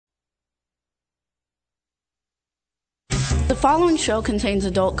following show contains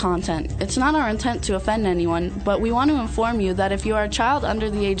adult content. It's not our intent to offend anyone, but we want to inform you that if you are a child under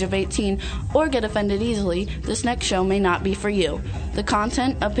the age of 18 or get offended easily, this next show may not be for you. The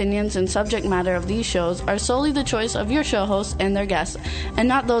content, opinions, and subject matter of these shows are solely the choice of your show hosts and their guests, and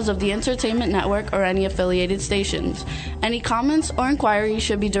not those of the Entertainment Network or any affiliated stations. Any comments or inquiries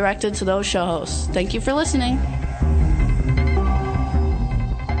should be directed to those show hosts. Thank you for listening.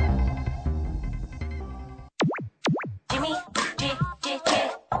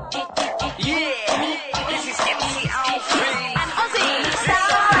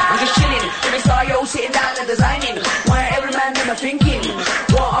 Sitting down and designing, where every man in my thinking,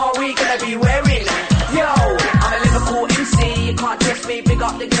 what are we gonna be wearing? Yo, I'm a Liverpool MC, you can't test me, big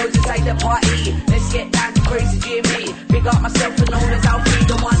up the girls inside the party, let's get down to crazy Jimmy, big up myself and known as Alfie,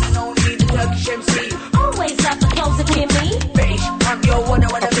 the one and only, the Turkish MC, always love the clothes of Kimmy, British, I'm your one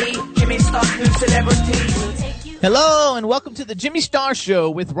I wanna be, Jimmy Star, new celebrity. Hello, and welcome to the Jimmy Star Show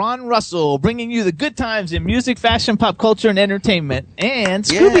with Ron Russell, bringing you the good times in music, fashion, pop culture, and entertainment. And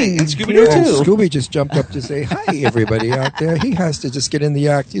Scooby. And Scooby-Doo, too. Scooby just jumped up to say hi, everybody out there. He has to just get in the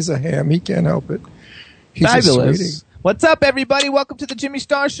act. He's a ham. He can't help it. He's fabulous. What's up, everybody? Welcome to the Jimmy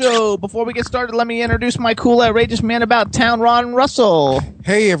Star Show. Before we get started, let me introduce my cool, outrageous man about town, Ron Russell.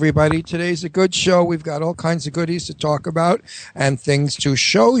 Hey, everybody. Today's a good show. We've got all kinds of goodies to talk about and things to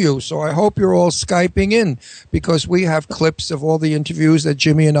show you. So I hope you're all Skyping in because we have clips of all the interviews that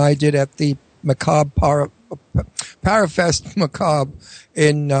Jimmy and I did at the Macabre Parafest Macabre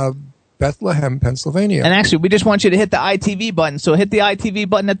in Bethlehem, Pennsylvania. And actually, we just want you to hit the ITV button. So hit the ITV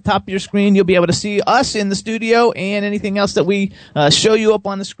button at the top of your screen. You'll be able to see us in the studio and anything else that we show you up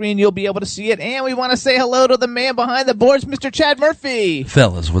on the screen. You'll be able to see it. And we want to say hello to the man behind the boards, Mr. Chad Murphy.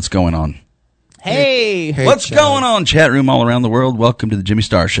 Fellas, what's going on? Hey. What's Chad. going on, chat room all around the world? Welcome to the Jimmy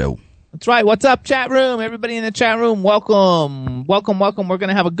Star Show. That's right. What's up, chat room? Everybody in the chat room, welcome. Welcome, welcome. We're going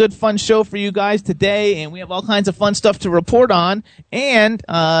to have a good, fun show for you guys today, and we have all kinds of fun stuff to report on. And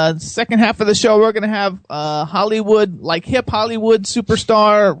second half of the show, we're going to have Hollywood, like hip Hollywood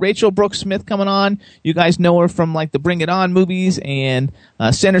superstar Rachele Brooke Smith coming on. You guys know her from like the Bring It On movies and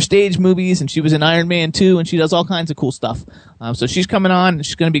Center Stage movies, and she was in Iron Man 2, and she does all kinds of cool stuff. So she's coming on.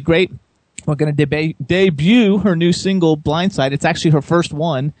 She's going to be great. We're going to debut her new single, Blindside. It's actually her first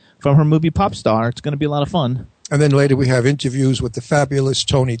one from her movie Pop Star. It's going to be a lot of fun. And then later we have interviews with the fabulous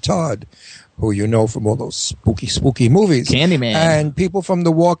Tony Todd, who you know from all those spooky movies. Candyman. And people from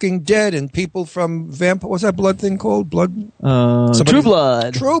The Walking Dead and people from what's that blood thing called? True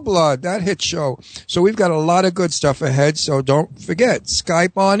Blood. True Blood, that hit show. So we've got a lot of good stuff ahead, so don't forget,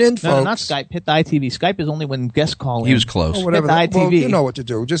 Skype on in, folks. No, not Skype. Hit the ITV. Skype is only when guests call in. He was close. Or whatever. Hit the ITV. Well, you know what to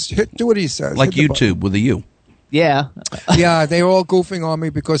do. Just do what he says. Like YouTube with a U. Yeah. Yeah, they were all goofing on me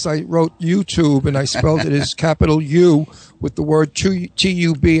because I wrote YouTube and I spelled it as capital U with the word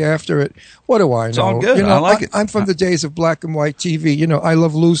T-U-B after it. What do I know? It's all good. You know, I like it. I'm from the days of black and white TV. You know, I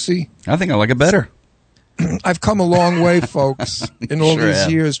Love Lucy. I think I like it better. I've come a long way, folks, in all Sure these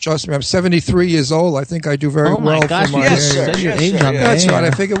have. years. Trust me, I'm 73 years old. I think I do very Oh, my well gosh. for my yes, age. sir. Said your Yes, age sir. on Yeah. That's there. right.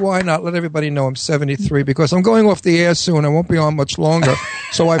 I figured why not let everybody know I'm 73 because I'm going off the air soon. I won't be on much longer.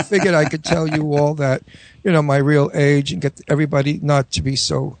 So I figured I could tell you all that, you know, my real age and get everybody not to be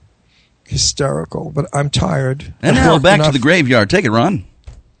so hysterical. But I'm tired. And I've now worked back to enough. the graveyard. Take it, Ron.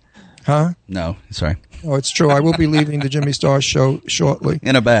 Huh? No, sorry. Oh, it's true. I will be leaving the Jimmy Star Show shortly.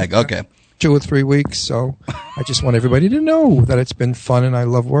 In a bag. Okay. 2 or 3 weeks. So I just want everybody to know that it's been fun and I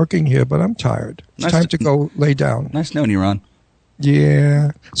love working here, but I'm tired. It's Nice time to- to go lay down. Nice knowing you, Ron.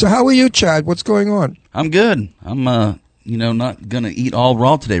 Yeah. So how are you, Chad? What's going on? I'm good. I'm, not going to eat all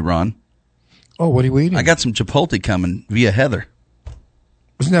raw today, Ron. Oh, what are you eating? I got some Chipotle coming via Heather.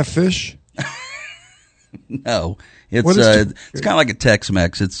 Isn't that fish? No, it's What is it's kind of like a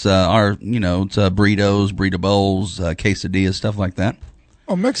Tex-Mex. It's it's burritos, burrito bowls, quesadillas, stuff like that.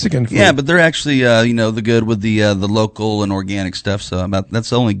 Oh, Mexican food. Yeah, but they're actually the good with the local and organic stuff. So that's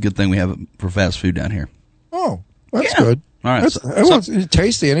the only good thing we have for fast food down here. Oh, that's Yeah. good. All right, It's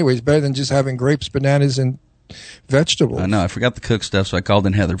tasty anyway. It's better than just having grapes, bananas, and vegetables. I know I forgot the cook stuff, so I called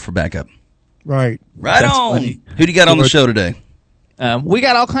in Heather for backup. Right. Right That's on. funny. Who do you got on the show today? We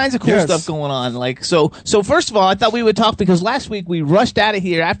got all kinds of cool Yes. stuff going on. Like so first of all, I thought we would talk because last week we rushed out of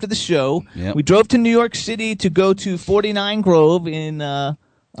here after the show. Yep. We drove to New York City to go to 49 Grove in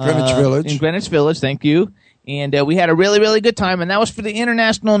Greenwich Village. In Greenwich Village, thank you. And we had a really, really good time. And that was for the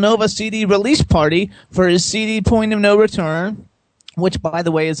International Nova CD release party for his CD Point of No Return, which, by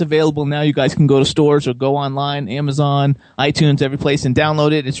the way, is available now. You guys can go to stores or go online, Amazon, iTunes, every place, and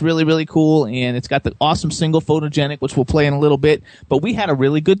download it. It's really, really cool, and it's got the awesome single, Photogenic, which we'll play in a little bit. But we had a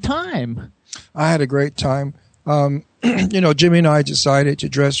really good time. I had a great time. Jimmy and I decided to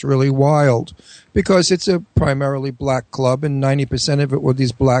dress really wild because it's a primarily black club and 90% of it were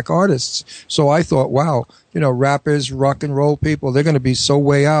these black artists. So I thought, wow, rappers, rock and roll people, they're going to be so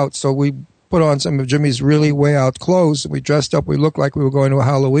way out. So we put on some of Jimmy's really way out clothes. We dressed up. We looked like we were going to a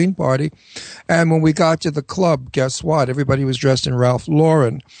Halloween party. And when we got to the club, guess what? Everybody was dressed in Ralph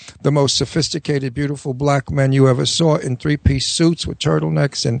Lauren, the most sophisticated, beautiful black men you ever saw in three-piece suits with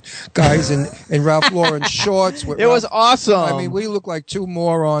turtlenecks and guys in Ralph Lauren shorts. It was awesome. I mean, we looked like two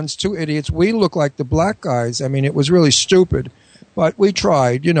morons, two idiots. We looked like the black guys. I mean, it was really stupid. But we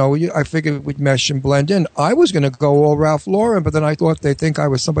tried, I figured we'd mesh and blend in. I was going to go all Ralph Lauren, but then I thought they'd think I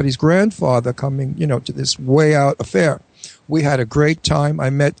was somebody's grandfather coming, to this way out affair. We had a great time. I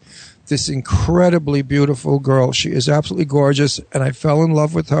met this incredibly beautiful girl. She is absolutely gorgeous, and I fell in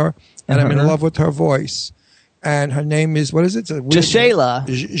love with her, and I'm in love with her voice. And her name is, what is it? Jashayla.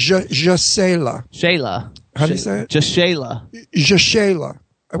 Jashayla. Shayla. How do you say it? Jashayla. Jashayla.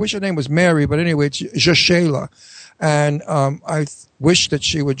 I wish her name was Mary, but anyway, it's Jashayla. And I wish that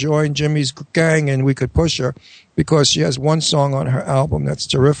she would join Jimmy's gang and we could push her because she has one song on her album that's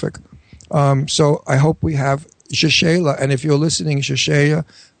terrific. So I hope we have Jashayla. And if you're listening, Jashayla,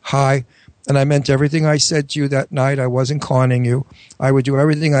 hi. And I meant everything I said to you that night. I wasn't conning you. I would do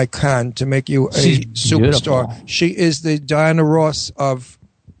everything I can to make you a superstar. Beautiful. She is the Diana Ross of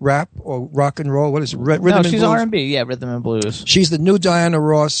rap or rock and roll. What is it? Rhythm and she's blues. R&B. Yeah, rhythm and blues. She's the new Diana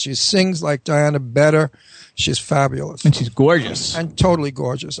Ross. She sings like Diana better. She's fabulous. And she's gorgeous. And totally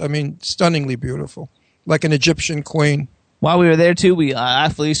gorgeous. I mean, stunningly beautiful. Like an Egyptian queen. While we were there, too, we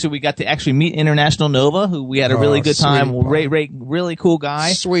Felicia, we got to actually meet International Nova, who we had a really good time. Ray, really cool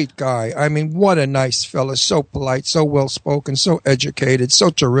guy. Sweet guy. I mean, what a nice fella. So polite, so well-spoken, so educated, so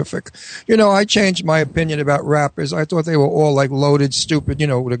terrific. I changed my opinion about rappers. I thought they were all like loaded, stupid,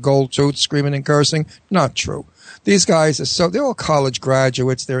 with a gold tooth, screaming and cursing. Not true. These guys they're all college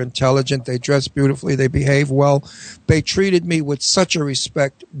graduates. They're intelligent. They dress beautifully. They behave well. They treated me with such a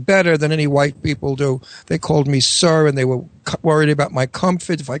respect, better than any white people do. They called me sir, and they were worried about my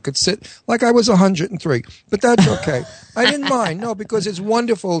comfort, if I could sit like I was 103. But that's okay. I didn't mind. No, because it's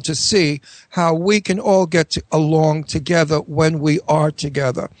wonderful to see how we can all get along together when we are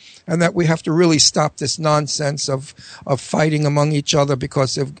together. And that we have to really stop this nonsense of fighting among each other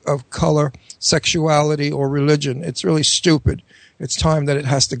because of color, sexuality, or religion. It's really stupid. It's time that it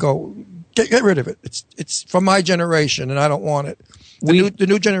has to go. Get rid of it. It's from my generation, and I don't want it. The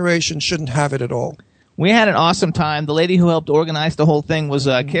new generation shouldn't have it at all. We had an awesome time. The lady who helped organize the whole thing was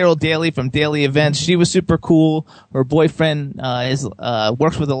Carol Daly from Daily Events. She was super cool. Her boyfriend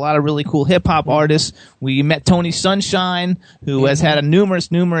works with a lot of really cool hip-hop artists. We met Tony Sunshine, who has had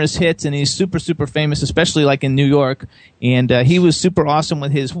numerous hits, and he's super, super famous, especially like in New York. And he was super awesome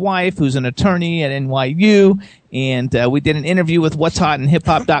with his wife, who's an attorney at NYU. And we did an interview with What's Hot in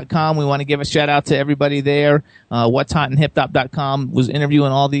HipHop.com. We want to give a shout out to everybody there. What's Hot in HipHop.com was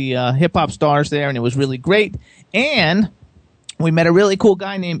interviewing all the hip hop stars there, and it was really great. And we met a really cool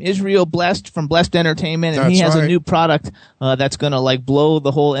guy named Israel Blessed from Blessed Entertainment, and he has a new product that's going to blow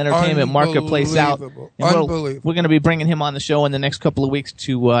the whole entertainment marketplace out. Unbelievable. We're going to be bringing him on the show in the next couple of weeks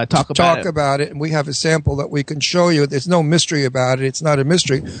to talk about it. And we have a sample that we can show you. There's no mystery about it. It's not a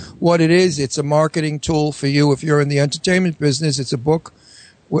mystery. What it is, it's a marketing tool for you if you're in the entertainment business. It's a book.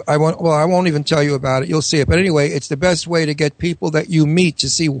 I won't even tell you about it. You'll see it. But anyway, it's the best way to get people that you meet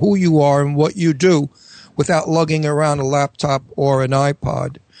to see who you are and what you do, without lugging around a laptop or an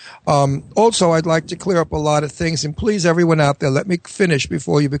iPod. Also, I'd like to clear up a lot of things, and please, everyone out there, let me finish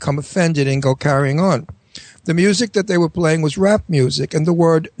before you become offended and go carrying on. The music that they were playing was rap music, and the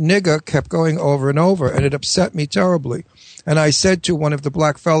word nigger kept going over and over, and it upset me terribly. And I said to one of the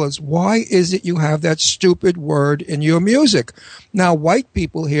black fellas, why is it you have that stupid word in your music? Now, white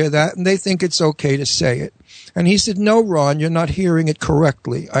people hear that, and they think it's okay to say it. And he said, no, Ron, you're not hearing it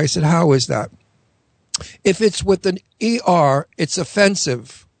correctly. I said, how is that? If it's with an ER, it's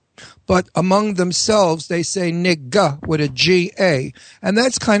offensive. But among themselves, they say nigga with a GA. And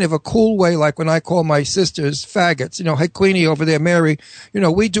that's kind of a cool way, like when I call my sisters faggots. Hey, Queenie over there, Mary,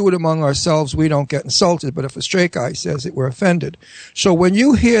 we do it among ourselves. We don't get insulted. But if a straight guy says it, we're offended. So when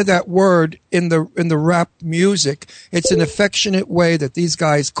you hear that word in the rap music, it's an affectionate way that these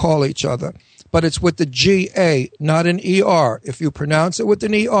guys call each other. But it's with the GA, not an ER. If you pronounce it with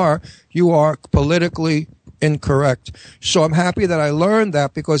an ER, you are politically incorrect. So I'm happy that I learned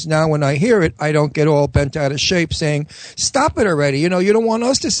that, because now when I hear it, I don't get all bent out of shape saying, stop it already. You don't want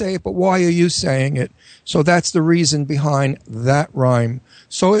us to say it, but why are you saying it? So that's the reason behind that rhyme.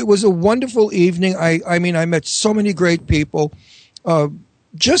 So it was a wonderful evening. I mean, I met so many great people,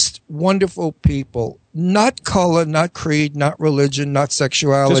 just wonderful people. not color, not creed, not religion, not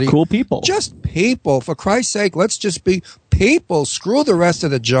sexuality. Just cool people. Just people. For Christ's sake, let's just be people. Screw the rest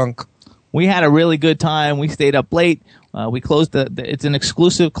of the junk. We had a really good time. We stayed up late. We closed it's an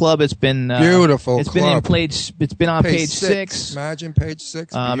exclusive club. It's been beautiful. It's club. been on page 6. Imagine page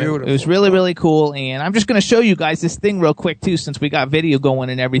 6. Beautiful. It was really, really cool. And I'm just going to show you guys this thing real quick too, since we got video going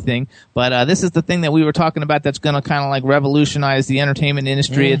and everything. But this is the thing that we were talking about that's going to kind of like revolutionize the entertainment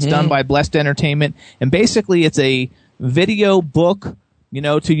industry. Mm-hmm. It's done by Blessed Entertainment, and basically it's a video book,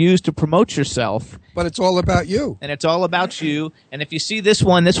 to use to promote yourself. But it's all about you. And it's all about you. And if you see this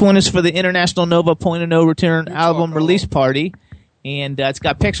one is for the International Nova Point of No Return album release party. And it's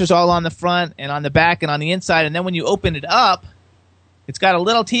got pictures all on the front and on the back and on the inside. And then when you open it up, it's got a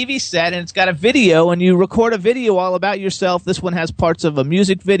little TV set and it's got a video, and you record a video all about yourself. This one has parts of a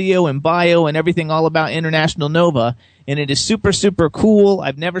music video and bio and everything all about International Nova. And it is super, super cool.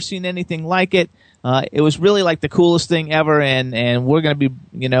 I've never seen anything like it. It was really like the coolest thing ever, and we're going to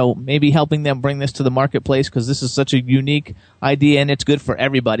be, maybe helping them bring this to the marketplace because this is such a unique idea and it's good for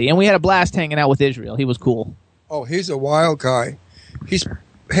everybody. And we had a blast hanging out with Israel. He was cool. Oh, he's a wild guy. He's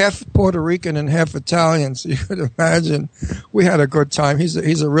half Puerto Rican and half Italian, so you could imagine. We had a good time. He's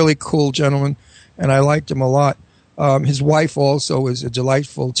a really cool gentleman, and I liked him a lot. His wife also is a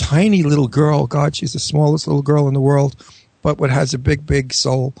delightful, tiny little girl. God, she's the smallest little girl in the world, but has a big, big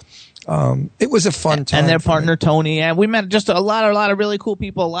soul. It was a fun time. And their partner, Tony. And we met just a lot of really cool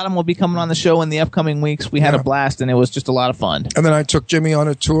people. A lot of them will be coming on the show in the upcoming weeks. We had a blast, and it was just a lot of fun. And then I took Jimmy on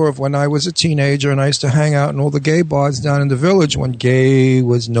a tour of when I was a teenager, and I used to hang out in all the gay bars down in the village when gay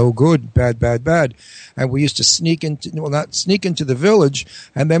was no good, bad. And we used to not sneak into the village,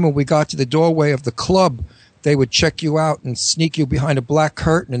 and then when we got to the doorway of the club, they would check you out and sneak you behind a black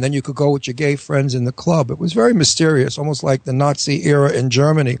curtain, and then you could go with your gay friends in the club. It was very mysterious, almost like the Nazi era in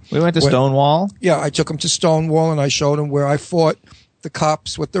Germany. We went to Stonewall. Yeah, I took him to Stonewall, and I showed him where I fought the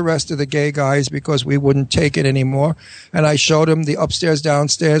cops with the rest of the gay guys because we wouldn't take it anymore. And I showed him the upstairs,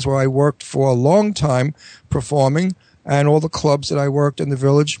 downstairs where I worked for a long time performing, and all the clubs that I worked in the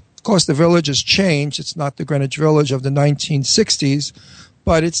village. Of course, the village has changed. It's not the Greenwich Village of the 1960s.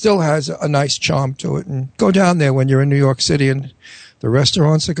 But it still has a nice charm to it. And go down there when you're in New York City, and the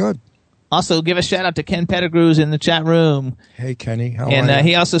restaurants are good. Also, give a shout-out to Ken Pettigrew's in the chat room. Hey, Kenny. How are you? And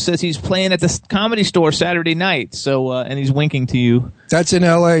he also says he's playing at the Comedy Store Saturday night, so and he's winking to you. That's in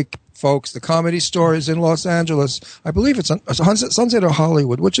L.A., folks. The Comedy Store is in Los Angeles. I believe it's on Sunset or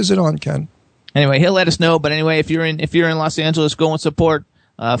Hollywood. Which is it on, Ken? Anyway, he'll let us know. But anyway, if you're in Los Angeles, go and support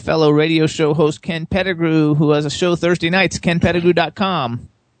fellow radio show host Ken Pettigrew, who has a show Thursday nights, kenpettigrew.com.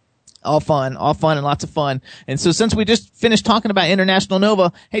 All fun and lots of fun. And so since we just finished talking about International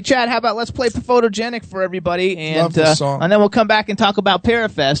Nova, hey, Chad, how about let's play Photogenic for everybody? And, love the song. And then we'll come back and talk about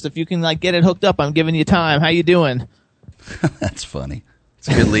Parafest. If you can get it hooked up, I'm giving you time. How you doing? That's funny. It's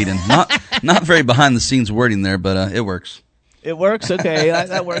a good lead-in. Not very behind-the-scenes wording there, but it works. It works? Okay,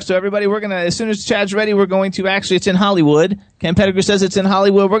 that works. So everybody, we're going to, as soon as Chad's ready, we're going to, actually, it's in Hollywood. Ken Pettigrew says it's in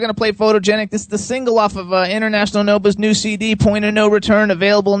Hollywood. We're going to play Photogenic. This is the single off of International Nova's new CD, Point of No Return,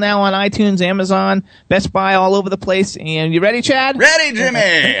 available now on iTunes, Amazon, Best Buy, all over the place. And you ready, Chad? Ready,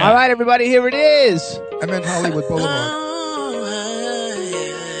 Jimmy! All right, everybody, here it is. I meant Hollywood Boulevard.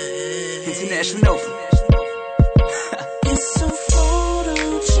 International Nova. It's so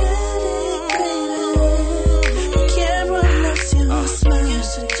photogenic, baby. The camera loves you, smile,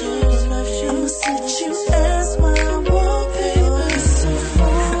 I'ma set you as my wallpaper. It's so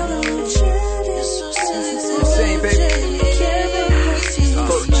photogenic, Same, baby. the camera loves you,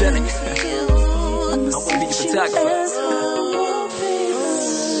 Photogenic. I'ma I wanna be your set you photographer. as my wallpaper.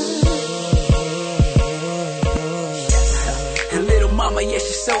 And little mama, yeah,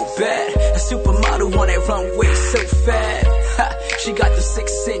 she's so bad. A supermodel on that runway, so fat. Ha, she got the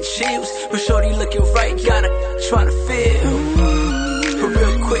 6-inch heels, but shorty looking right, got her trying to feel. But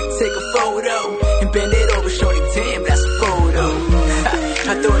real quick, take a photo and bend it over, shorty. Damn, that's a photo. Ha,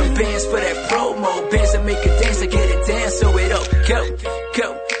 I throw them bands for that promo, bands that make her dance, I get it down, so it up,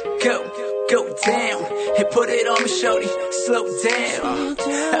 go down, and put it on me, shorty. Slow down.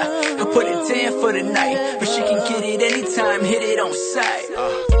 I put it down for the night, but she can get it anytime, hit it on sight.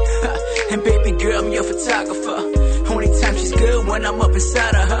 And baby girl, I'm your photographer. Only time she's good when I'm up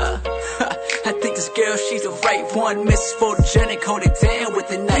inside of her. I think this girl, she's the right one. Mrs. Photogenic, hold it down with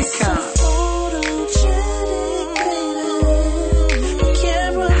the Nikon. Photogenic, baby. The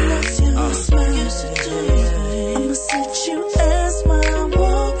camera loves you, smile, I'ma set you as my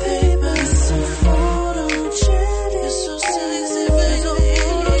wallpaper. It's so photogenic, so sexy, baby.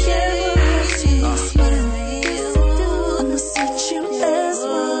 The camera loves you, smile, I'ma set you as my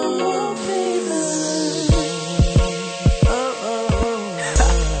wallpaper.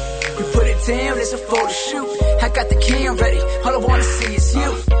 it's a photo shoot. I got the cam ready, all I wanna see is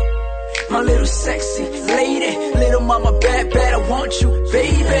you. My little sexy lady, little mama bad, bad, I want you,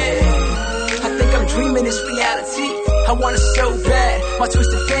 baby. I think I'm dreaming this reality. I want it so bad, my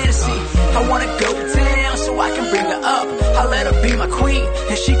twisted fantasy. I wanna go down so I can bring her up. I let her be my queen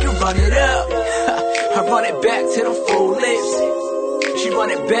and she can run it up. I run it back to the full lips. She run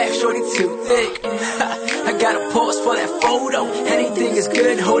it back, shorty too thick. I gotta pause for that photo. Anything is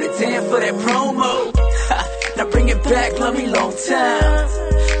good, hold it down for that promo. Now bring it back, love me long time.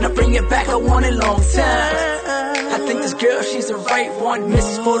 Now bring it back, I want it long time. I think this girl, she's the right one.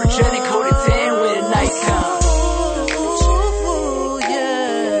 Mrs. Photogenic, hold it down when the night comes. Ooh,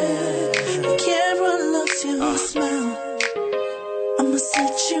 yeah. Camera looks your smile. I'ma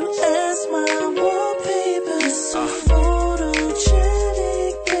set you as my wallpaper. So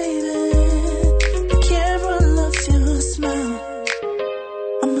photogenic, baby. Camera loves your smile.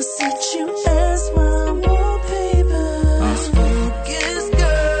 I'ma set you as my wallpaper. Let's focus,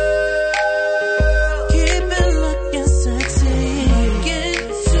 girl. Keep it looking sexy. Get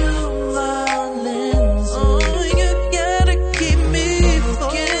to my lens. Oh, you gotta keep me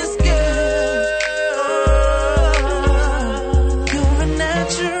focused, girl. You're a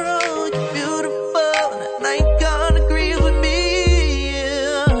natural, you're beautiful, and I ain't gonna agree with me.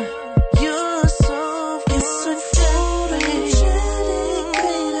 Yeah. You're so photogenic,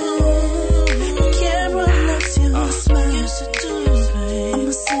 baby. Camera loves your smile.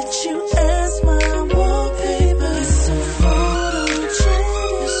 I'ma set you as my wallpaper. So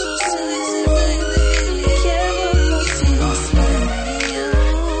photogenic, so sexy, baby. Camera loves your smile.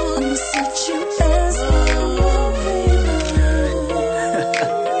 I'ma set you as my wallpaper.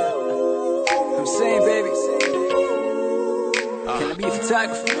 I'm saying, baby, can I be a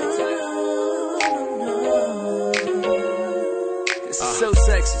photographer? This is so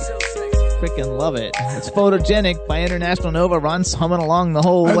sexy. Freaking love it. It's Photogenic by International Nova. Ron's humming along the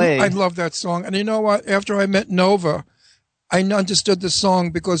whole way. I love that song. And you know what? After I met Nova, I understood the song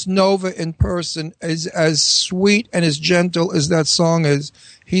because Nova in person is as sweet and as gentle as that song is.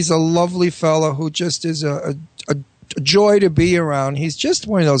 He's a lovely fella who just is a joy to be around. He's just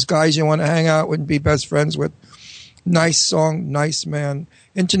one of those guys you want to hang out with and be best friends with. Nice song, nice man.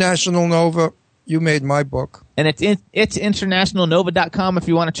 International Nova, you made my book. And it's internationalnova.com if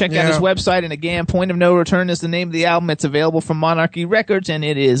you want to check out his website. And again, Point of No Return is the name of the album. It's available from Monarchy Records, and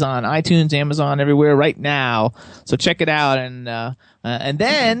it is on iTunes, Amazon, everywhere right now. So check it out. And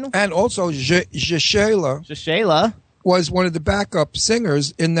then... And also, Rachele was one of the backup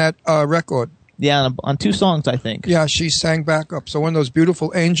singers in that record. Yeah, on 2 songs, I think. Yeah, she sang backup. So one of those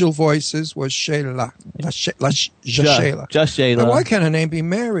beautiful angel voices was Shayla. Just Shayla. Why can't her name be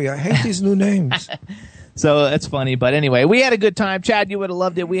Mary? I hate these new names. So it's funny, but anyway, we had a good time. Chad, you would have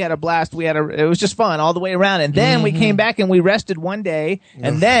loved it. We had a blast. It was just fun all the way around. And then we came back and we rested one day,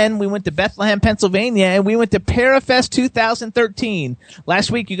 and then we went to Bethlehem, Pennsylvania, and we went to Parafest 2013.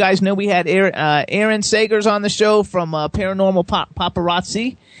 Last week, you guys know we had Aaron Sagers on the show from Paranormal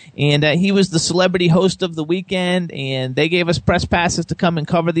Paparazzi, and he was the celebrity host of the weekend, and they gave us press passes to come and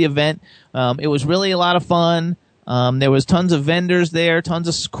cover the event. It was really a lot of fun. There was tons of vendors there, tons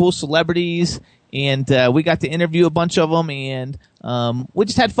of cool celebrities. And we got to interview a bunch of them, and we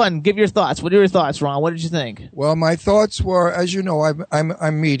just had fun. Give your thoughts. What are your thoughts, Ron? What did you think? Well, my thoughts were, as you know,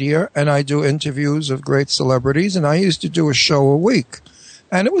 I'm media, and I do interviews of great celebrities, and I used to do a show a week,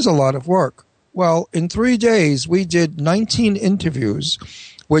 and it was a lot of work. Well, in 3 days, we did 19 interviews,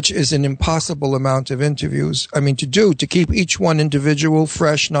 which is an impossible amount of interviews. I mean, to keep each one individual,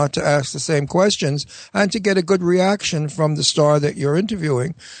 fresh, not to ask the same questions, and to get a good reaction from the star that you're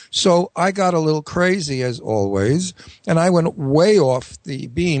interviewing. So I got a little crazy, as always, and I went way off the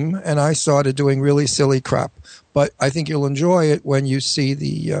beam, and I started doing really silly crap. But I think you'll enjoy it when you see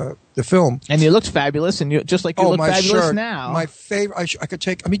the film. And you looked fabulous, and you just like you look fabulous shirt, now. My favorite.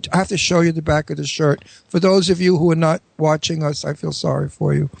 I have to show you the back of the shirt. For those of you who are not watching us, I feel sorry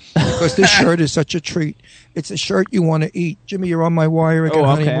for you because this shirt is such a treat. It's a shirt you want to eat. Jimmy, you're on my wire again.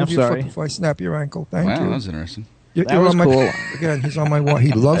 Oh, okay. Honey. I'm sorry. Before I snap your ankle. Thank you. Wow, that was interesting. That was cool. Again, he's on my wire.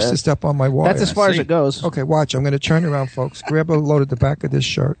 He loves to step on my wire. That's as far as it goes. Okay, watch. I'm going to turn around, folks. Grab a load at the back of this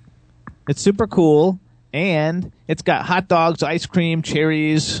shirt. It's super cool, and it's got hot dogs, ice cream,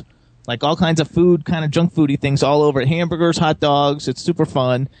 cherries, like all kinds of food, kind of junk foody things all over it. Hamburgers, hot dogs. It's super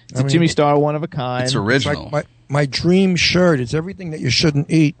fun. It's a Jimmy Star, one of a kind. It's original. It's like my dream shirt. It's everything that you shouldn't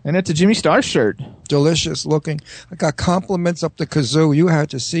eat. And it's a Jimmy Star shirt. Delicious looking. I got compliments up the kazoo. You had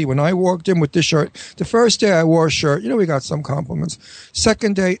to see. When I walked in with this shirt, the first day I wore a shirt, we got some compliments.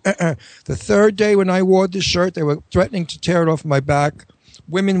 Second day, The third day when I wore this shirt, they were threatening to tear it off my back.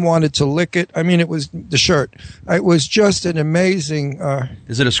 Women wanted to lick it. I mean, it was the shirt. It was just an amazing.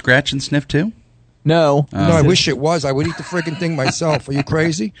 Is it a scratch and sniff too? No. No, I wish it was. I would eat the friggin' thing myself. Are you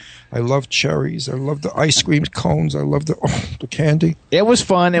crazy? I love cherries. I love the ice cream cones. I love the candy. It was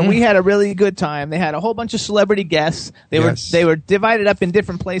fun, and we had a really good time. They had a whole bunch of celebrity guests. They were divided up in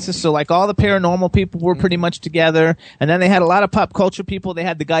different places, so like all the paranormal people were pretty much together, and then they had a lot of pop culture people. They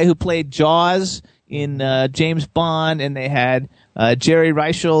had the guy who played Jaws in James Bond, and they had Jerry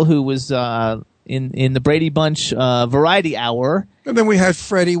Reichel, who was in the Brady Bunch Variety Hour. And then we had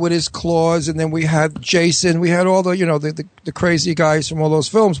Freddie with his claws, and then we had Jason. We had all the crazy guys from all those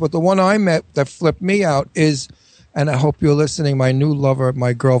films. But the one I met that flipped me out is, and I hope you're listening, my new lover,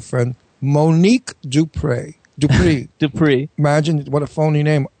 my girlfriend, Monique Dupree. Dupree. Imagine what a phony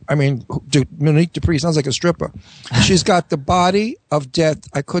name. I mean, Monique Dupree sounds like a stripper. She's got the body of death.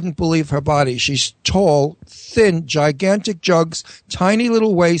 I couldn't believe her body. She's tall, thin, gigantic jugs, tiny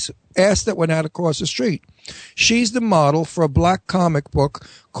little waist, ass that went out across the street. She's the model for a black comic book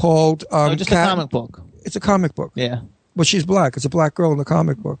called just a comic book. It's a comic book. Yeah. But she's black. It's a black girl in the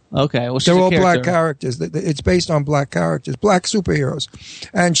comic book. Okay. Well, she's They're a all character. black characters. It's based on black characters, black superheroes.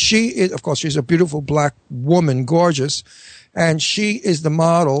 And she is, of course, she's a beautiful black woman, gorgeous. And she is the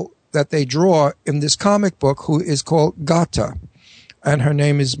model that they draw in this comic book, who is called Gata. And her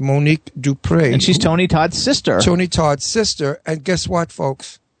name is Monique Dupree. And she's Tony Todd's sister. Tony Todd's sister. And guess what,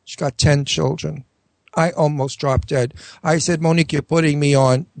 folks? She's got 10 children. I almost dropped dead. I said, Monique, you're putting me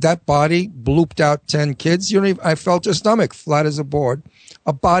on. That body blooped out 10 kids. I felt her stomach flat as a board.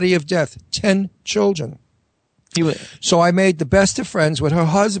 A body of death. 10 children. So I made the best of friends with her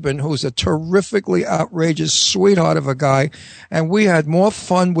husband, who's a terrifically outrageous sweetheart of a guy. And we had more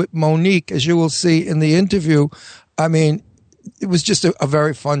fun with Monique, as you will see in the interview. I mean, it was just a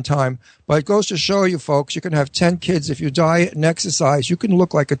very fun time. But it goes to show you, folks, you can have 10 kids. If you diet and exercise, you can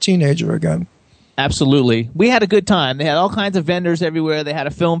look like a teenager again. Absolutely. We had a good time. They had all kinds of vendors everywhere. They had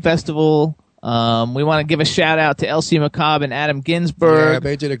a film festival. We want to give a shout out to Elsie McCobb and Adam Ginsberg. Yeah,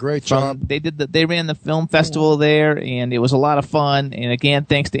 they did a great job. They ran the film festival there, and it was a lot of fun. And again,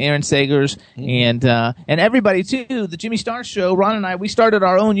 thanks to Aaron Sagers and everybody too. The Jimmy Star Show. Ron and I, we started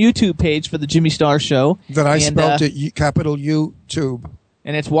our own YouTube page for the Jimmy Star Show. That I spelled it capital YouTube.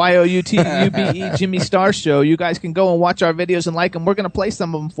 And it's YOUTUBE Jimmy Star Show. You guys can go and watch our videos and like them. We're going to play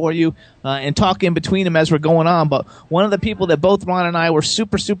some of them for you and talk in between them as we're going on. But one of the people that both Ron and I were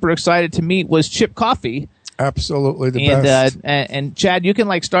super, super excited to meet was Chip Coffey. Absolutely the best. And Chad, you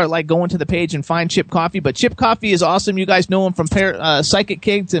can start going to the page and find Chip Coffey. But Chip Coffey is awesome. You guys know him from Psychic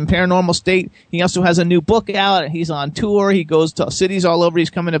Kids and Paranormal State. He also has a new book out. He's on tour. He goes to cities all over. He's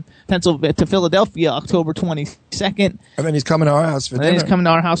coming to Philadelphia October 22nd. And then he's coming to our house for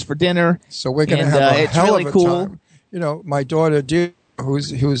dinner. So we're going to have a hell of a time. You know, my daughter,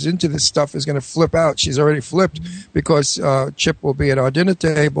 who's into this stuff, is going to flip out. She's already flipped because Chip will be at our dinner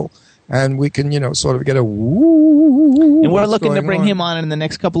table. And we can, sort of get a woo. And we're looking to bring him on in the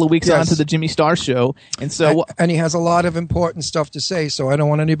next couple of weeks onto the Jimmy Star Show. And so, and he has a lot of important stuff to say. So I don't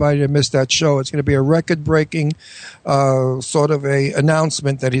want anybody to miss that show. It's going to be a record-breaking sort of a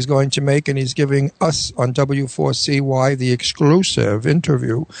announcement that he's going to make, and he's giving us on W4CY the exclusive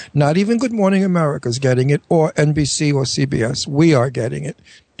interview. Not even Good Morning America's getting it, or NBC or CBS. We are getting it.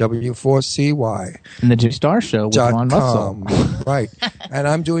 W4CY. And the Jimmy Star Show with Ron Russell. Right. And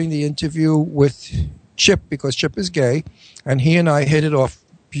I'm doing the interview with Chip because Chip is gay, and he and I hit it off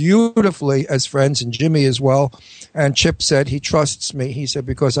beautifully as friends, and Jimmy as well. And Chip said he trusts me. He said,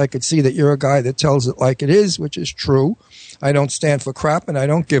 because I could see that you're a guy that tells it like it is, which is true. I don't stand for crap, and I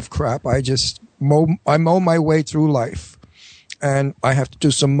don't give crap. I just mow my way through life. And I have to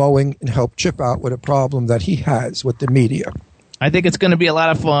do some mowing and help Chip out with a problem that he has with the media. I think it's going to be a lot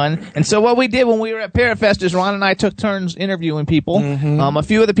of fun. And so what we did when we were at Parafest is Ron and I took turns interviewing people. A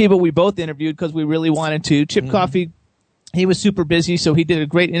few of the people we both interviewed because we really wanted to. Chip Coffey, he was super busy, so he did a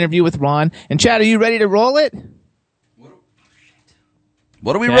great interview with Ron. And Chad, are you ready to roll it?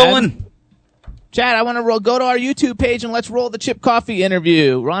 What are we rolling? Chad, I want to go to our YouTube page and let's roll the Chip Coffey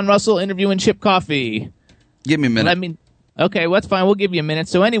interview. Ron Russell interviewing Chip Coffey. Give me a minute. Okay, well, that's fine. We'll give you a minute.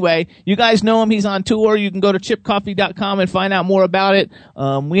 So anyway, you guys know him. He's on tour. You can go to chipcoffey.com and find out more about it.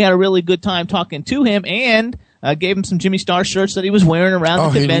 We had a really good time talking to him and gave him some Jimmy Star shirts that he was wearing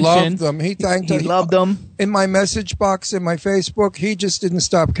around the convention. He loved them. He thanked He loved them. In my message box in my Facebook, he just didn't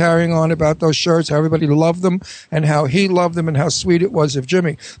stop carrying on about those shirts, how everybody loved them and how he loved them and how sweet it was of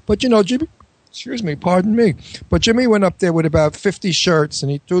Jimmy. But, Jimmy, pardon me. But Jimmy went up there with about 50 shirts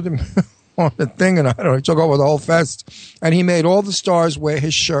and he threw them on the thing, and I don't know, he took over the whole fest, and he made all the stars wear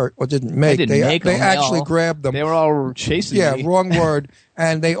his shirt, or didn't make. They actually grabbed them. They were all chasing me. Yeah, wrong word.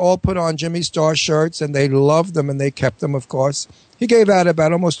 And they all put on Jimmy Star shirts, and they loved them, and they kept them, of course. He gave out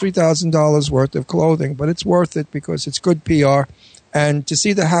about almost $3,000 worth of clothing, but it's worth it because it's good PR. And to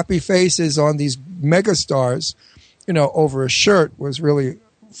see the happy faces on these mega stars, over a shirt was really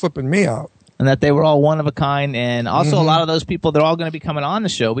flipping me out. And that they were all one of a kind. And also a lot of those people, they're all going to be coming on the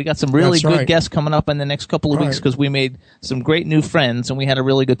show. We got some really good guests coming up in the next couple of weeks because we made some great new friends and we had a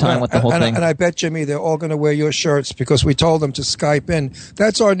really good time with the whole thing. And I bet, Jimmy, they're all going to wear your shirts because we told them to Skype in.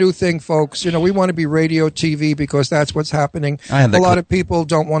 That's our new thing, folks. We want to be radio TV because that's what's happening. A lot of people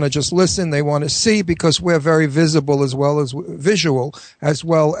don't want to just listen. They want to see because we're very visible as well as visual as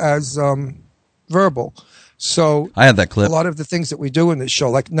well as verbal. So I had that clip. A lot of the things that we do in this show,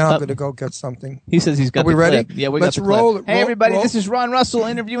 like now I'm going to go get something. He says he's got. Are we ready? Clip. Yeah, Let's got the roll clip. it. Hey, everybody! This is Ron Russell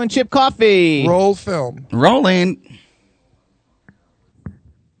interviewing Chip Coffey. Roll film. Rolling.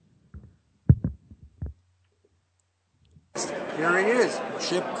 Here he is,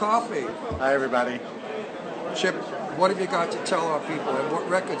 Chip Coffey. Hi, everybody. Chip, what have you got to tell our people, and what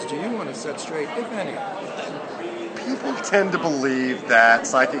records do you want to set straight, if any? People tend to believe that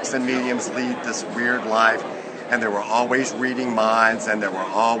psychics and mediums lead this weird life, and they were always reading minds, and they were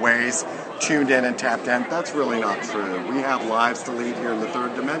always tuned in and tapped in. That's really not true. We have lives to lead here in the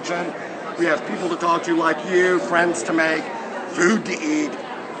third dimension. We have people to talk to like you, friends to make, food to eat,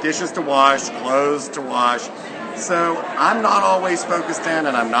 dishes to wash, clothes to wash. So I'm not always focused in,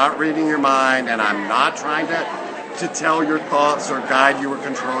 and I'm not reading your mind, and I'm not trying to tell your thoughts or guide you or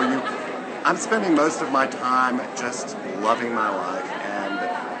control you. I'm spending most of my time just loving my life,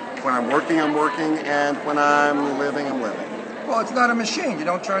 and when I'm working, and when I'm living, I'm living. Well, it's not a machine. You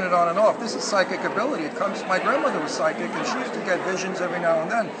don't turn it on and off. This is psychic ability. It comes. My grandmother was psychic, and she used to get visions every now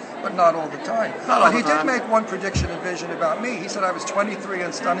and then, but not all the time. But he did make one prediction and vision about me. He said I was 23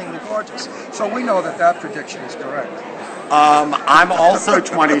 and stunningly gorgeous. So we know that prediction is correct. I'm also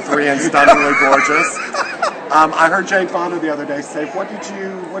 23 and stunningly gorgeous. I heard Jane Fonda the other day say, what do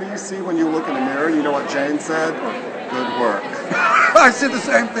you see when you look in the mirror? You know what Jane said? Good work. I said the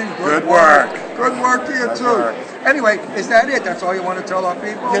same thing. Good work. Good work to you, too. Anyway, is that it? That's all you want to tell our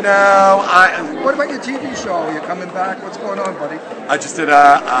people? What about your TV show? Are you coming back? What's going on, buddy? I just did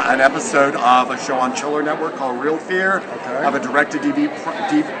an episode of a show on Chiller Network called Real Fear. Okay. I have a direct-to-DVD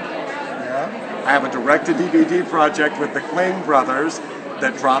project with the Kling brothers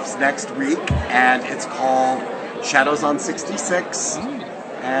that drops next week, and it's called Shadows on 66.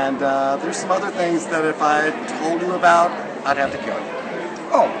 And there's some other things that if I told you about, I'd have to kill you.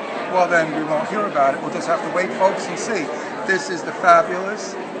 Oh, well then we won't hear about it. We'll just have to wait, folks, and see. This is the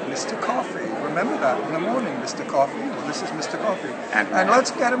fabulous Mr. Coffey. Remember that in the morning, Mr. Coffey. Well, this is Mr. Coffey. And let's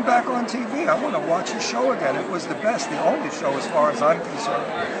get him back on TV. I want to watch his show again. It was the best, the only show as far as I'm concerned.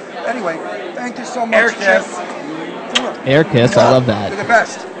 Anyway, thank you so much, Air kiss. Air kiss, I love that. You're the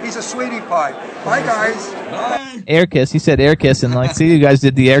best. He's a sweetie pie. Bye, guys. Bye. Air kiss. He said air kiss, and see, you guys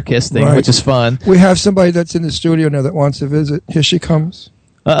did the air kiss thing, which is fun. We have somebody that's in the studio now that wants to visit. Here she comes.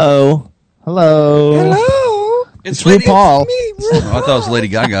 Uh-oh. Hello. Hello. It's RuPaul. It's me, RuPaul. Oh, I thought it was Lady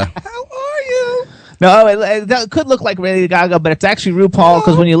Gaga. How are you? No, that could look like Lady Gaga, but it's actually RuPaul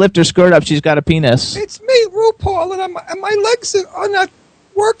because when you lift her skirt up, she's got a penis. It's me, RuPaul, and my legs are not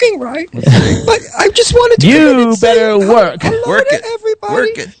working right. But I just wanted to You better work. Hello Work to it. everybody.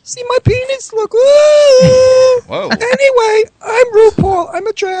 Work it. See my penis? Look. Woo. Whoa. Anyway, I'm RuPaul. I'm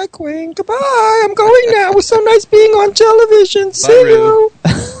a drag queen. Goodbye. I'm going now. It was so nice being on television. See you.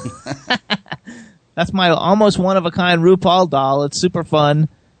 That's my almost one-of-a-kind RuPaul doll. It's super fun,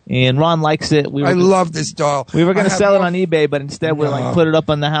 and Ron likes it. I love this doll. We were going to sell it on eBay, but instead we're put it up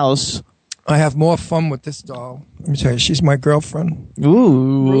on the house. I have more fun with this doll. Let me tell you, she's my girlfriend.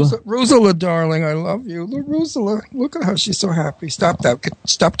 Ooh. Rosala, darling, I love you. Rosala, look at her. She's so happy. Stop that.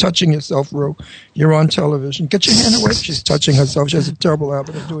 Stop touching yourself, Ru. You're on television. Get your hand away. She's touching herself. She has a terrible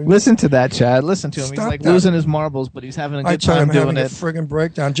habit of doing that. Listen to that, Chad. Listen to him. Stop He's losing his marbles, but he's having a good time doing I'm having it. a friggin'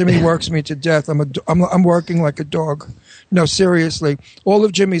 breakdown. Jimmy works me to death. I'm working like a dog. No, seriously. All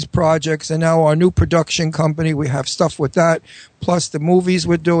of Jimmy's projects and now our new production company, we have stuff with that, plus the movies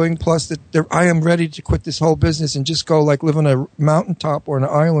we're doing, plus I am ready to quit this whole business and just go live on a mountaintop or an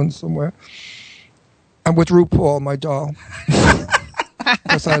island somewhere. I'm with RuPaul, my doll.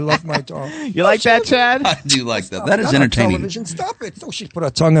 Because I love my doll. You like that, Chad? I do like that. That is entertaining. Television. Stop it. Oh, she put her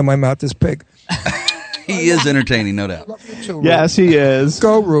tongue in my mouth, this pig. He is entertaining, no doubt. I love you too, Ru. Yes, he is.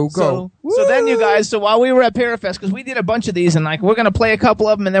 Go, Ru, go. So So then, you guys, so while we were at Parafest, because we did a bunch of these, and like we're gonna play a couple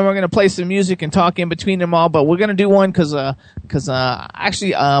of them, and then we're gonna play some music and talk in between them all. But we're gonna do one because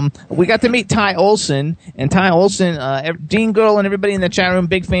actually we got to meet Ty Olsson, and Ty Olsson, Dean Girl, and everybody in the chat room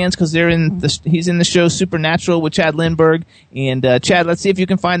big fans because he's in the show Supernatural with Chad Lindbergh. And Chad, let's see if you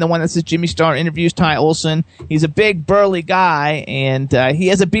can find the one that says Jimmy Star interviews Ty Olsson. He's a big burly guy, and he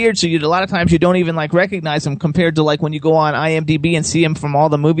has a beard, so a lot of times you don't even like recognize him compared to like when you go on IMDb and see him from all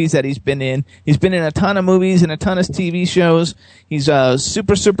the movies that he's been in. He's been in a ton of movies and a ton of TV shows. He's a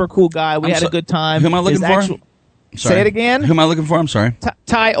super, super cool guy. We had a good time. Who am I looking for? Sorry. Say it again. Who am I looking for? I'm sorry.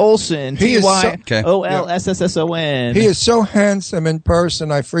 Ty Olsson. Tyolsson. He is so handsome in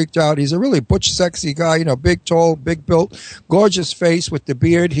person. I freaked out. He's a really butch, sexy guy. You know, big, tall, big built, gorgeous face with the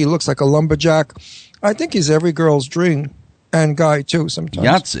beard. He looks like a lumberjack. I think he's every girl's dream and guy too. Sometimes.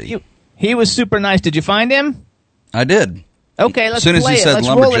 Yahtzee. He was super nice. Did you find him? I did. Okay, let's play it. Let's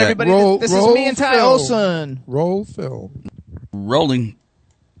roll it, everybody. This is me and Ty Olsson. Roll film. Rolling.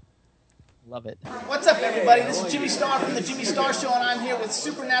 Love it. What's up, everybody? This is Jimmy Star from the Jimmy Star Show, and I'm here with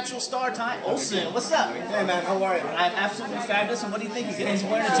Supernatural star Ty Olsson. What's up? Hey, man. How are you? I'm absolutely fabulous, and what do you think? He's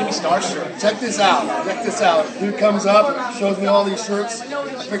wearing a Jimmy Star shirt. Check this out. Dude comes up, shows me all these shirts.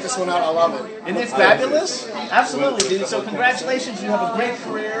 I picked this one out. I love it. Isn't it fabulous? Absolutely, dude. So congratulations. You have a great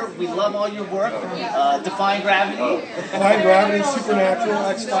career. We love all your work. Defying Gravity. Defying Gravity, Supernatural,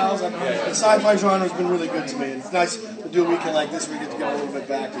 X-Files. The sci-fi genre has been really good to me. It's nice to do a weekend like this where you get to get a little bit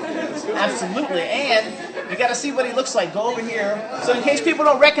back. Absolutely, and you got to see what he looks like. Go over here. So in case people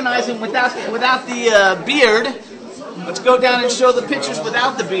don't recognize him without the beard, let's go down and show the pictures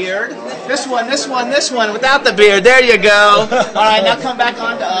without the beard. This one without the beard. There you go. All right, now come back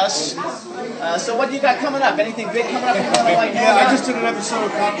on to us. So what do you got coming up? Anything big coming up? I just did an episode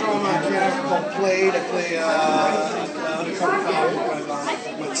of Cop Drama called Played. I play undercover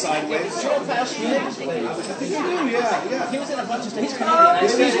cop with Sideways. Yeah. He was in a bunch of stuff. He's Canadian.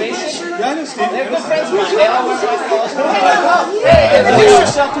 He's Steve. Yeah, I know Steve. They're good friends of mine. They all wear white clothes. Hey, introduce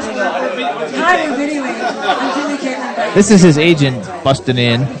yourself because we're going to Hi, we're videoing. I'm Jimmy Caitlin. This is his agent busting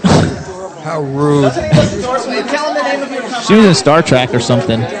in. How rude. Doesn't he look adorable? Tell him the name of your company. She was in Star Trek or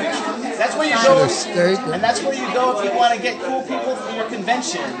something. That's where you go, and that's where you go if you want to get cool people for your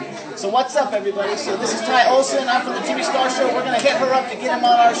convention. So what's up, everybody? So this is Ty Olsson. I'm from the Jimmy Star Show. We're going to hit her up to get him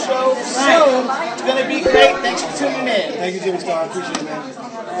on our show soon. It's going to be great. Thanks for tuning in. Thank you, Jimmy Star. I appreciate it,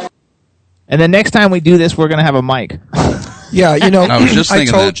 man. And then next time we do this, we're going to have a mic. Yeah, you know, I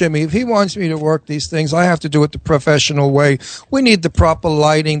told Jimmy, if he wants me to work these things, I have to do it the professional way. We need the proper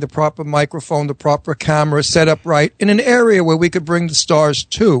lighting, the proper microphone, the proper camera set up right in an area where we could bring the stars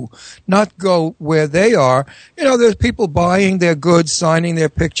to, not go where they are. You know, there's people buying their goods, signing their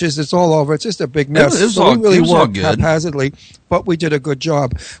pictures. It's all over. It's just a big mess. So we really worked haphazardly, but we did a good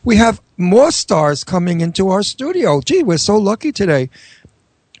job. We have more stars coming into our studio. Gee, we're so lucky today.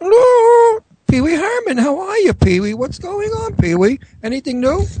 Hello. Pee-wee Herman, how are you, Pee-wee? What's going on, Pee-wee? Anything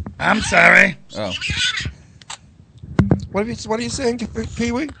new? I'm sorry. Oh. What are you saying,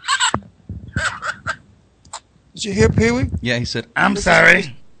 Pee-wee? Did you hear Pee-wee? Yeah, he said, I'm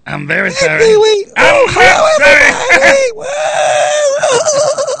sorry. I'm very sorry. Pee-wee!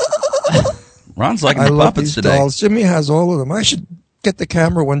 Ron's liking I the love puppets these today. dolls. Jimmy has all of them. I should get the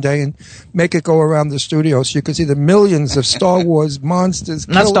camera one day and make it go around the studio so you can see the millions of Star Wars monsters.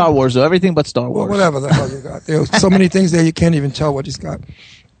 Not Star Wars, though. Everything but Star Wars. Well, whatever the hell you got. There are so many things there you can't even tell what he's got.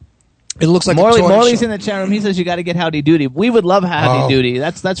 It looks like Morley's in the chat room. He says you got to get Howdy Doody. We would love Howdy Doody.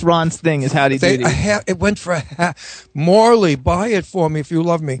 That's Ron's thing is Howdy Doody. It went for Morley, buy it for me if you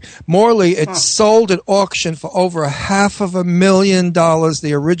love me. Morley, it sold at auction for over $500,000.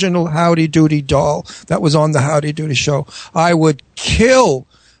 The original Howdy Doody doll that was on the Howdy Doody show. I would kill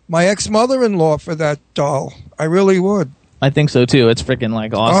my ex-mother-in-law for that doll. I really would. I think so too. It's freaking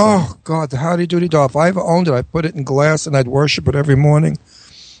like awesome. Oh God, the Howdy Doody doll. If I ever owned it, I'd put it in glass and I'd worship it every morning.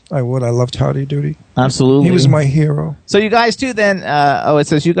 I would. I loved Howdy Doody. Absolutely. He was my hero. So you guys too then, it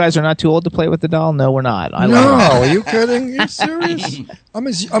says you guys are not too old to play with the doll? No, we're not. Are you kidding? Are you serious? I'm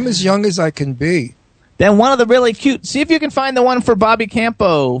as young as I can be. Then one of the really cute, see if you can find the one for Bobby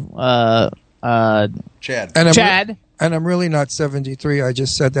Campo. Chad. And I'm really not 73. I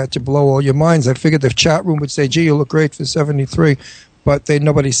just said that to blow all your minds. I figured the chat room would say, gee, you look great for 73. But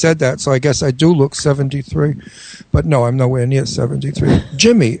nobody said that, so I guess I do look 73. But no, I'm nowhere near 73.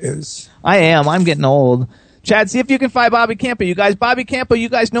 Jimmy is. I am. I'm getting old. Chad, see if you can find Bobby Campo. You guys, Bobby Campo, you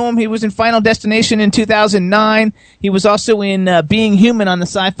guys know him. He was in Final Destination in 2009. He was also in Being Human on the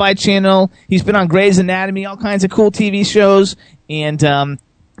Sci-Fi Channel. He's been on Grey's Anatomy, all kinds of cool TV shows. And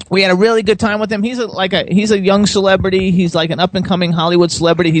We had a really good time with him. He's a young celebrity. He's like an up-and-coming Hollywood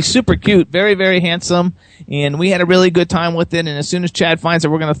celebrity. He's super cute, very, very handsome, and we had a really good time with it, and as soon as Chad finds it,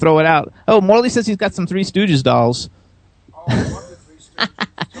 we're going to throw it out. Oh, Morley says he's got some Three Stooges dolls. Oh, I love the Three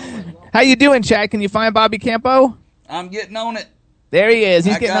Stooges. How you doing, Chad? Can you find Bobby Campo? I'm getting on it. There he is.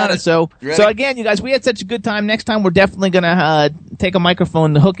 He's I getting got on it. it. So again, you guys, we had such a good time. Next time, we're definitely going to take a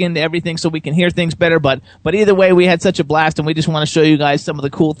microphone to hook into everything so we can hear things better. But either way, we had such a blast, and we just want to show you guys some of the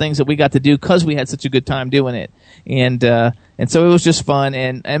cool things that we got to do because we had such a good time doing it. And so it was just fun.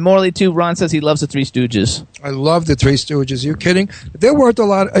 And Morley, too, Ron says he loves the Three Stooges. I love the Three Stooges. Are you kidding? There weren't a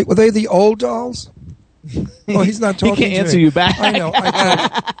lot. Were they the old dolls? Oh, he's not talking He can't to answer me. you back. I know. I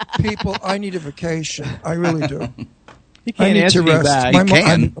tell people, I need a vacation. I really do. He can't I need answer to you rest.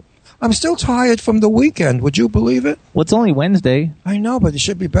 back. I'm still tired from the weekend. Would you believe it? Well, it's only Wednesday. I know, but it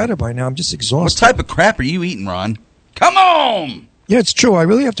should be better by now. I'm just What exhausted. type of crap are you eating, Ron? Come on! Yeah, it's true. I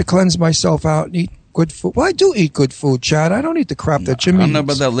really have to cleanse myself out and eat good food. Well, I do eat good food, Chad. I don't eat the crap that Jimmy I don't know eats.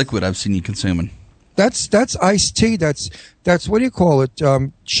 about that liquid I've seen you consuming. That's iced tea. That's what do you call it?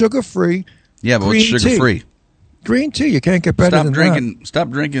 Sugar-free. Yeah, but green it's sugar-free. tea. Green tea. You can't get better than Stop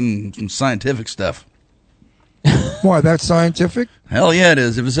drinking some scientific stuff. that. Why? That's scientific? Hell yeah, it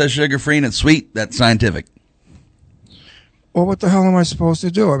is. If it says sugar-free and it's sweet, that's scientific. Well, what the hell am I supposed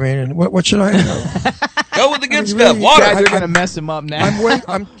to do? I mean, what should I do? Go with the good I mean, stuff. really, Water. Guys, we're going to mess him up now.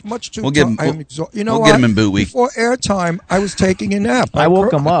 I'm much too. We'll get him- I'm exhausted. You know we'll what? get him in boot week. Before airtime, I was taking a nap. I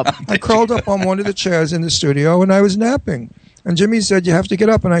woke him up. I curled up on one of the chairs in the studio and I was napping. And Jimmy said, "You have to get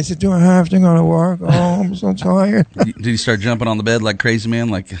up." And I said, "Do I have to go to work? Oh, I'm so tired." Did you start jumping on the bed like crazy man?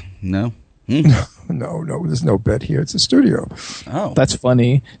 Like, no? No, there's no bed here. It's a studio. Oh. That's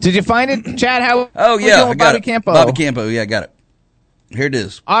funny. Did you find it, Chad? How? Oh, we yeah. doing I with got Bobby it. Campo? Bobby Campo. Yeah, I got it. Here it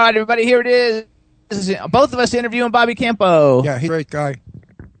is. All right, everybody, here it is. This is both of us interviewing Bobby Campo. Yeah, he's a great guy.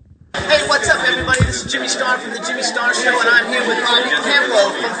 Hey, what's up, everybody? This is Jimmy Star from the Jimmy Star Show, and I'm here with Bobby Campo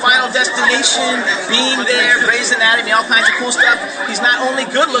from Final Destination, Being There, Grey's Anatomy, all kinds of cool stuff. He's not only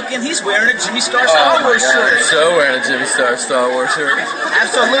good looking, he's wearing a Jimmy Star Star Wars shirt. So wearing a Jimmy Star Star Wars shirt.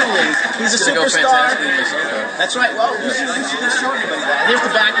 Absolutely. He's a Go superstar. fantastic. That's right. Well, you should show everybody that. Here's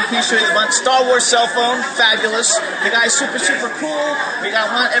the back. You can show you the bunch. Star Wars cell phone. Fabulous. The guy's super, super cool. We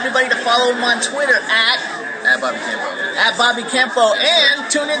want everybody to follow him on Twitter at Bobby Campo. At Bobby Campo. And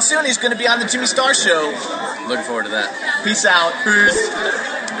tune in soon. He's going to be on the Jimmy Star Show. Looking forward to that. Peace out.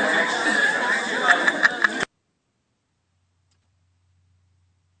 Peace.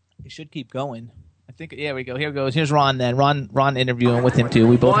 We should keep going. I think. Yeah, we go. Here goes. Here's Ron. Then Ron interviewing with him too.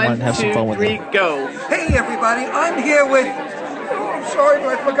 We both wanted to have some fun with him. Go. Hey, everybody! I'm here with. I'm sorry,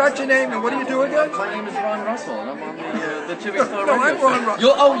 but I forgot your name. And what do you do again? My name is Ron Russell, and I'm on the Jimmy Star No, radio I'm Ron show.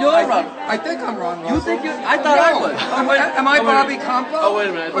 Russell. You're Ron. I think I'm Ron Russell. You think you? I thought I was. Am I Bobby Campo? Oh, wait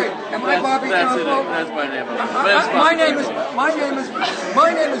a minute. Wait, am I Bobby That's Campo? it. That's my name.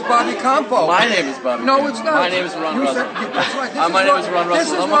 My name is Bobby Campo. My name is Bobby. No, it's not. My name is Ron You Russell. said- that's right. My name is Ron This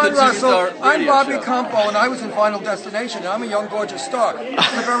Russell. is I'm on Ron the Jimmy Russell. Star I'm radio Bobby show. Campo, and I was in Final Destination. And I'm a young, gorgeous star. There's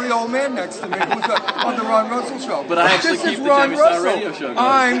a very old man next to me who's on the Ron Russell show. But I actually this keep is the Ron Jimmy Star Russell. radio show going.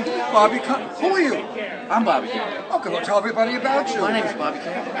 I'm Bobby Campo. Who are you? I'm Bobby Campo. Okay, well, tell everybody about you. My name is Bobby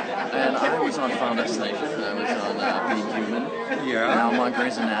Campo, and I was on Final Destination. I was on Being Human. Yeah. Now I'm on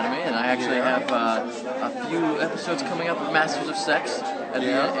Grey's Anatomy, and I actually have a few episodes coming up of Masters of Sex at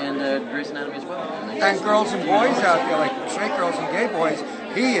and Grey's Anatomy as well. And girls and boys out there, like straight girls and gay boys,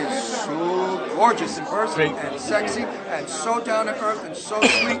 he is so gorgeous in person and sexy and so down to earth and so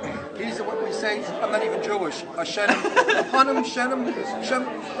sweet. He's what we say, I'm not even Jewish, a Shenem,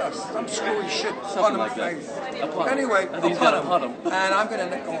 some screwy shit, Something like that. face. A punum. Anyway, I think he's got a punum. And I'm going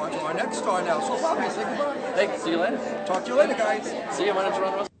to go on to our next star now. So Bobby, say goodbye. Hey, see you later. Talk to you later, guys. See you. My name's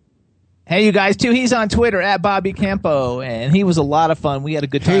Ron Russell. Hey, you guys, too. He's on Twitter at Bobby Campo, and he was a lot of fun. We had a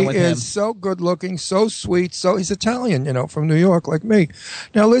good time He with him. is so good looking, so sweet. So he's Italian, from New York, like me.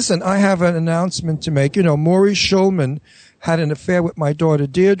 Now, listen, I have an announcement to make. Maurice Schulman had an affair with my daughter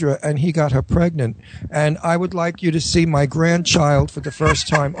Deirdre, and he got her pregnant. And I would like you to see my grandchild for the first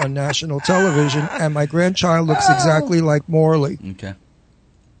time on national television. And my grandchild looks exactly like Morley. Okay.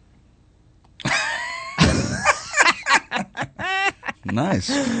 Nice.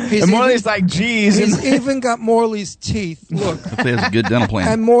 And Morley's like, geez. He's even got Morley's teeth. Look. Hopefully he has a good dental plan.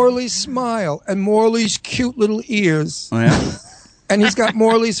 And Morley's smile. And Morley's cute little ears. Oh, yeah? And he's got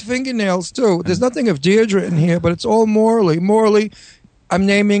Morley's fingernails, too. There's nothing of Deirdre in here, but it's all Morley. Morley, I'm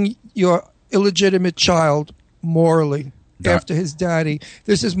naming your illegitimate child Morley. after his daddy.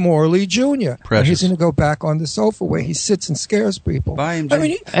 This is Morley Jr. Precious. He's going to go back on the sofa where he sits and scares people. Bye, MJ. I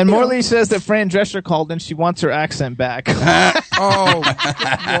mean, And Morley says that Fran Drescher called and she wants her accent back. Oh,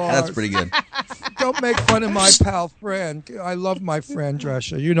 That's pretty good. don't make fun of my pal Fran. I love my Fran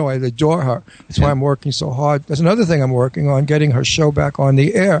Drescher. You know I adore her. That's why I'm working so hard. There's another thing I'm working on, getting her show back on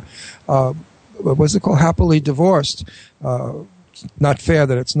the air. What's it called? Happily Divorced. Not fair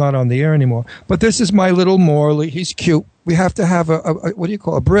that it's not on the air anymore. But this is my little Morley. He's cute. We have to have a what do you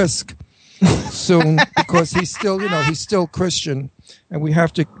call a brisk soon because he's still Christian, and we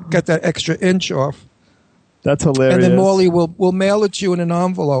have to get that extra inch off. That's hilarious. And then Morley will mail it to you in an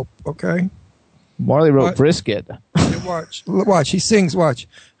envelope. Okay. Morley wrote brisket. Watch. He sings. Watch.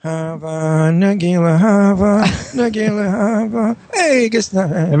 Hava, Nagila, Hava, Nagila, Hava. Hey, guess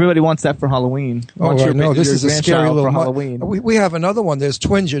not. Everybody wants that for Halloween. Oh, I know. This is a scary little for Halloween. We have another one. There's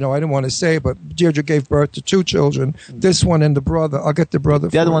twins, I didn't want to say, but Deirdre gave birth to 2 children. This one and the brother. I'll get the brother.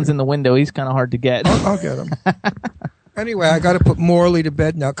 The other one's in the window. He's kind of hard to get. I'll get him. Anyway, I got to put Morley to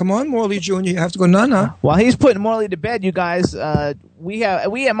bed now. Come on, Morley Jr. You have to go, Nana. While he's putting Morley to bed, you guys, we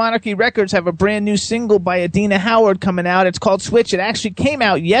at Monarchy Records have a brand new single by Adina Howard coming out. It's called Switch. It actually came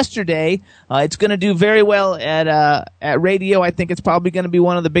out yesterday. It's going to do very well at radio. I think it's probably going to be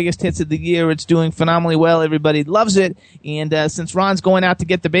one of the biggest hits of the year. It's doing phenomenally well. Everybody loves it. And since Ron's going out to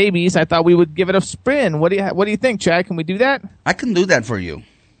get the babies, I thought we would give it a spin. What do you think, Chad? Can we do that? I can do that for you.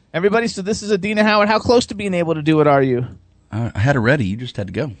 Everybody, so this is Adina Howard. How close to being able to do it are you? I had it ready. You just had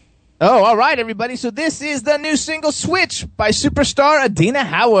to go. Oh, all right, everybody. So this is the new single Switch by superstar Adina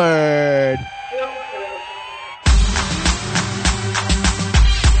Howard.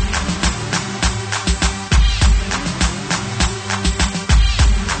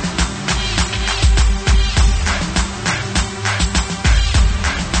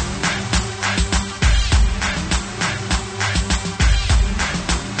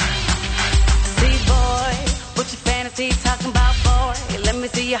 Talking about boy, let me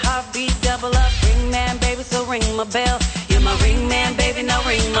see your heartbeat double up. Ring man, baby, so ring my bell. You're my ring man, baby, now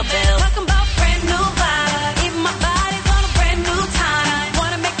ring my bell. Talking about brand new vibe, even my body's on a brand new time.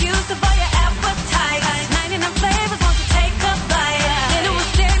 Wanna make use of all your appetite. 99 flavors, want to take a bite. Then it will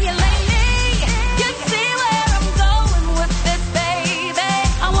stimulate me. You see where I'm going with this, baby.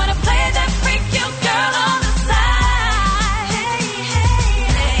 I wanna play that freak you girl on the side. Hey, hey,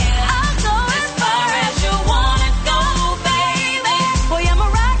 hey. I'll go as far as you wanna go. Boy, I'm a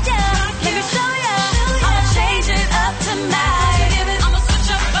rocker. Let me show ya. I'ma change it up tonight. I'ma switch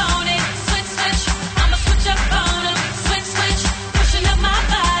up on it. Switch, switch. I'ma switch up on it. Switch, switch. Pushing up my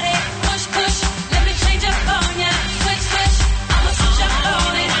body. Push, push. Let me change up on ya. Switch, switch. I'ma switch up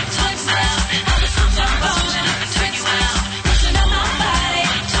on it. Switch, switch. I'ma switch up on it. Switch, switch. Pushing up my body.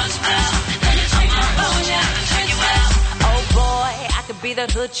 Push, push. Let me change up on ya. Switch, switch. Oh boy, I could be the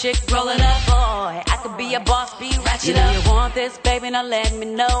hood chick rolling up, boy. I could be a boss, be ratchet up. You want this, baby, now let me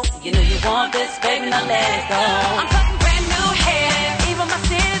know. You know you want this, baby, now let it go. I'm talking brand new hair. Even my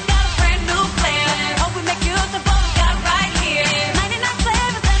city's got a brand new flair. Hope we make use of what we got right here. 99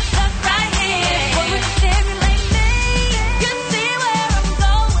 flavors and stuff right here. Boy, would you stimulate me? You see where I'm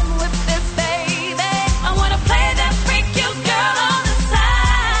going with this, baby. I wanna play that freak you girl on the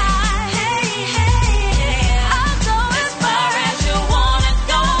side. Hey, hey, hey. I'll go as far as you wanna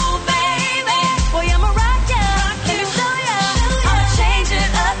go, baby. Boy, I'm a rocker. Let me show ya. I'ma change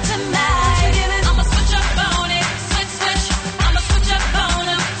it up tonight. I'ma switch up on it. Switch,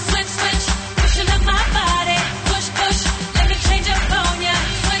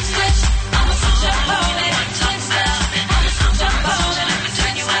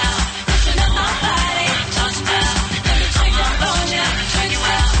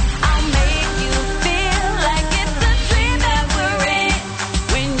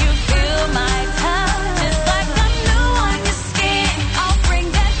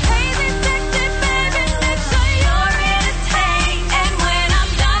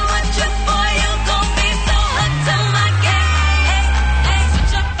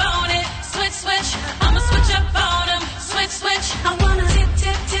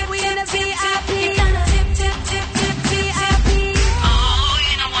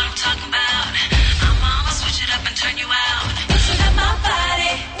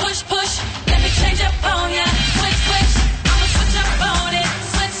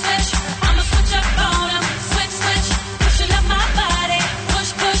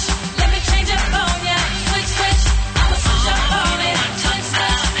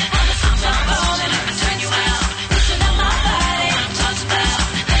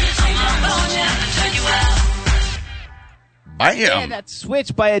 Bam! Yeah, that's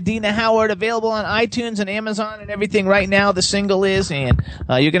Switch by Adina Howard, available on iTunes and Amazon and everything right now. The single is, and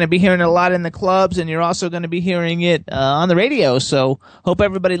you're going to be hearing it a lot in the clubs, and you're also going to be hearing it on the radio. So hope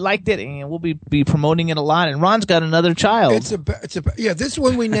everybody liked it, and we'll be promoting it a lot. And Ron's got another child. This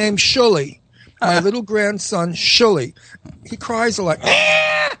one we named Shully. My little grandson, Shully. He cries a lot. Oh,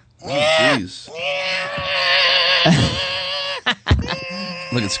 jeez.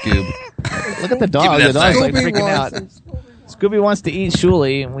 Look at Scoob. Look at the dog. The dog's like Scooby freaking out. Scooby wants to eat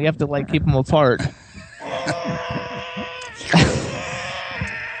Shuley, and we have to like keep them apart.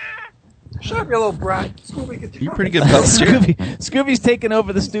 Shut up, you little brat. Scooby, you're pretty good puppeteer. Scooby's taking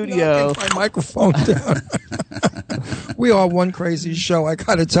over the studio. My microphone down. We are one crazy show. I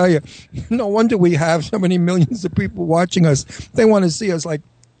got to tell you, no wonder we have so many millions of people watching us. They want to see us like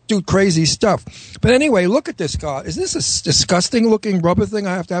do crazy stuff. But anyway, look at this guy. Is this a disgusting looking rubber thing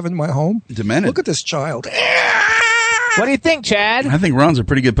I have to have in my home? Demented. Look at this child. What do you think, Chad? I think Ron's a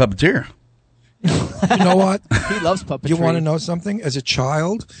pretty good puppeteer. You know what? He loves puppetry. You want to know something? As a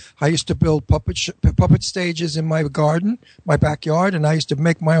child, I used to build puppet stages in my garden, my backyard, and I used to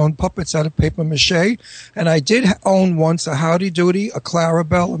make my own puppets out of paper mache. And I did own once a Howdy Doody, a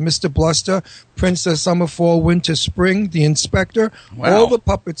Clarabelle, a Mr. Bluster, Princess Summer, Fall, Winter, Spring, the Inspector, Wow. all the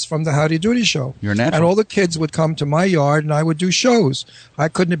puppets from the Howdy Doody show. You're natural. And all the kids would come to my yard, and I would do shows. I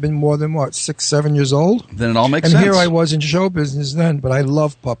couldn't have been more than, 6, 7 years old? Then it all makes and sense. And here I was in show business then, but I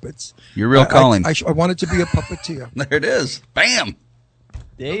love puppets. Your real calling. I wanted to be a puppeteer. There it is. Bam!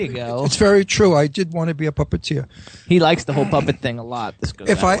 There you go. It's very true. I did want to be a puppeteer. He likes the whole puppet thing a lot.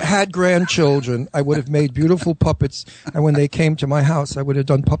 If I had grandchildren, I would have made beautiful puppets, and when they came to my house, I would have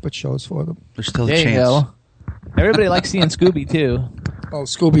done puppet shows for them. There's still there a chance. You go. Everybody likes seeing Scooby, too. Oh,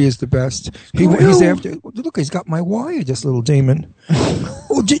 Scooby is the best. He's after. Look, he's got my wire, this little demon.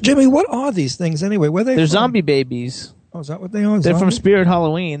 Oh, Jimmy, what are these things anyway? Where They're zombie babies. Oh, is that what they are? They're from Spirit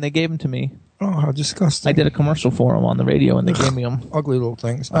Halloween. They gave them to me. Oh, how disgusting. I did a commercial for them on the radio, and they gave me them. Ugly little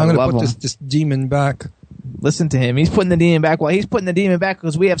things. I'm going to put this demon back. Listen to him. He's putting the demon back. Well, he's putting the demon back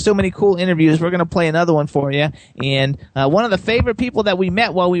because we have so many cool interviews. We're going to play another one for you. And one of the favorite people that we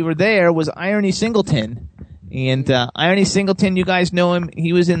met while we were there was IronE Singleton. And IronE Singleton, you guys know him.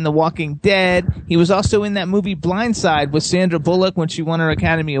 He was in The Walking Dead. He was also in that movie Blindside with Sandra Bullock when she won her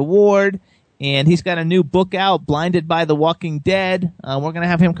Academy Award. And he's got a new book out, Blinded by The Walking Dead. We're going to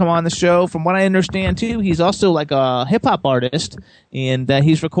have him come on the show. From what I understand, too, he's also like a hip-hop artist. And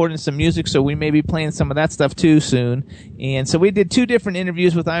he's recording some music, so we may be playing some of that stuff, too, soon. And so we did 2 different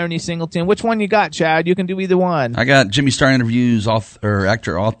interviews with IronE Singleton. Which one you got, Chad? You can do either one. I got Jimmy Star interviews,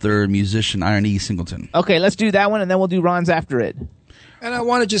 actor, author, musician, IronE Singleton. Okay, let's do that one, and then we'll do Ron's after it. And I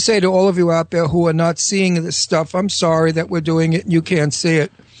want to just say to all of you out there who are not seeing this stuff, I'm sorry that we're doing it and you can't see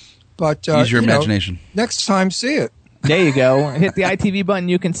it. But, use your imagination. Next time, see it. There you go. Hit the ITV button.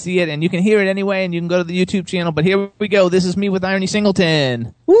 You can see it, and you can hear it anyway, and you can go to the YouTube channel. But here we go. This is me with IronE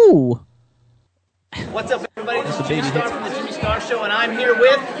Singleton. Woo! What's up, everybody? This is Jimmy Star from the Jimmy Star Show, and I'm here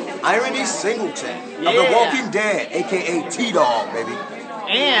with IronE Singleton of The Walking Dead, a.k.a. T-Dog, baby.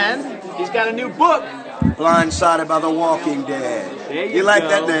 And he's got a new book. Blindsided by The Walking Dead. There you like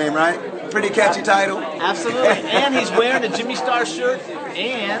that name, right? Pretty catchy title. Absolutely. And he's wearing a Jimmy Star shirt,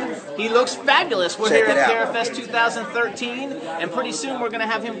 and he looks fabulous. We're here at Parafest 2013, and pretty soon we're going to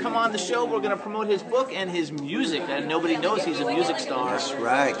have him come on the show. We're going to promote his book and his music, and nobody knows he's a music star. That's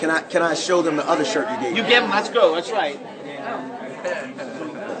right. Can I show them the other shirt you gave me? You give him. Let's go. That's right.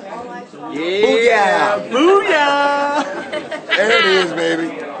 Yeah. Booyah! There it is, baby.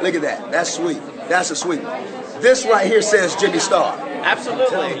 Look at that. That's sweet. That's a sweet one. This right here says Jimmy Star.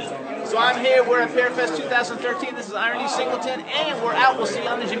 Absolutely. So I'm here. We're at Parafest 2013. This is IronE Singleton, and we're out. We'll see you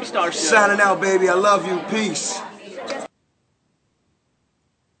on the Jimmy Star Show. Signing out, baby. I love you. Peace.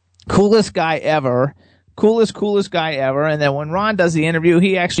 Coolest guy ever. Coolest guy ever. And then when Ron does the interview,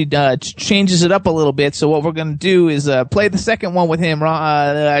 he actually changes it up a little bit. So what we're going to do is play the second one with him.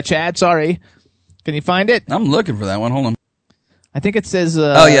 Chad, sorry. Can you find it? I'm looking for that one. Hold on. I think it says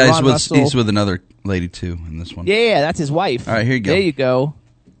he's with another lady, too, in this one. Yeah, that's his wife. All right, here you go. There you go.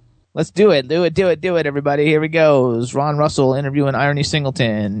 Let's do it. Do it, everybody. Here we goes. Ron Russell interviewing IronE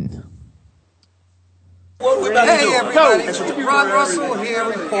Singleton. Hey, everybody. Ron Russell here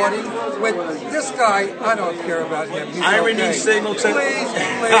reporting with this guy. I don't care about him. He's IronE Singleton.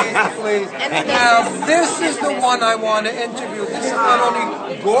 Please. Now, this is the one I want to interview. This is not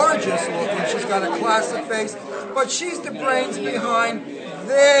only gorgeous looking, she's got a classic face, but she's the brains behind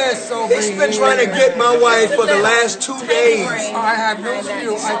this over He's been trying to get my wife for the last 2 days. I have news for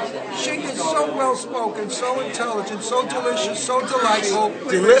you. She is so well spoken, so intelligent, so delicious, so delightful.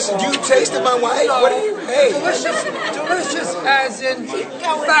 Delicious? You tasted my wife? No, What are you? Hey. delicious as in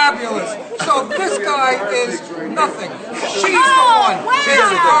fabulous. So this guy is nothing. She's the one. Wow. She's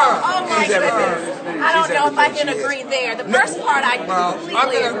her. Oh my goodness. I don't know if I can agree there. The first part I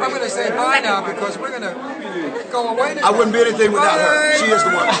completely I'm going to say bye now because we're going to go away together. I wouldn't be anything without her. She is the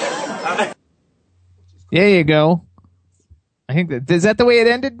one. There you go. I think is that the way it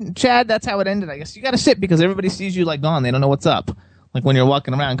ended, Chad? That's how it ended. I guess you got to sit because everybody sees you like gone. They don't know what's up. Like when you're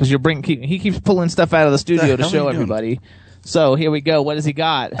walking around because he keeps pulling stuff out of the studio to show everybody. So here we go. What has he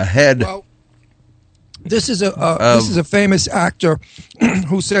got? A head. Well, this is a famous actor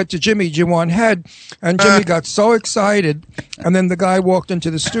who said to Jimmy, "Do you want head?" And Jimmy got so excited, and then the guy walked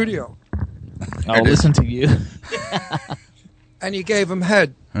into the studio. I'll listen to you. And he gave him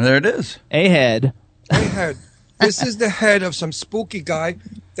head. And there it is. A head. A head. This is the head of some spooky guy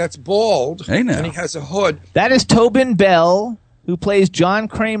that's bald, Hey now. and he has a hood. That is Tobin Bell, who plays John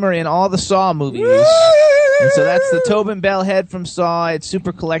Kramer in all the Saw movies. And so that's the Tobin Bell head from Saw. It's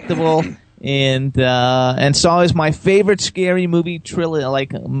super collectible. And Saw is my favorite scary movie trilogy,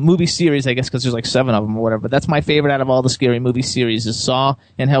 like movie series, I guess, because there's like 7 of them or whatever. But that's my favorite out of all the scary movie series is Saw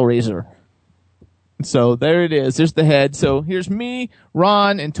and Hellraiser. So there it is. There's the head. So here's me,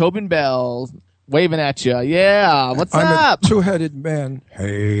 Ron, and Tobin Bell waving at you. Yeah, what's I'm up? a two-headed man.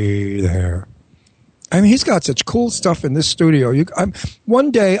 Hey there. I mean, he's got such cool stuff in this studio.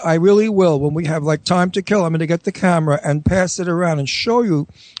 One day, I really will, when we have like time to kill, I'm going to get the camera and pass it around and show you.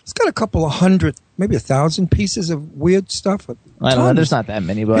 It's got a couple of 100, maybe 1,000 pieces of weird stuff. I don't know. There's not that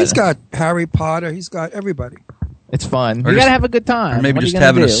many, but he's got Harry Potter. He's got everybody. It's fun. Or You just- got to have a good time. Or maybe What are just you gonna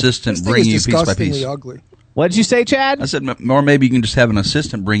have an do? assistant This thing bring is you piece by disgustingly piece. ugly. What did you say, Chad? I said, or maybe you can just have an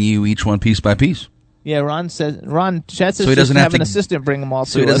assistant bring you each one piece by piece. Yeah, Chad says So he doesn't have have an to- assistant bring them all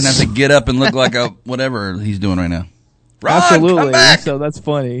So to he doesn't us. have to get up and look like a whatever he's doing right now. Ron, Absolutely. come back! So that's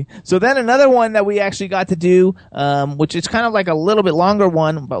funny. So then another one that we actually got to do, which is kind of like a little bit longer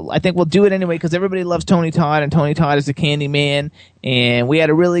one, but I think we'll do it anyway because everybody loves Tony Todd, and Tony Todd is the candy man. And we had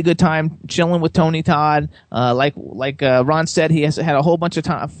a really good time chilling with Tony Todd. Like Ron said, he has had a whole bunch of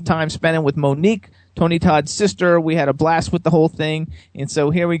time spending with Monique, Tony Todd's sister. We had a blast with the whole thing. And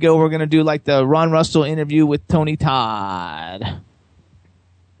so here we go. We're going to do like the Ron Russell interview with Tony Todd.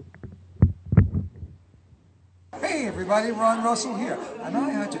 Hey everybody, Ron Russell here. And I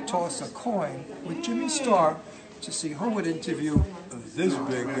had to toss a coin with Jimmy Starr to see who would interview this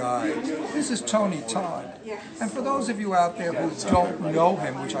big guy. This is Tony Todd. And for those of you out there who don't know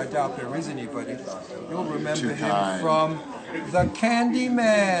him, which I doubt there is anybody, you'll remember him from The Candy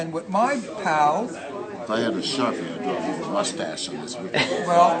Man with my pal. If I had a Sharpie, I'd draw a mustache on this video.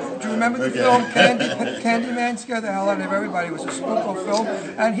 Well, do you remember the film Candyman scared the hell out of everybody? It was a spooko film,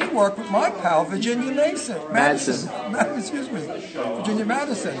 and he worked with my pal Virginia Madison. Excuse me, Virginia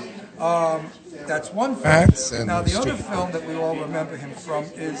Madison. That's one film. Now the other film that we all remember him from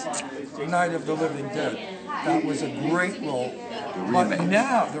is Night of the Living Dead. That was a great role. But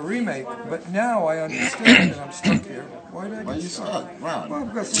now the remake. But now I understand, and I'm stuck here. Why did I get stuck? Wow. Well,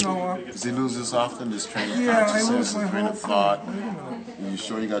 because you know. Does he lose this often? This train of Yeah, I consciousness, lose my train whole of thought. Wait a minute. Are you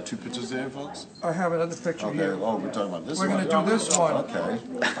sure you got 2 pictures there, folks? I have another picture Okay. here. Oh, we're talking about this We're one. going to do this one. Okay.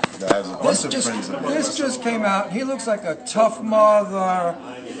 Guys, a bunch of friends of mine. This just came out. He looks like a tough mother,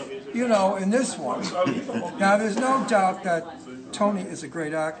 you know, in this one. Now, there's no doubt that Tony is a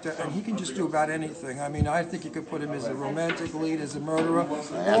great actor, and he can just do about anything. I mean, I think you could put him as a romantic lead, as a murderer.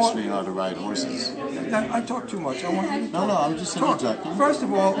 I actually know how to ride horses. I talk too much. I want you to talk. No, I'm just interjecting. First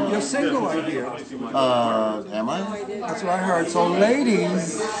of all, you're single, I hear. Am I? That's what I heard. So,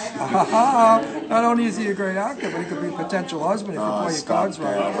 ladies, not only is he a great actor, but he could be a potential husband if you play your cards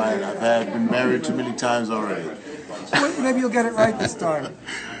right. I've been married too many times already. Well, maybe you'll get it right this time.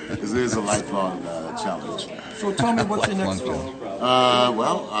 This is a lifelong challenge. So tell me, what's your next film?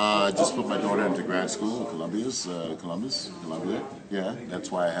 I just put my daughter into grad school in Columbia. Yeah,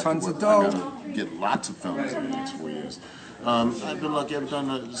 that's why I have Tons to of work. dough. I gotta get lots of films in the next 4 years. I've been lucky. I've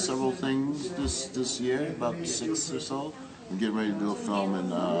done several things this year, about 6 or so. I'm getting ready to do a film in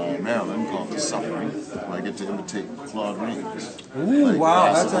Maryland called The Suffering, where I get to imitate Claude Rains. Ooh,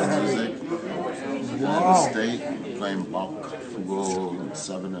 wow, that's a music. heavy. Wow. State, playing Bach, Fugal, and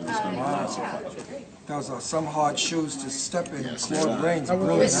 7, and it's going to be lots of fun. Those are some hard shoes to step in. Yes, Claude Rains. I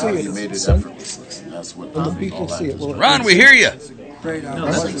Brilliant. see it. He made it effortlessly. That's what When the people see it. Ron, we hear you. Great actor.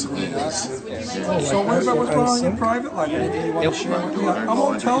 That's Was a great actor. Yeah. So what about what's going on in your private life? Anything you want to share with me? I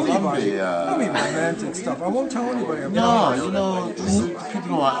won't tell anybody. I mean romantic stuff. I won't tell anybody. No, you know, people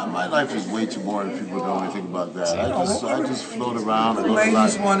know my life is way too boring. People don't really think about that. I just float around.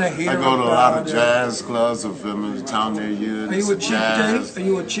 Ladies want to hear. I go to a lot of jazz clubs of them in the town near you. Are you a cheap date? Are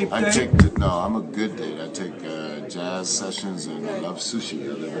you a cheap date? No, I'm a good date. I take jazz sessions and I love sushi.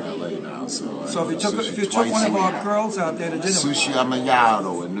 I live in LA now, so if you took one of our girls out there to dinner, sushi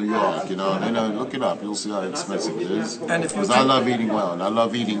amayado in New York, look it up. You'll see how expensive it is. And if I love eating well, and I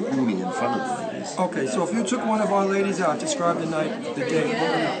love eating uni in front of the ladies. Okay, so if you took one of our ladies out, describe the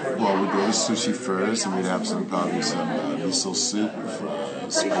date. Well, we'd go to sushi first, and we'd have probably some miso soup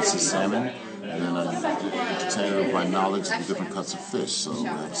with spicy salmon. And then I entertain her with my knowledge of the different cuts of fish. So we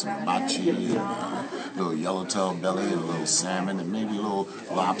have some machi, and a little yellowtail belly, and a little salmon, and maybe a little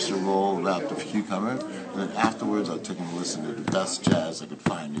lobster roll wrapped with cucumber. And then afterwards, I'll take them to listen to the best jazz I could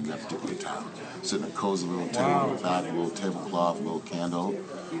find in that particular town. Sit in a cozy little table with that, a little tablecloth, a little candle,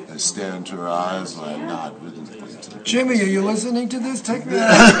 and stare into her eyes while I nod rhythm to the Jimmy, are you listening to this? Take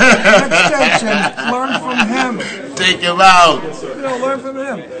that extension. Learn from him. Take him out. Learn from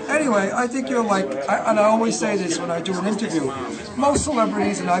him. Anyway, I think you're like, and I always say this when I do an interview, most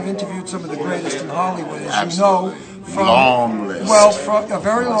celebrities, and I've interviewed some of the greatest in Hollywood, as you know, long list. Well, from a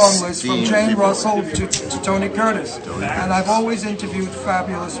very long list, from Jane Russell to Tony Curtis. And I've always interviewed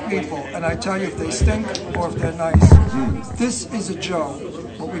fabulous people, and I tell you if they stink or if they're nice. This is a Joe,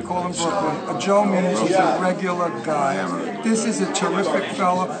 what we call in Brooklyn. A Joe means he's a regular guy. This is a terrific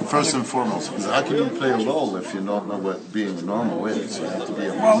fella. First and foremost, because how can you play a role if you don't know what being normal is? You have to be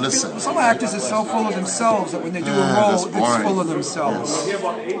able to listen. Some actors are so full of themselves that when they do a role, it's full of themselves.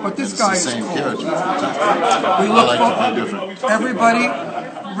 But this guy is cool. We look for everybody.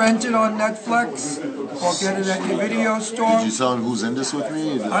 Rent it on Netflix or get it at your video store. Did you tell him who's in this with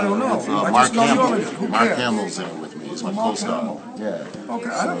me? I don't know. Mark Campbell. Mark Campbell's in it with me. He's my co-star. Yeah. Okay,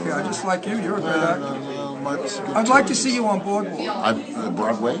 I don't care. I just like you. You're a good actor. I'd like to see you on Boardwalk.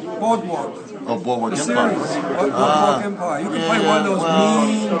 Broadway? Boardwalk. Oh, Boardwalk the Empire. Boardwalk Empire. You can play one of those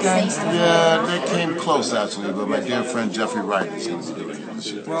mean gangsters. Yeah, they came close actually, but my dear friend Jeffrey Wright is going to be doing it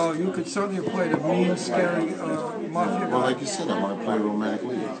this year. Well, you could certainly have played a mean, scary mafia guy. Well, like you said, I want to play a romantic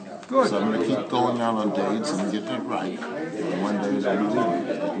lead. Good. So I'm going to keep going out on dates and get that right. And one day I'll be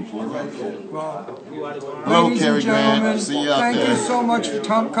leaving. Looking forward to it. Well, hello, Cary Grant. See you out thank there. you so much for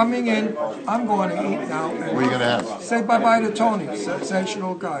coming in. I'm going to eat now. What are you going to have? Say bye-bye to Tony.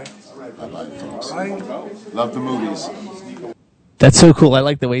 Sensational guy. Bye-bye, folks. Bye. Love the movies. That's so cool. I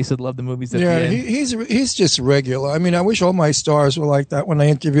like the way he said love the movies at the end. He's just regular. I mean, I wish all my stars were like that when I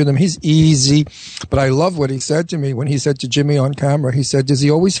interview them. He's easy, but I love what he said to me when he said to Jimmy on camera. He said, does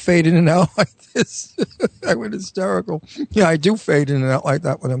he always fade in and out like this? I went hysterical. Yeah, I do fade in and out like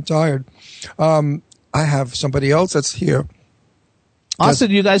that when I'm tired. I have somebody else that's here. Also,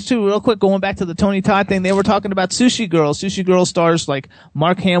 you guys too, real quick, going back to the Tony Todd thing, they were talking about Sushi Girl. Sushi Girl stars like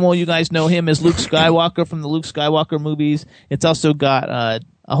Mark Hamill. You guys know him as Luke Skywalker from the Luke Skywalker movies. It's also got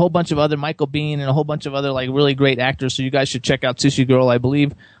a whole bunch of other Michael Biehn and a whole bunch of other like really great actors. So you guys should check out Sushi Girl. I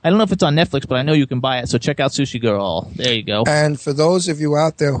believe I don't know if it's on Netflix, but I know you can buy it. So check out Sushi Girl. There you go. And for those of you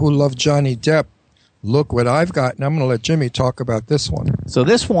out there who love Johnny Depp, look what I've got, and I'm going to let Jimmy talk about this one. So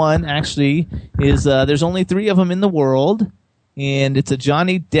this one actually is there's only 3 of them in the world. And it's a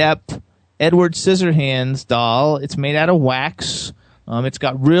Johnny Depp Edward Scissorhands doll. It's made out of wax. It's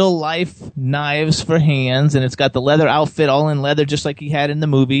got real life knives for hands, and it's got the leather outfit all in leather just like he had in the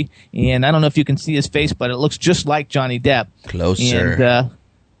movie. And I don't know if you can see his face, but it looks just like Johnny Depp. Closer. And,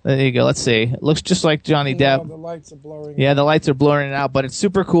 there you go. Let's see. It looks just like Johnny Depp. The lights are blurring. Yeah, the lights are blurring it out, but it's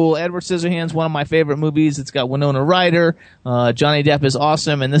super cool. Edward Scissorhands, one of my favorite movies. It's got Winona Ryder. Johnny Depp is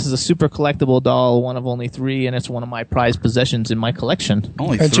awesome, and this is a super collectible doll, one of only 3, and it's one of my prized possessions in my collection.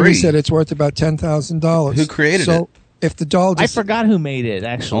 Only 3? And Jimmy said it's worth about $10,000. Who created it? If the doll I forgot who made it,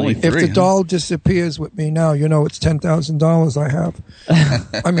 actually. Only 3, if the doll disappears with me now, you know it's $10,000 I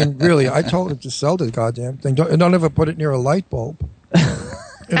have. I mean, really, I told him to sell the goddamn thing. Don't ever put it near a light bulb.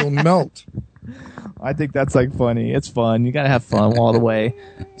 It'll melt. I think that's like funny. It's fun. You got to have fun all the way.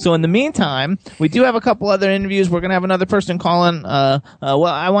 So in the meantime, we do have a couple other interviews. We're going to have another person calling. Well,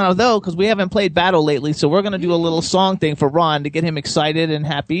 I want to though, because we haven't played Battle lately, so we're going to do a little song thing for Ron to get him excited and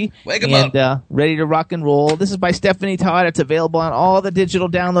happy. Wake him up. Ready to rock and roll. This is by Stephanie Todd. It's available on all the digital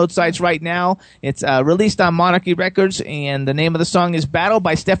download sites right now. It's released on Monarchy Records, and the name of the song is Battle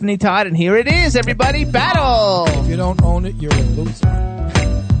by Stephanie Todd, and here it is, everybody. Battle! If you don't own it, you're a loser.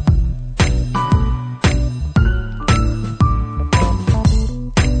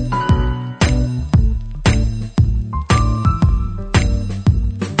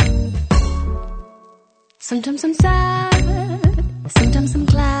 Sometimes I'm sad, sometimes I'm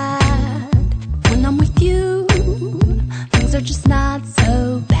glad. When I'm with you, things are just not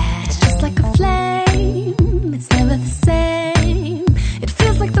so bad. It's just like a flame, it's never the same. It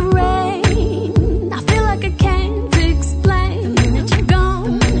feels like the rain, I feel like I can't explain. The minute you're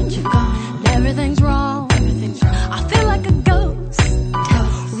gone, everything's wrong. I feel like a ghost,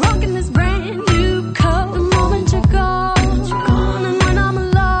 rocking this brand new coat. The moment you're gone, and when I'm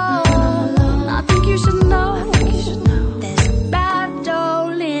alone, I think you should know, there's a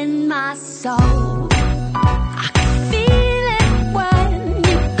battle in my soul. I can feel it when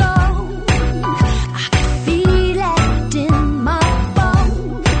you go. I can feel it in my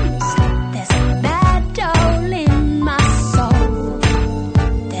bones. There's a battle in my soul.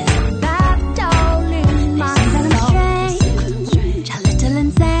 There's a battle in my soul. Strange, a little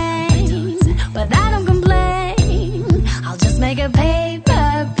insane, but I don't complain. I'll just make a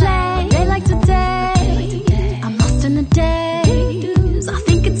paper plane. A day like today, I'm lost in the days. I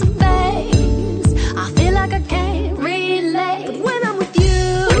think it's a phase. I feel like I can't relate. But when I'm with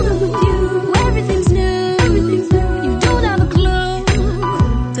you, everything's new. You don't have a clue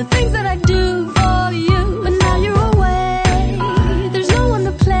the things that I do for you. But now you're away, there's no one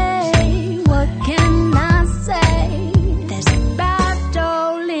to play. What can I say? There's a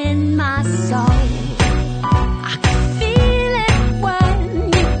battle in my soul. I can feel it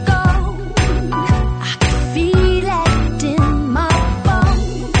when you go. I can feel it in my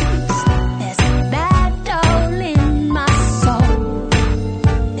bones. There's a battle in my soul.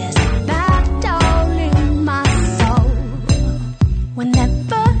 There's a battle in my soul.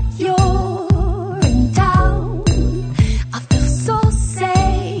 Whenever you're in town, I feel so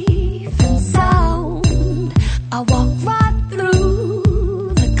safe and sound. I walk right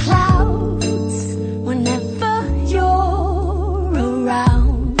through the clouds. Whenever you're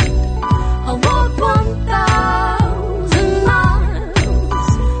around, I walk 1,000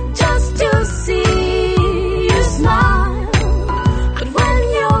 miles just to see you smile. But when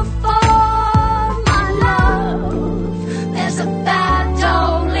you're far, my love, there's a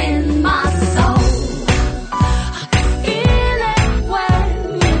battle in my soul. I can feel it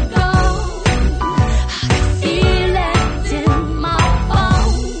when you go. I can feel it in my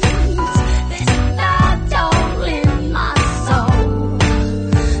bones. There's a battle in my soul.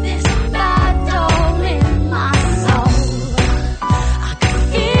 There's a battle in my soul. I can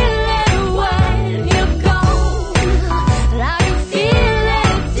feel it when you go. I can feel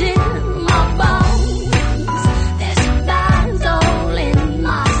it in my bones. There's a battle in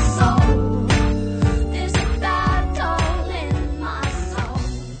my soul. There's a battle in my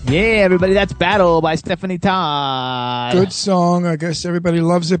soul. Yeah, everybody, that's Battle by Stephanie Todd. Good song. I guess everybody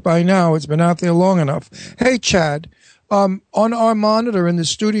loves it by now. It's been out there long enough. Hey, Chad, on our monitor in the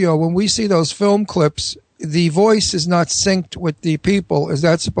studio, when we see those film clips, the voice is not synced with the people. Is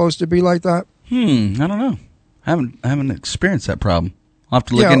that supposed to be like that? I don't know. I haven't experienced that problem. I'll have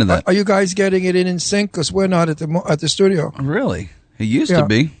to look into that. Are you guys getting it in sync? Because we're not at the studio. Really? It used to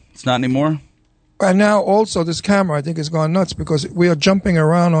be. It's not anymore? And now also this camera, I think, has gone nuts because we are jumping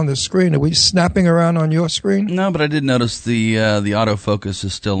around on the screen. Are we snapping around on your screen? No, but I did notice the autofocus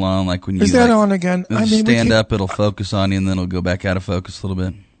is still on. Like when you is that on again? I mean, stand up, it'll focus on you, and then it'll go back out of focus a little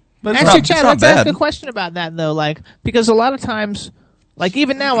bit. But actually, Chad, let's ask a question about that, though. Like, because a lot of times, like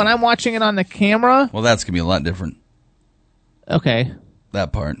even now when I'm watching it on the camera. Well, that's going to be a lot different. Okay.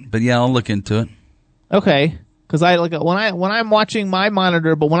 That part. But yeah, I'll look into it. Okay. Because I like when I'm watching my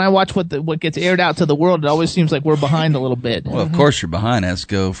monitor, but when I watch what gets aired out to the world, it always seems like we're behind a little bit. Well, of course you're behind. It has to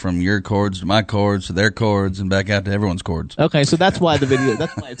go from your chords to my chords to their chords and back out to everyone's chords. Okay, so that's why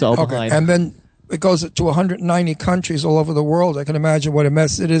that's why it's all behind. And then it goes to 190 countries all over the world. I can imagine what a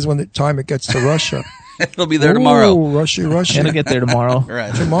mess it is when the time it gets to Russia. It'll be there tomorrow. Russia. It'll get there tomorrow.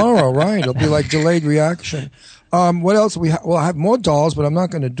 Right. Tomorrow, right. It'll be like delayed reaction. What else? We'll have more dolls, but I'm not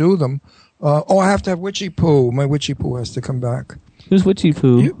going to do them. I have to have Witchy Poo. My Witchy Poo has to come back. Who's Witchy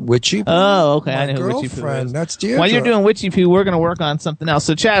Poo? Witchy Poo. Oh, okay. My I know who Witchy Poo girlfriend. is. That's Deirdre. While you're doing Witchy Poo, we're going to work on something else.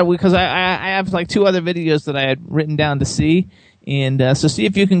 So, Chad, because I have like 2 other videos that I had written down to see. And so see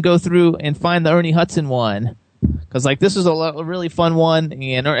if you can go through and find the Ernie Hudson one. Because like this is a really fun one.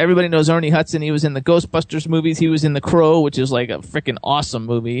 And everybody knows Ernie Hudson. He was in the Ghostbusters movies. He was in The Crow, which is like a freaking awesome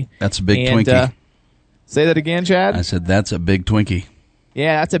movie. That's a big Twinkie. Say that again, Chad? I said that's a big Twinkie.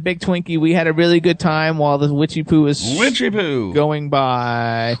 Yeah, that's a big Twinkie. We had a really good time while the Witchy Poo was going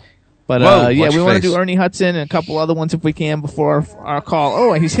by. But yeah, we want to do Ernie Hudson and a couple other ones if we can before our call.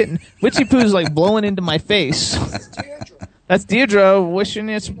 Oh, he's hitting. Witchy Poo's like blowing into my face. That's Deirdre wishing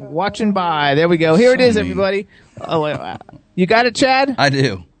it's watching by. There we go. Here it is, everybody. Oh, you got it, Chad? I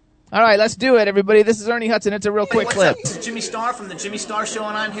do. All right, let's do it, everybody. This is Ernie Hudson. It's a real quick What's clip. up? This is Jimmy Star from the Jimmy Star Show,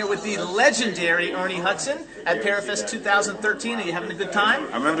 and I'm here with the legendary Ernie Hudson at Parafest 2013. Are you having a good time?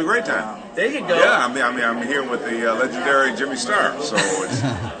 I'm having a great time. There you go. Yeah, I'm here with the legendary Jimmy Star, so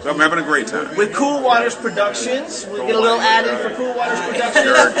I'm having a great time. With Cool Waters Productions. We'll get a little ad in for Cool Waters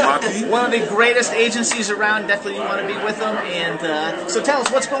Productions. One of the greatest agencies around. Definitely you want to be with them. And so tell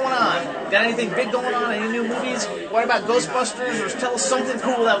us, what's going on? Got anything big going on? Any new movies? What about Ghostbusters? Or tell us something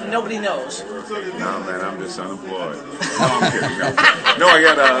cool that nobody knows. No, man, I'm just unemployed. No, I'm kidding. No, I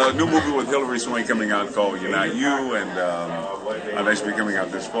got a new movie with Hilary Swank coming out called You're Not You, and that should be coming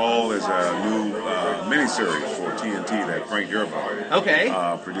out this fall. There's a new miniseries for TNT that Frank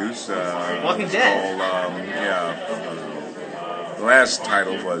Darabont produced. Walking Dead. Called, the last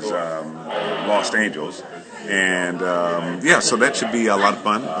title was Lost Angels. And so that should be a lot of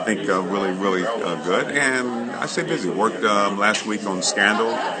fun. I think really good. And I stay busy. Worked last week on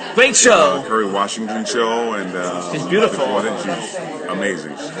Scandal. Great show. Kerry Washington show, and she's beautiful. She's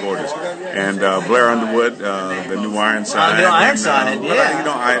amazing. She's gorgeous. And Blair Underwood, the new Ironside. The Ironside,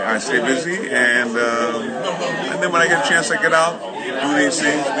 I stay busy, and then when I get a chance, I get out, do these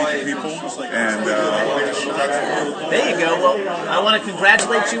things, meet the people, and there you go. Well, I want to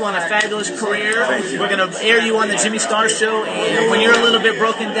congratulate you on a fabulous career. Thank you. We're going to air you on the Jimmy Star Show, and when you're a little bit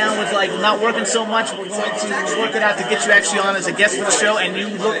broken down with like not working so much, we're going to work it out to get you actually on as a guest for the show, and you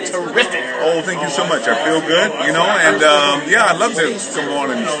look terrific. Oh, thank you so much. I feel good, and I'd love to come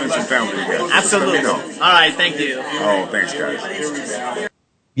on and spend some time with you guys. Absolutely. Let me know. All right, thank you. Oh, thanks, guys.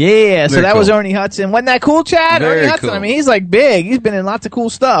 Yeah, so Very that cool. was Ernie Hudson. Wasn't that cool, Chad? Very Ernie Hudson, cool. I mean, he's like big. He's been in lots of cool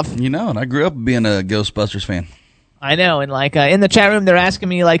stuff. You know, and I grew up being a Ghostbusters fan. I know, and like in the chat room, they're asking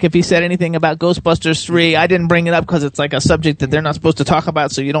me like if he said anything about Ghostbusters 3. I didn't bring it up because it's like a subject that they're not supposed to talk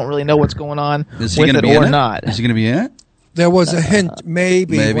about, so you don't really know what's going on Is he with going it to be or in not. it? Is he going to be in it? There was a hint,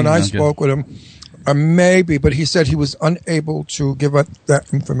 maybe when I spoke with him. Maybe, but he said he was unable to give up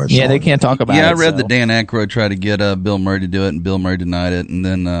that information. Yeah, they can't talk about it. Yeah, I read that Dan Aykroyd tried to get Bill Murray to do it, and Bill Murray denied it, and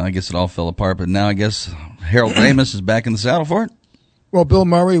then I guess it all fell apart. But now I guess Harold Ramis is back in the saddle for it. Well, Bill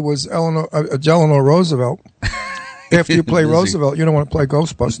Murray was Eleanor Roosevelt. After you play Roosevelt, you don't want to play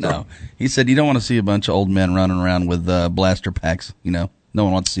Ghostbuster. No, he said you don't want to see a bunch of old men running around with blaster packs. You know, no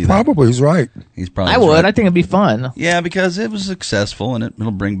one wants to see that. Probably, he's right. He's probably. I would. Right. I think it'd be fun. Yeah, because it was successful, and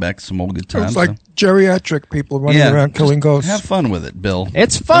it'll bring back some old good times. It's like geriatric people running around killing ghosts. Have fun with it, Bill.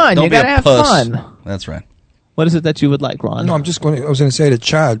 It's fun. Don't You be a gotta have puss. fun. That's right. What is it that you would like, Ron? No, I was going to say to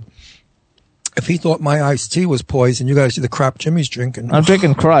Chad, if he thought my iced tea was poison, you got to see the crap Jimmy's drinking. I'm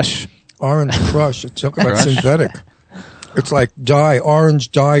drinking Crush. Orange Crush. It's talking about Crush. synthetic. It's like dye,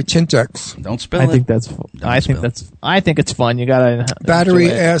 orange dye, Tintex. Don't spill I it. think that's. I think it's fun. You gotta Battery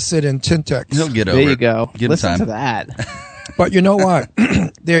enjoy it. acid and Tintex. He'll get over There you it. go. Give him Listen time. to that. But you know what?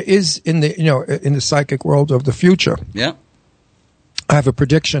 There is in the psychic world of the future. Yeah. I have a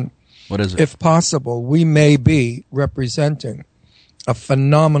prediction. What is it? If possible, we may be representing a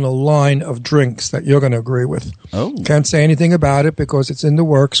phenomenal line of drinks that you're going to agree with. Oh. Can't say anything about it because it's in the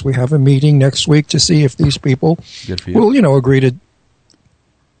works. We have a meeting next week to see if these people Good for you. will, agree to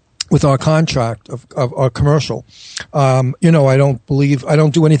with our contract of our commercial. I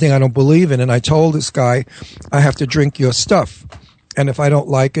don't do anything I don't believe in. And I told this guy, I have to drink your stuff. And if I don't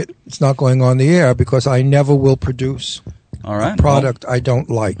like it, it's not going on the air because I never will produce All right. product I don't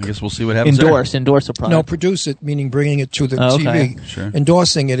like. I guess we'll see what happens. Endorse a product. No, produce it, meaning bringing it to the okay. TV. Sure.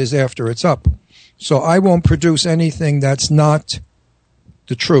 Endorsing it is after it's up. So I won't produce anything that's not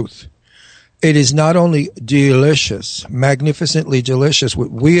the truth. It is not only delicious, magnificently delicious, with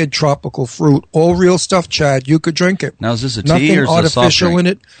weird tropical fruit, all real stuff, Chad. You could drink it. Now, is this a tea Nothing or is it a soft artificial drink? in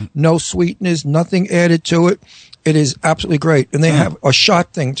it, no sweeteners, nothing added to it. It is absolutely great. And they have a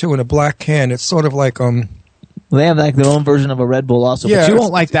shot thing, too, in a black can. It's sort of like They have like their own version of a Red Bull also, Yeah, but you it's-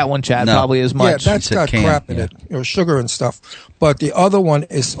 won't like that one, Chad, probably as much. Yeah, that's got crap in it, sugar and stuff. But the other one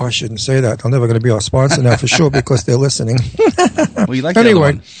is, I shouldn't say that. They're never going to be our sponsor now for sure because they're listening. Well, you like the other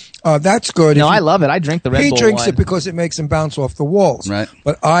anyway, one. that's good. No, If I you- love it. I drink the Red He Bull drinks one. it because it makes him bounce off the walls. Right.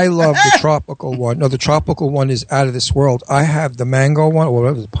 But I love the tropical one. No, the tropical one is out of this world. I have the mango one. Or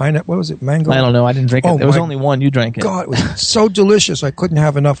what was it? Pineapple? What was it? Mango? I don't know. I didn't drink it. Oh, There was my only one. You drank it. God, it was so delicious. I couldn't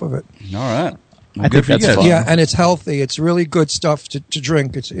have enough of it. All right. Well, I good think for you that's guys. fun. Yeah, and it's healthy. It's really good stuff to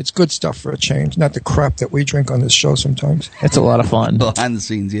drink. It's good stuff for a change, not the crap that we drink on this show sometimes. It's a lot of fun. Behind the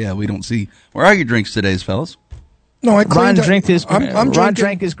scenes, yeah, we don't see. Where are your drinks today, fellas? No, I Ron cleaned up. drank his. I'm Ron drinking-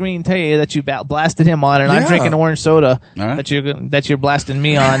 drank his green tea that you blasted him on, and I'm Yeah. drinking orange soda right. that you're blasting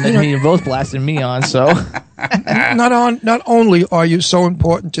me on, and you're both blasting me on. So Not only are you so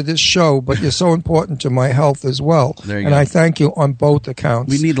important to this show, but you're so important to my health as well. There you and go. I thank you on both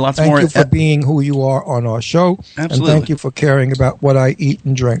accounts. We need lots thank more- you for being who you are on our show. Absolutely. And thank you for caring about what I eat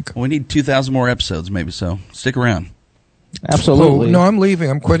and drink. We need 2,000 more episodes, maybe. So stick around. absolutely. Oh, no, I'm leaving.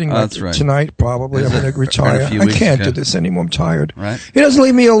 I'm quitting That's right. tonight, probably. Is I'm it? going to retire. In a few I weeks, can't okay. do this anymore. I'm tired. Right. He doesn't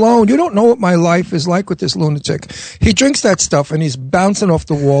leave me alone. You don't know what my life is like with this lunatic. He drinks that stuff, and he's bouncing off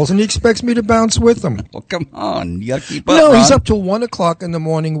the walls, and he expects me to bounce with him. Well, come on. You got to keep up, No, Ron. he's up till 1 o'clock in the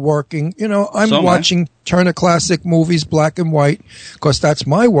morning working. You know, I'm So am I. watching Turner Classic movies, black and white, because that's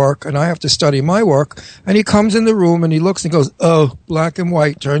my work, and I have to study my work. And he comes in the room, and he looks and goes, "Oh, black and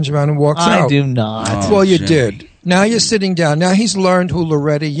white," turns around and walks I out. do not. Oh, Well, you Jimmy. did. Now you're sitting down. Now he's learned who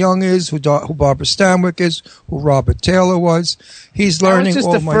Loretta Young is, who Barbara Stanwyck is, who Robert Taylor was. He's That learning was just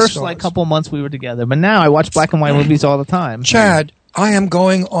all the my first stars. couple months we were together, but now I watch black and white movies all the time. Chad, I am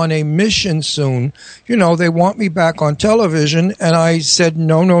going on a mission soon. You know, they want me back on television, and I said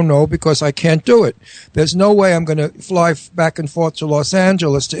no, because I can't do it. There's no way I'm going to fly back and forth to Los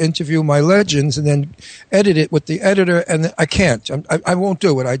Angeles to interview my legends and then edit it with the editor, and I can't. I won't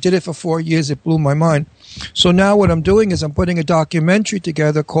do it. I did it for 4 years. It blew my mind. So now what I'm doing is I'm putting a documentary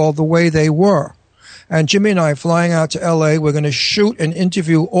together called The Way They Were. And Jimmy and I are flying out to L.A. We're going to shoot and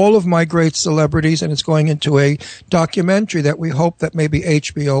interview all of my great celebrities, and it's going into a documentary that we hope that maybe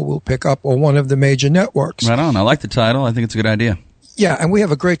HBO will pick up or one of the major networks. Right on. I like the title. I think it's a good idea. Yeah, and we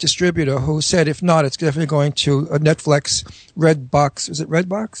have a great distributor who said if not, it's definitely going to a Netflix, Redbox. Is it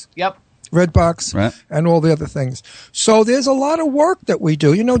Redbox? Yep. Redbox, Right. and all the other things. So there's a lot of work that we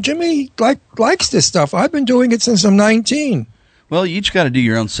do. You know, Jimmy likes this stuff. I've been doing it since I'm 19. Well, you each got to do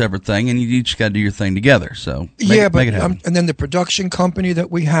your own separate thing, and you each got to do your thing together. So make it happen. And then the production company that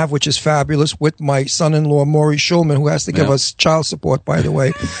we have, which is fabulous, with my son-in-law Maury Schulman, who has to give Yeah. us child support. By the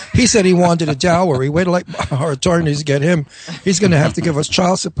way, he said he wanted a dowry. Wait till our attorneys get him. He's going to have to give us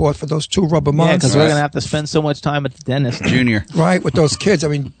child support for those 2 rubber Yeah, monsters. because we're going to have to spend so much time at the dentist. Junior. Right, with those kids. I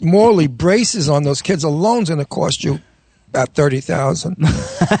mean, Morley braces on those kids alone is going to cost you about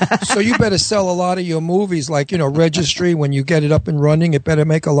 $30,000. So you better sell a lot of your movies, like, you know, Registry. When you get it up and running, it better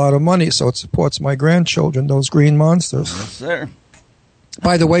make a lot of money so it supports my grandchildren, those green monsters. Yes, sir.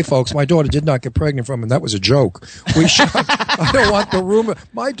 By the way, folks, my daughter did not get pregnant from him. That was a joke. We shot. I don't want the rumor.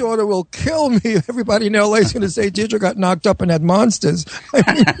 My daughter will kill me. Everybody in L.A. is going to say Deirdre got knocked up and had monsters.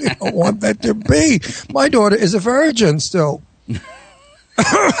 I mean, we don't want that to be. My daughter is a virgin still.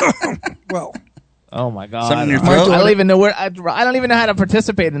 Well. Oh my God! Something in your I throat? don't even know where. I don't even know how to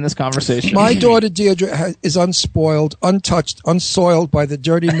participate in this conversation. My daughter Deirdre is unspoiled, untouched, unsoiled by the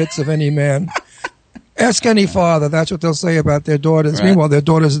dirty mitts of any man. Ask any father. That's what they'll say about their daughters. Right. Meanwhile, their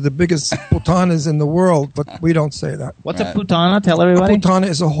daughters are the biggest putanas in the world, but we don't say that. What's a putana? Tell everybody. A putana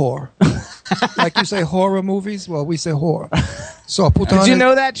is a whore. Like you say horror movies? Well, we say whore. So a putana... Did you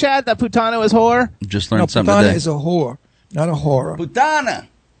know that, Chad? That putana is whore? Just learned No, something putana today. is a whore, not a horror. Putana.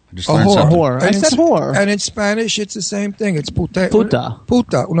 I just A learned whore. something. Whore. I said whore. And in Spanish, it's the same thing. It's puta. Puta.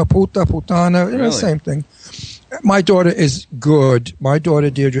 Puta. Una puta, putana. You know, Really? same thing. My daughter is good. My daughter,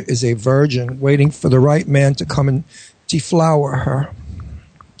 Deirdre, is a virgin waiting for the right man to come and deflower her.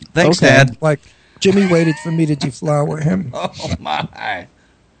 Thanks, Okay. Dad. Like Jimmy waited for me to deflower him. Oh, my.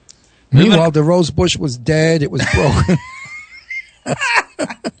 Meanwhile, the rose bush was dead. It was broken.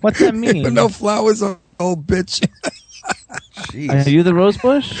 What's that mean? But no flowers, old bitch. Are you the rose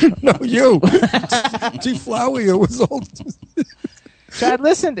bush? No, you. Deflower you was old. Chad,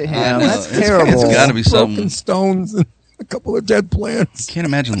 listen to I him. know. That's It's- terrible. it's gotta be Broken something. stones and a couple of dead plants Can't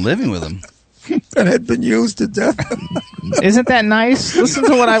imagine living with him. that had been used to death. Isn't that nice? Listen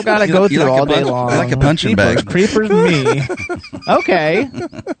to what I've got to You go like through a all day punch- long. you like a punching bag. Creepers, me. Okay.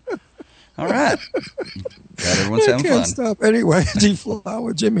 All right. Glad everyone's I having can't fun. stop. Anyway,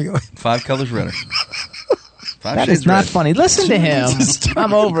 deflower Jimmy. 5 colors redder. 5 That shades is not red. funny. Listen to him.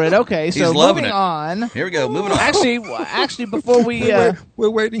 I'm over it. Okay, so He's loving moving it. on. Here we go. Moving on. Actually, before we, We're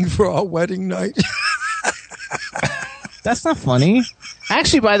waiting for our wedding night. that's not funny.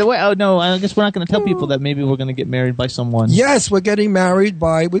 Actually, by the way, oh no, I guess we're not going to tell people that maybe we're going to get married by someone. Yes, we're getting married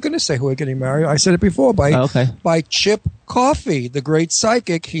by. We're going to say who we're getting married. I said it before by Oh, okay. by Chip Coffey, the great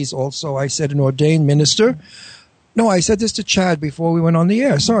psychic. He's also, I said, an ordained minister. No, I said this to Chad before we went on the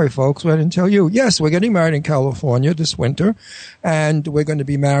air. Sorry, folks, I didn't tell you. Yes, we're getting married in California this winter, and we're going to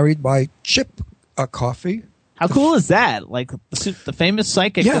be married by Chip Coffey. How cool is that? Like the famous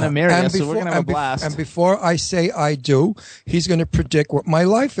psychic going to marry us, so we're going to have a blast. And before I say I do, he's going to predict what my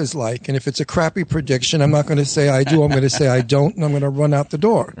life is like. And if it's a crappy prediction, I'm not going to say I do. I'm going to say I don't, and I'm going to run out the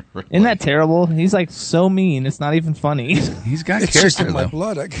door. Isn't that terrible? He's like so mean. It's not even funny. He's got it's character, just in my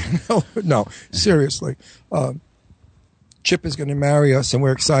blood. No, seriously. Chip is going to marry us, and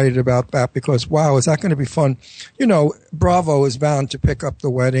we're excited about that because, wow, is that going to be fun? You know, Bravo is bound to pick up the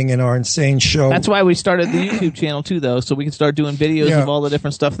wedding and our insane show. That's why we started the YouTube channel, too, though, so we can start doing videos of all the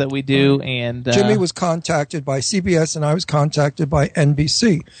different stuff that we do. And Jimmy was contacted by CBS, and I was contacted by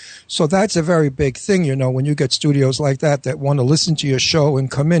NBC. So that's a very big thing, you know, when you get studios like that want to listen to your show and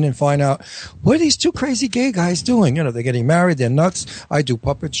come in and find out, what are these two crazy gay guys doing? You know, they're getting married, they're nuts. I do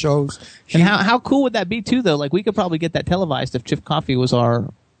puppet shows. And how cool would that be, too, though? Like, we could probably get that televised if Chip Coffey was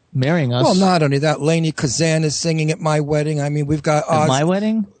marrying us. Well, not only that, Lainey Kazan is singing at my wedding. I mean, we've got At my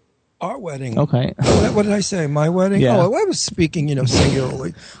wedding? Our wedding. Okay. What did I say? My wedding? Yeah. Oh, I was speaking, you know,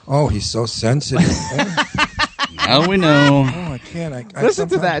 singularly. Oh, he's so sensitive. Now we know. Oh, I can't. Listen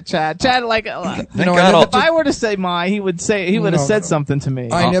to that, Chad. Chad, like, if I were to say he would have said something to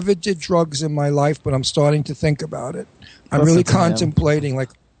me. I never did drugs in my life, but I'm starting to think about it. I'm really contemplating, like,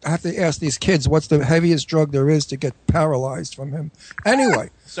 I have to ask these kids what's the heaviest drug there is to get paralyzed from him.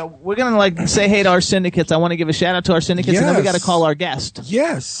 Anyway. So we're going to say hey to our syndicates. I want to give a shout out to our syndicates, and then we got to call our guest.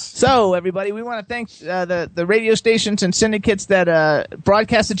 Yes. So everybody, we want to thank the radio stations and syndicates that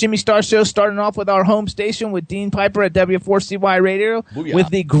broadcast the Jimmy Star Show, starting off with our home station with Dean Piper at W4CY Radio, with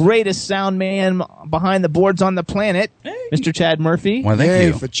the greatest sound man behind the boards on the planet, Mr. Chad Murphy. Well, thank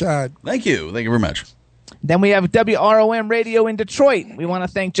you for Chad. Thank you very much. Then we have WROM Radio in Detroit. We want to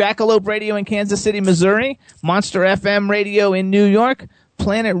thank Jackalope Radio in Kansas City, Missouri, Monster FM Radio in New York,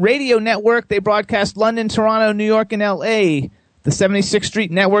 Planet Radio Network. They broadcast London, Toronto, New York, and L.A., the 76th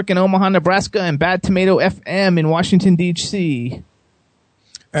Street Network in Omaha, Nebraska, and Bad Tomato FM in Washington, D.C.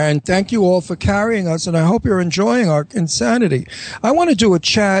 And thank you all for carrying us, and I hope you're enjoying our insanity. I want to do a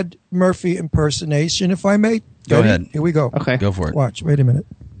Chad Murphy impersonation, if I may. Go ahead. Here we go. Okay. Go for it. Watch. Wait a minute.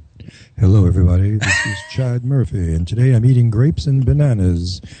 Hello, everybody. This is Chad Murphy, and today I'm eating grapes and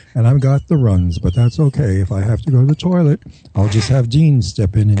bananas, and I've got the runs, but that's okay. If I have to go to the toilet, I'll just have Dean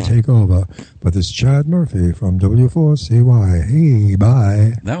step in and take over. But this is Chad Murphy from W4CY. Hey,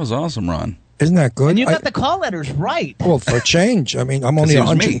 bye. That was awesome, Ron. Isn't that good? And you got the call letters right. Well, for a change. I mean, I'm only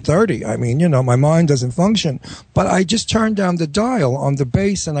 130. I mean, you know, my mind doesn't function. But I just turned down the dial on the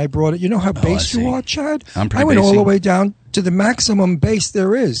bass, and I brought it. You know how bass you are, Chad? I'm pretty I went all bassy. the way down to the maximum bass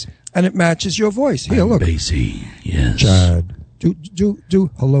there is. And it matches your voice. Here, look. Bassy, yes. Chad, do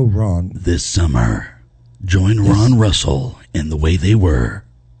hello, Ron. This summer, join Ron Russell in The Way They Were.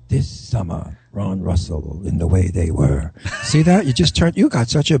 This summer, Ron Russell in The Way They Were. See that? You got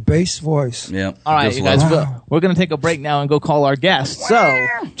such a bass voice. Yeah. All right, you guys, we're going to take a break now and go call our guest. So,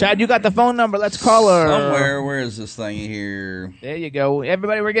 Chad, you got the phone number. Let's call her. Somewhere. Where is this thing here? There you go.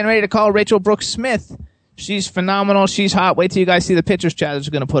 Everybody, we're getting ready to call Rachele Brooke Smith. She's phenomenal. She's hot. Wait till you guys see the pictures Chad is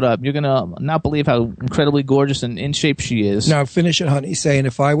going to put up. You're going to not believe how incredibly gorgeous and in shape she is. Now, finish it, honey, saying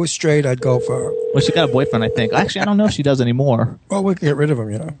if I was straight, I'd go for her. Well, she got a boyfriend, I think. Actually, I don't know if she does anymore. Well, we can get rid of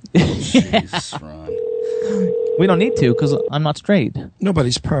him, you know. Jeez, Ron. We don't need to because I'm not straight.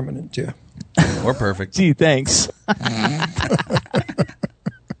 Nobody's permanent, dear. Or perfect. Gee, thanks.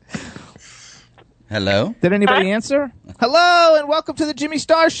 Hello? Did anybody answer? Hello, and welcome to the Jimmy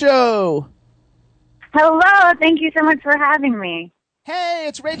Star Show. Hello, thank you so much for having me. Hey,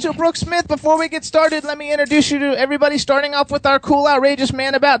 it's Rachele Brooke Smith. Before we get started, let me introduce you to everybody, starting off with our cool, outrageous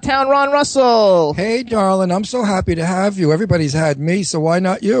man about town, Ron Russell. Hey, darling, I'm so happy to have you. Everybody's had me, so why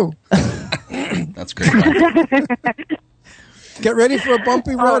not you? That's great. Get ready for a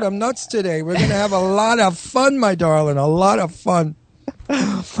bumpy road. I'm nuts today. We're going to have a lot of fun, my darling, a lot of fun.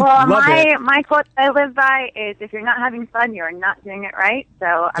 Well, my quote I live by is, if you're not having fun, you're not doing it right. So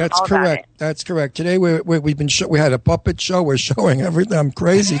I'm That's all correct. about it. That's correct. Today we had a puppet show. We're showing everything. I'm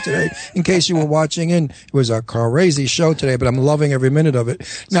crazy today. In case you were watching in, it was a crazy show today, but I'm loving every minute of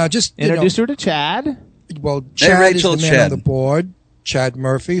it. Now, just introduce her to Chad. Well, Chad is Rachele, the man on the board. Chad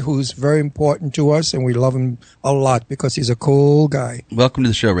Murphy, who's very important to us, and we love him a lot because he's a cool guy. Welcome to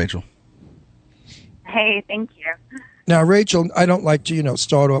the show, Rachele. Hey, thank you. Now, Rachele, I don't like to,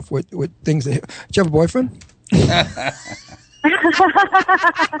 start off with things that... Do you have a boyfriend? Right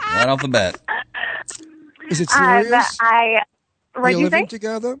off the bat. Is it serious? What you you living say?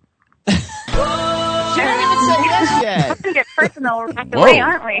 together? She didn't even say yes yet. We're going to get personal right away,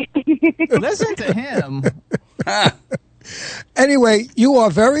 aren't we? Listen to him. Anyway, you are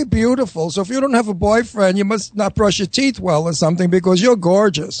very beautiful, so if you don't have a boyfriend, you must not brush your teeth well or something because you're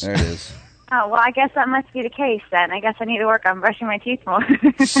gorgeous. There it is. Oh, well, I guess that must be the case then. I guess I need to work on brushing my teeth more.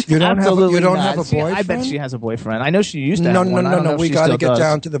 You don't Absolutely have a See, boyfriend? I bet she has a boyfriend. I know she used to have one. No. We got to get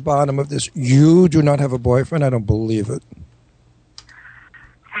down to the bottom of this. You do not have a boyfriend? I don't believe it.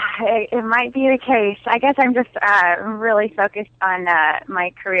 It might be the case. I guess I'm just really focused on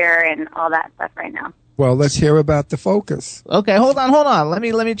my career and all that stuff right now. Well, let's hear about the focus. Okay, hold on. Let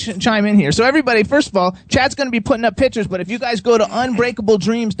me chime in here. So everybody, first of all, Chad's going to be putting up pictures, but if you guys go to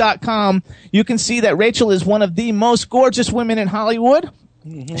unbreakabledreams.com, you can see that Rachel is one of the most gorgeous women in Hollywood.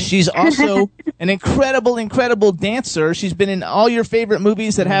 Mm-hmm. She's also an incredible dancer. She's been in all your favorite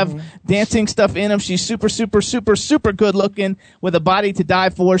movies that have dancing stuff in them. She's super good looking with a body to die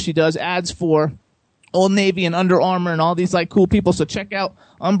for. She does ads for Old Navy and Under Armour and all these like cool people. So check out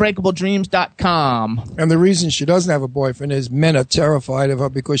unbreakabledreams.com. And the reason she doesn't have a boyfriend is men are terrified of her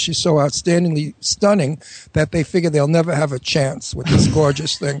because she's so outstandingly stunning that they figure they'll never have a chance with this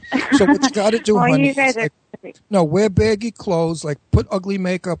gorgeous thing. So what you got to do, honey, you guys are wear baggy clothes, like put ugly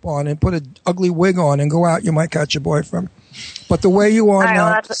makeup on and put an ugly wig on and go out. You might catch a boyfriend. But the way you are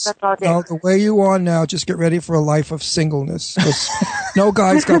now, the way you are now, just get ready for a life of singleness. 'Cause no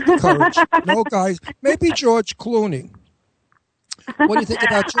guy's got the courage. No guys. Maybe George Clooney. What do you think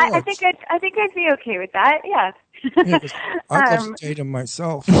about George? I think I'd be okay with that. Yeah. I'd love to date him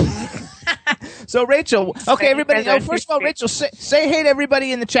myself. So Rachel, okay, everybody. Oh, first of all, Rachel, say hey to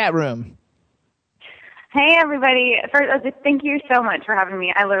everybody in the chat room. Hey, everybody. First, thank you so much for having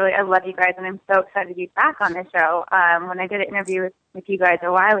me. I love you guys, and I'm so excited to be back on the show. When I did an interview with you guys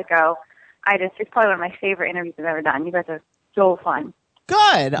a while ago, it's probably one of my favorite interviews I've ever done. You guys are so fun.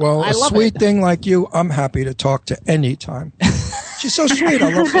 Good. Well, a sweet thing like you, I'm happy to talk to any time. She's so sweet. I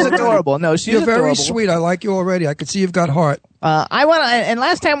love her. She's adorable. No, she's You're adorable. very sweet. I like you already. I can see you've got heart. And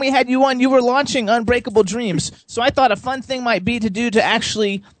last time we had you on, you were launching Unbreakable Dreams. So I thought a fun thing might be to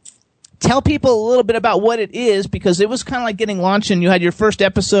actually tell people a little bit about what it is, because it was kind of like getting launched and you had your first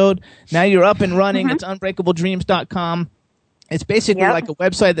episode. Now you're up and running. It's unbreakabledreams.com. It's basically like a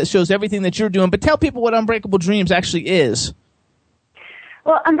website that shows everything that you're doing. But tell people what Unbreakable Dreams actually is.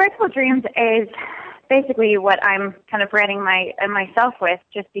 Well, Unbreakable Dreams is basically what I'm kind of branding myself with,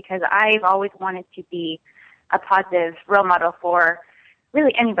 just because I've always wanted to be a positive role model for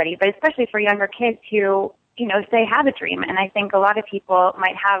really anybody, but especially for younger kids who, they have a dream. And I think a lot of people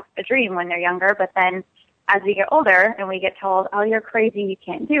might have a dream when they're younger, but then as we get older and we get told, oh, you're crazy, you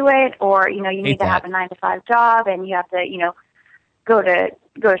can't do it, or, you need to have a 9-to-5 job and you have to, go to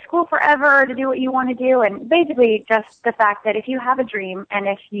school forever to do what you want to do. And basically just the fact that if you have a dream and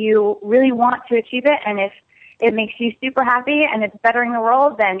if you really want to achieve it and if it makes you super happy and it's bettering the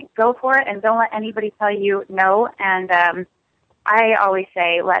world, then go for it and don't let anybody tell you no. And I always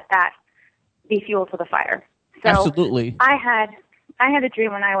say let that be fuel to the fire. So absolutely. I had a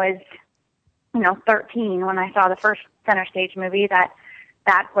dream when I was 13 when I saw the first Center Stage movie that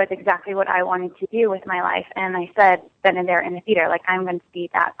was exactly what I wanted to do with my life. And I said then and there in the theater, like, I'm going to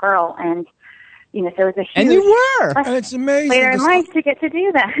be that girl. And, so it was a huge... And you were! And it's amazing. Later in life to get to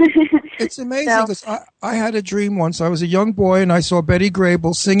do that. It's amazing because I had a dream once. I was a young boy and I saw Betty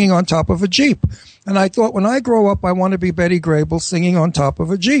Grable singing on top of a Jeep. And I thought, when I grow up, I want to be Betty Grable singing on top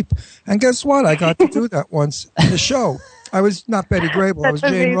of a Jeep. And guess what? I got to do that once in the show. I was not Betty Grable. I was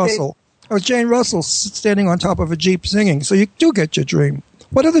Jane Russell. I was Jane Russell standing on top of a Jeep singing. So you do get your dream.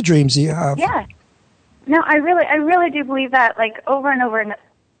 What other dreams do you have? Yeah. No, I really do believe that, like, over and over and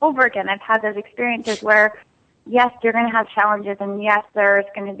over again, I've had those experiences where, yes, you're going to have challenges, and yes, there's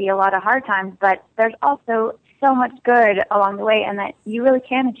going to be a lot of hard times, but there's also so much good along the way, and that you really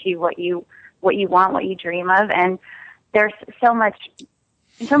can achieve what you want, what you dream of, and there's so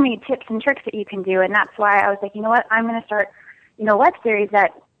many tips and tricks that you can do, and that's why I was like, you know what, I'm going to start, web series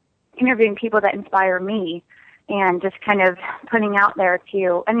that interviewing people that inspire me, and just kind of putting out there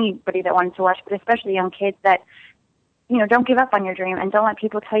to anybody that wants to watch, but especially young kids that, don't give up on your dream and don't let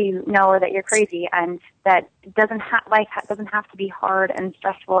people tell you no or that you're crazy, and that life doesn't have to be hard and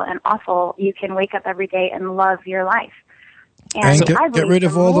stressful and awful. You can wake up every day and love your life. And get rid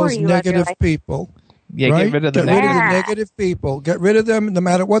of all those negative people. Yeah, right? Get rid of the negative people. Get rid of them no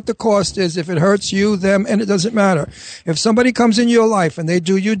matter what the cost is. If it hurts you, them, and it doesn't matter. If somebody comes in your life and they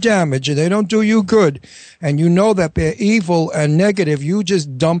do you damage and they don't do you good, and you know that they're evil and negative, you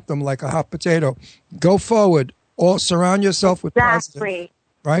just dump them like a hot potato. Go forward. Or surround yourself with positive.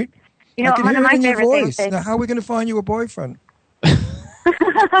 Right? One of my favorite things is... Now, how are we going to find you a boyfriend?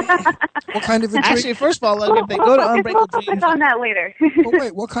 What kind of a dream? Actually, first of all, look, if they go to Unbreakable Dreams... We'll focus on that later.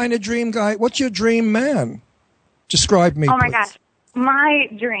 Wait, what kind of dream guy? What's your dream man? Describe me, Oh, my please. gosh. My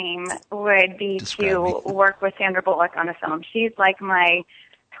dream would be to work with Sandra Bullock on a film. She's like my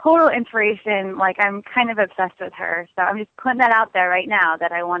total inspiration. Like, I'm kind of obsessed with her. So I'm just putting that out there right now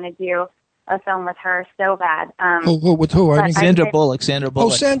that I want to do a film with her so bad. With who? I mean, Sandra Bullock. Oh, Sandra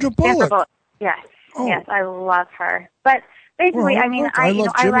Bullock. Sandra Bullock. Yes. Oh. Yes, I love her. But basically, Well, I mean, look, I love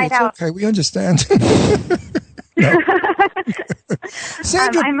Jimmy. write It's out. okay, we understand.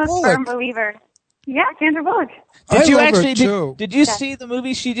 Sandra I'm a Bullock. firm believer. Yeah, Sandra Bullock. Did you I love her actually too. did you see the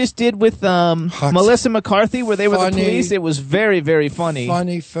movie she just did with Melissa McCarthy where they were the Funny. police? It was very, very funny.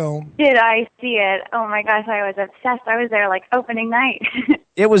 Funny film. Did I see it? Oh my gosh, I was obsessed. I was there like opening night.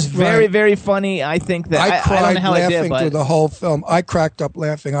 It was very, Right. very funny. I think that I I cried don't know how I laughing did, but through the whole film. I cracked up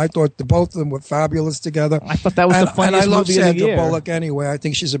laughing. I thought both of them were fabulous together. I thought that was and, the funniest and I love movie of the Sandra year. Bullock anyway. I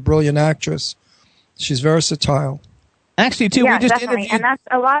think she's a brilliant actress. She's versatile. Actually, too, yeah, we just definitely. interviewed. And that's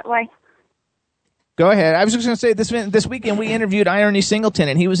a lot why. Go ahead. I was just going to say this weekend we interviewed IronE Singleton,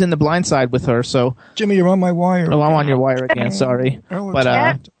 and he was in The Blind Side with her. So Jimmy, you're on my wire. Oh, I'm on your wire again. Sorry, Oh, but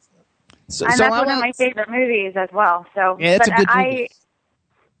Yeah. so, And so that's I one of want- my favorite movies as well. So Yeah, it's a but good movie.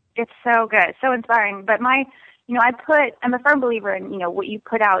 It's so good, so inspiring. But I'm a firm believer in, what you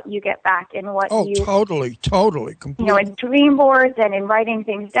put out, you get back, and what Oh, you, totally, completely. in dream boards and in writing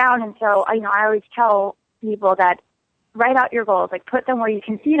things down. And so, I always tell people that write out your goals, like put them where you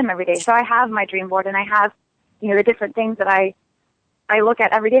can see them every day. So I have my dream board, and I have, the different things that I look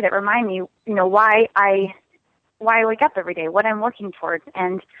at every day that remind me, why I wake up every day, what I'm working towards.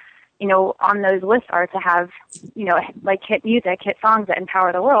 And, on those lists are to have, like hit music, hit songs that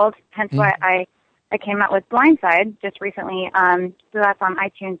empower the world. Hence why I came out with Blindside just recently. So that's on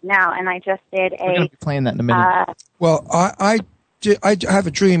iTunes now. And I just did we're going to be playing that in a minute. Well, I have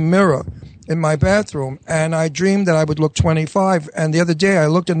a dream mirror in my bathroom, and I dreamed that I would look 25. And the other day, I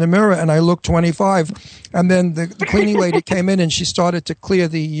looked in the mirror, and I looked 25. And then the cleaning lady came in, and she started to clear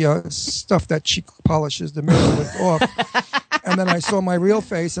the stuff that she polishes the mirror with off. And then I saw my real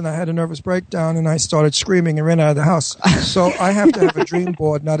face, and I had a nervous breakdown, and I started screaming and ran out of the house. So I have to have a dream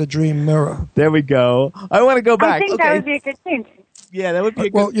board, not a dream mirror. There we go. I want to go back. I think that would be a good thing. Yeah, that would be a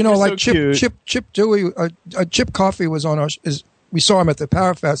good. Well, you're like so cute. Chip Dewey, Chip Coffey was on we saw him at the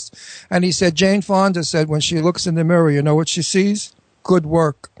Parafest, and he said Jane Fonda said when she looks in the mirror, you know what she sees? Good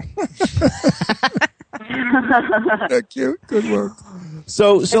work. They're cute. Good work.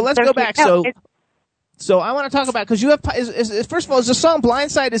 So let's go back. So I want to talk about, because you have first of all, is the song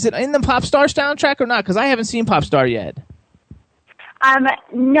Blindside, is it in the Pop Star soundtrack or not? Because I haven't seen Pop Star yet.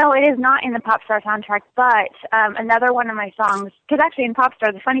 No, it is not in the Pop Star soundtrack, but another one of my songs, because actually in Pop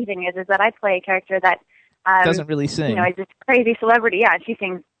Star, the funny thing is that I play a character that doesn't really sing. Is this crazy celebrity. Yeah, she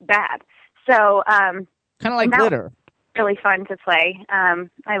sings bad. So kind of like Glitter. Really fun to play.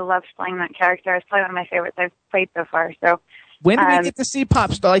 I loved playing that character. It's probably one of my favorites I've played so far. So when do we get to see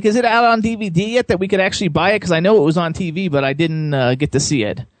Pop Star? Like, is it out on DVD yet that we could actually buy it? Because I know it was on TV, but I didn't get to see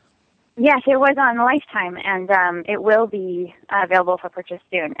it. Yes, it was on Lifetime, and it will be available for purchase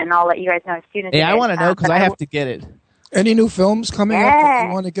soon. And I'll let you guys know as soon as. Yeah, I want to know because I have to get it. Any new films coming up that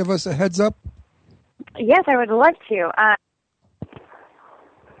you want to give us a heads up? Yes, I would love to.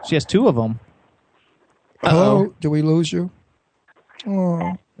 She has two of them. Hello? Do we lose you?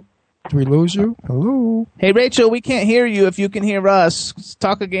 Oh. Do we lose you? Hello? Hey, Rachel, we can't hear you if you can hear us. Let's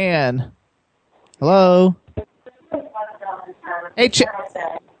talk again. Hello? Hey, Chad,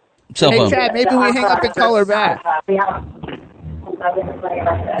 maybe we hang up and call her back.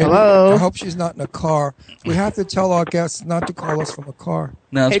 Hello? I hope she's not in a car. We have to tell our guests not to call us from a car.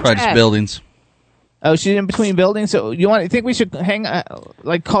 No, it's probably just buildings. Oh, she's in between buildings. So you think we should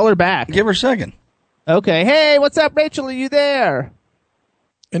call her back? Give her a second. Okay. Hey, what's up, Rachel? Are you there?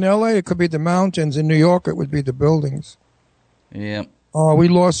 In L.A., it could be the mountains. In New York, it would be the buildings. Yeah. Oh, we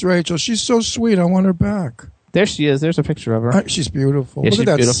lost Rachel. She's so sweet. I want her back. There she is. There's a picture of her. She's beautiful. Yeah, Look she's at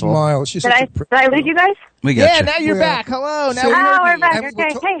that beautiful. smile. She's Did I lose you guys? We got you. Now you're back. Hello. Now we're back.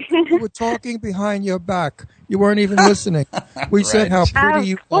 Okay. We were talking behind your back. You weren't even listening. We said how pretty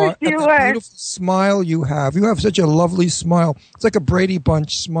you are. You and the beautiful smile you have. You have such a lovely smile. It's like a Brady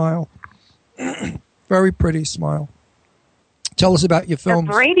Bunch smile. Very pretty smile. Tell us about your films.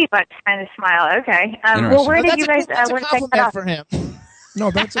 A Brady Bunch kind of smile. Okay. Well, where did you guys? That's a compliment for him. No,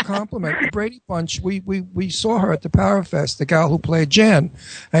 that's a compliment. The Brady Bunch, we saw her at the Parafest, the gal who played Jan,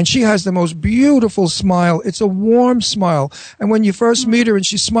 and she has the most beautiful smile. It's a warm smile. And when you first meet her and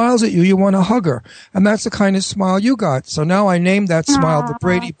she smiles at you, you want to hug her. And that's the kind of smile you got. So now I named that smile the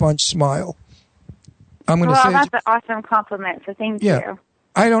Brady Bunch smile. I'm going to say that's an awesome compliment, so thank you.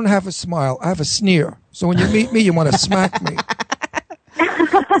 I don't have a smile. I have a sneer. So when you meet me, you want to smack me.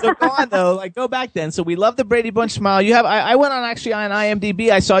 So go on though, go back then. So we love the Brady Bunch smile. You have. I went on IMDb.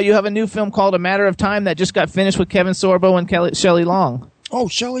 I saw you have a new film called A Matter of Time that just got finished with Kevin Sorbo and Shelley Long. Oh,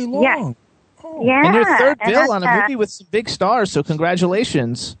 Shelley Long. Yeah. Yeah. And your third and bill on that's, a movie with some big stars, so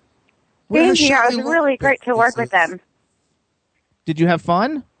congratulations. Thank you. It was really great to work with them. Did you have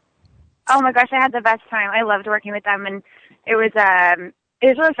fun? Oh my gosh, I had the best time. I loved working with them, and it was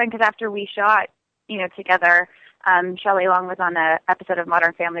really fun because after we shot, together, Shelley Long was on an episode of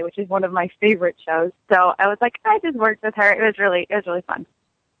Modern Family, which is one of my favorite shows. So I was like, I just worked with her. It was really fun.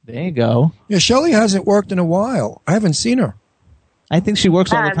 There you go. Yeah, Shelley hasn't worked in a while. I haven't seen her. I think she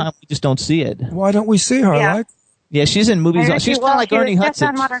works all the time. We just don't see it. Why don't we see her? Yeah. Yeah, she's in movies. She's kind of like Ernie Just Hudson.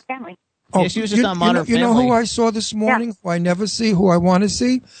 on Modern Family. Yeah, she was just on Modern Family. You know who I saw this morning? Who I never see? Who I want to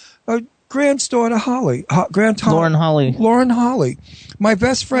see? Grant's daughter, Holly. Lauren Holly. Lauren Holly. My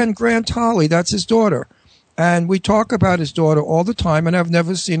best friend, Grant Holly. That's his daughter. And we talk about his daughter all the time, and I've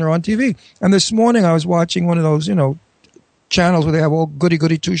never seen her on TV. And this morning I was watching one of those, channels where they have all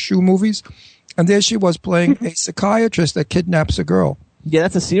goody-goody two-shoe movies. And there she was playing a psychiatrist that kidnaps a girl. Yeah,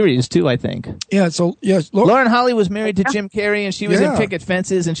 that's a series, too, I think. Yeah, so, yes. Lauren Holly was married to Jim Carrey, and she was in Picket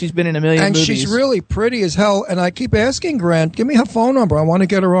Fences, and she's been in a million movies. And she's really pretty as hell. And I keep asking Grant, give me her phone number. I want to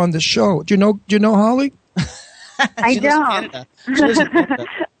get her on the show. Do you know Holly? I don't. She lives in Canada.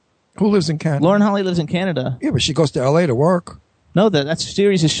 Who lives in Canada? Lauren Holly lives in Canada. Yeah, but she goes to L.A. to work. No, that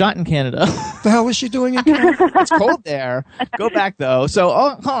series is shot in Canada. The hell is she doing in Canada? It's cold there. Go back though. So,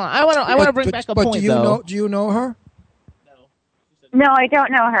 hold on. I want to bring back a point though. Do you know her? No, I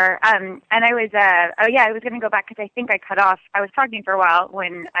don't know her. And I was, I was going to go back because I think I cut off. I was talking for a while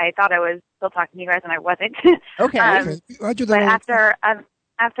when I thought I was still talking to you guys, and I wasn't. Okay. I do that. But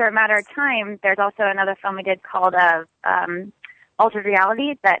after a matter of time, there's also another film we did called Altered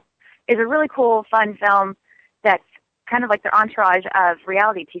Reality that is a really cool, fun film that's kind of like the entourage of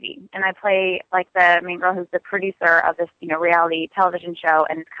reality TV. And I play like the main girl who's the producer of this, reality television show,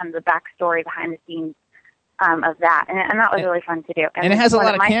 and it's kind of the backstory behind the scenes of that. And that was really fun to do. And it has a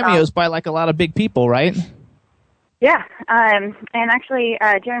lot of cameos by like a lot of big people, right? Yeah. And actually,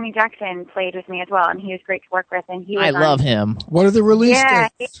 Jeremy Jackson played with me as well, and he was great to work with. And he was I love him. What are the release dates? Yeah,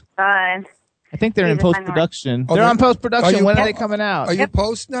 he's fun. I think they're in post-production. They're on post-production. When are they coming out? Are you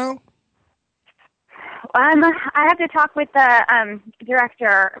post now? I have to talk with the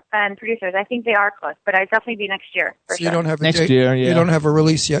director and producers. I think they are close, but I'll definitely be next year. For So sure. you don't have a Next date? year, yeah. You don't have a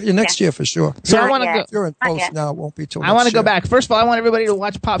release yet. Yeah, next year for sure. So I want to go. If you're in post now, it won't be till I want to next go year. back. First of all, I want everybody to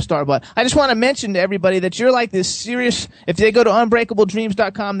watch Popstar, but I just want to mention to everybody that you're like this serious. If they go to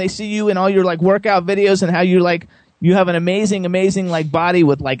unbreakabledreams.com, they see you in all your like workout videos and how you have an amazing like body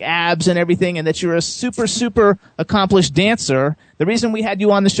with like abs and everything, and that you're a super accomplished dancer. The reason we had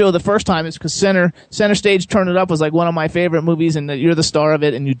you on the show the first time is because Center Stage Turn It Up was like one of my favorite movies, and you're the star of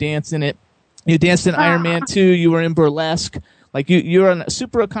it, and you dance in it. You danced in Iron Man 2. You were in Burlesque. Like you're a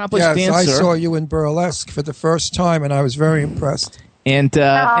super accomplished dancer. Yes, I saw you in Burlesque for the first time, and I was very impressed. And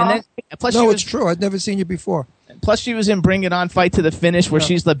then plus it's true. I'd never seen you before. Plus, she was in Bring It On, Fight to the Finish, where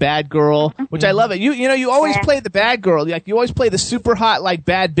she's the bad girl, which I love it. You always play the bad girl. Like you always play the super hot, like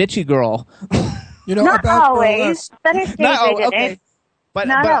bad bitchy girl. Not about always. Better stage I did it. But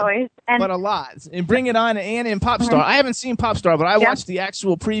Not always. But a lot. In Bring It On and in Popstar. I haven't seen Popstar, but I watched the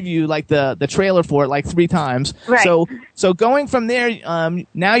actual preview, like the trailer for it, like 3 times. Right. So going from there,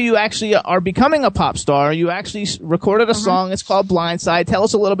 now you actually are becoming a pop star. You actually recorded a song. It's called Blindside. Tell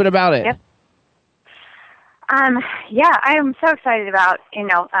us a little bit about it. Yep. I am so excited about,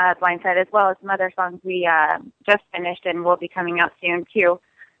 Blindside, as well as some other songs we just finished and will be coming out soon, too.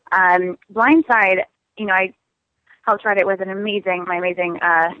 Blindside, I helped write it with my amazing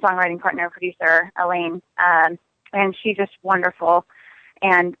songwriting partner, producer, Elaine, and she's just wonderful.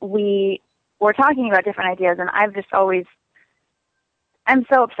 And we were talking about different ideas, and I'm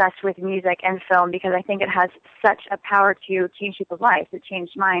so obsessed with music and film because I think it has such a power to change people's lives. It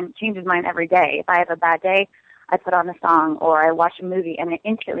changes mine every day. If I have a bad day, I put on a song or I watch a movie, and it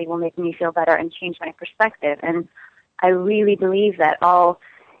instantly will make me feel better and change my perspective. And I really believe that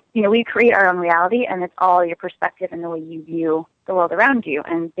we create our own reality, and it's all your perspective and the way you view the world around you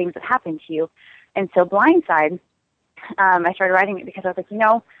and things that happen to you. And so Blindside, I started writing it because I was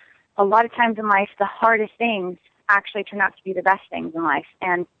like, a lot of times in life, the hardest things actually turn out to be the best things in life.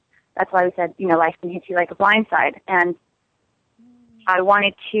 And that's why we said, life can hit you like a blindside. And I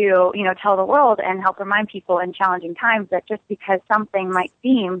wanted to, tell the world and help remind people in challenging times that just because something might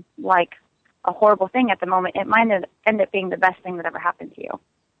seem like a horrible thing at the moment, it might end up being the best thing that ever happened to you.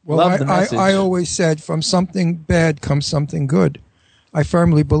 Well, I always said from something bad comes something good. I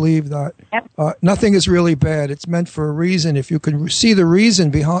firmly believe that. Yep. Nothing is really bad. It's meant for a reason. If you can see the reason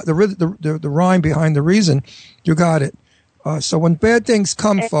behind the rhyme behind the reason, you got it. So when bad things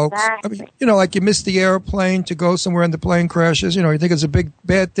come, folks, I mean, like you miss the airplane to go somewhere and the plane crashes, you think it's a big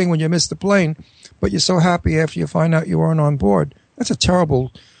bad thing when you miss the plane, but you're so happy after you find out you weren't on board. That's a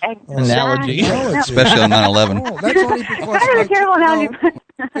terrible analogy. Especially on 9/11. Oh, that's only because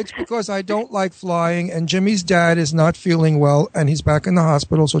it's because I don't like flying, and Jimmy's dad is not feeling well, and he's back in the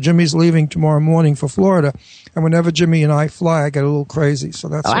hospital, so Jimmy's leaving tomorrow morning for Florida. And whenever Jimmy and I fly, I get a little crazy. So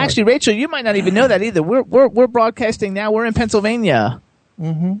that's actually, Rachel, you might not even know that either. We're broadcasting now. We're in Pennsylvania.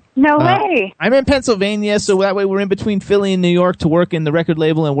 Mm-hmm. No way. I'm in Pennsylvania, so that way we're in between Philly and New York to work in the record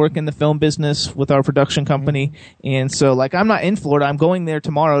label and work in the film business with our production company. Mm-hmm. And so, I'm not in Florida. I'm going there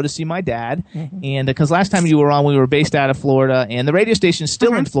tomorrow to see my dad. Mm-hmm. And because last time you were on, we were based out of Florida, and the radio station's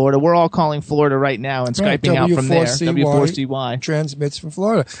still in Florida. We're all calling Florida right now and Skyping out from there. W4CY transmits from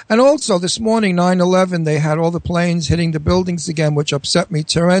Florida. And also this morning, 9/11, they had all the planes hitting the buildings again, which upset me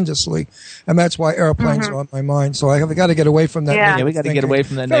tremendously. And that's why airplanes are on my mind. So I got to get away from that. Yeah, we got to get away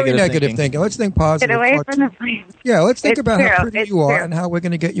from that very negative thinking. Let's think positive. Get away from the flames. Yeah, let's think about how pretty you are and how we're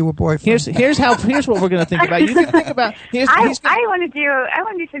going to get you a boyfriend. Here's what we're going to think about. You can think about. I want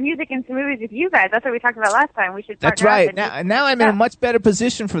to do some music and some movies with you guys. That's what we talked about last time. We should. That's right. Now I'm in a much better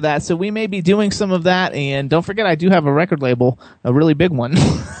position for that. So we may be doing some of that. And don't forget, I do have a record label, a really big one.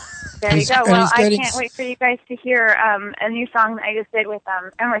 There you go. Well, I can't wait for you guys to hear a new song that I just did with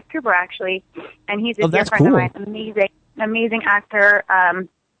Ernie Cooper, actually. And he's a dear friend of mine, amazing actor,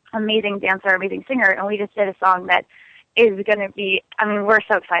 amazing dancer, amazing singer. And we just did a song that is going to be, we're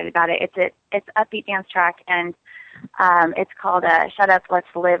so excited about it. It's an upbeat dance track, and it's called Shut Up, Let's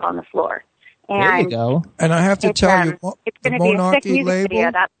Live on the Floor. And there you go. And I have to tell you, it's going to be a sick music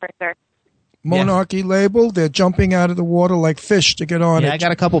video, that's for sure. Monarchy label, they're jumping out of the water like fish to get on it. I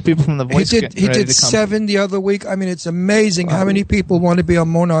got a couple people from the Voice. He did 7 the other week. It's amazing how many people want to be on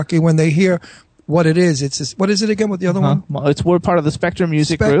Monarchy when they hear what it is. What is it again with the other one? Well, we're part of the Spectrum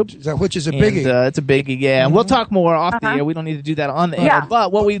Music Group. Which is a biggie. And, it's a biggie, yeah. And we'll talk more off the air. We don't need to do that on the air.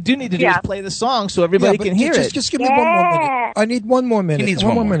 But what we do need to do is play the song so everybody can hear it. Just give me 1 more minute. I need 1 more minute. He needs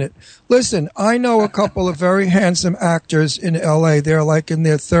one more minute. Listen, I know a couple of very handsome actors in L.A. They're in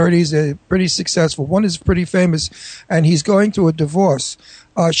their 30s. They're pretty successful. One is pretty famous, and he's going through a divorce.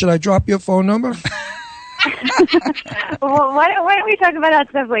 Should I drop your phone number? Well, why don't we talk about that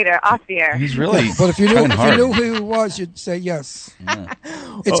stuff later, off the air? He's really. But if you knew who he was, you'd say yes. Yeah.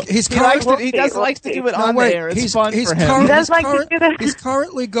 He likes to do it on the air. It's fun for him. He's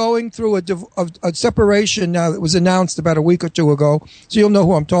currently going through a separation now that was announced about a week or two ago, so you'll know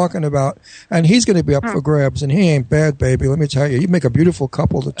who I'm talking about. And he's going to be up for grabs, and he ain't bad, baby. Let me tell you, you make a beautiful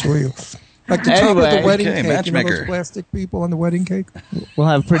couple, the two of you. Like the top of the wedding cake, those plastic people on the wedding cake. We'll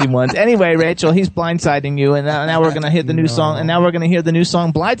have pretty ones. Anyway, Rachel, he's blindsiding you, and now we're going to hit the new song, and now we're going to hear the new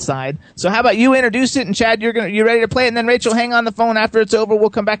song, Blindside. So how about you introduce it, and Chad, you ready to play it, and then Rachel, hang on the phone after it's over. We'll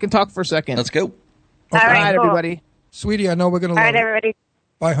come back and talk for a second. Let's go. Okay. All right, cool. Everybody. Sweetie, I know we're going to love it. All right, everybody.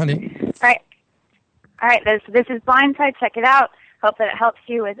 Bye, honey. All right. This is Blindside. Check it out. Hope that it helps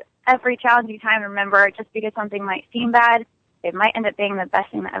you with every challenging time. Remember, just because something might seem bad, it might end up being the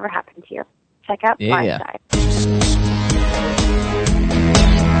best thing that ever happened to you. Check out Blindside.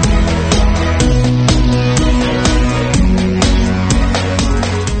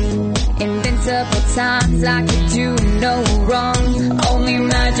 Invincible times I could do no wrong. Only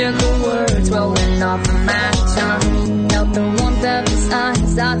magical words rolling off of my tongue. Felt the warmth of his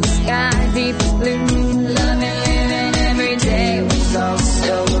eyes on the sky, deep blue. Loving, living every day was all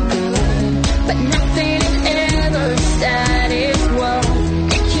so good. But nothing ever status quo.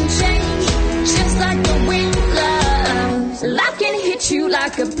 Just like the wind blows, life can hit you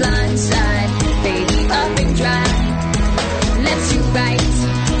like a blindside, baby, up and dry, lets you right,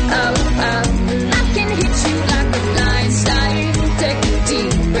 life can hit you like a blindside, take a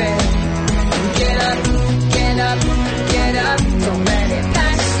deep breath, get up, get up, get up, don't let it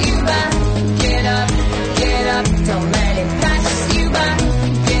pass you by, get up, don't let it pass you by,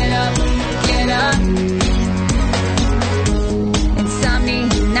 get up, get up.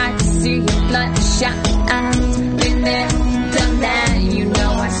 Bloodshot, I've been there, done that, you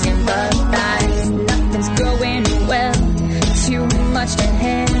know I sympathize. Nothing's going well, too much to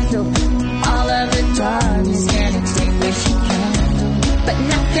handle. All of the darkness can't extinguish your candle. But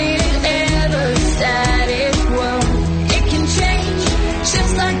nothing is ever status quo. It can change,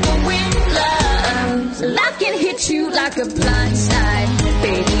 just like the wind blows. Life can hit you like a blindside,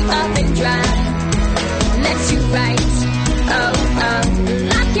 baby, up and dry, lets you right,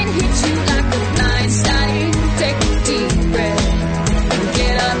 life can hit you like a blindside, take a deep breath,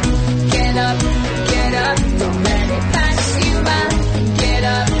 get up, get up, get up, don't let it pass you by, get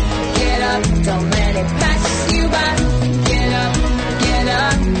up, don't let it pass you by, get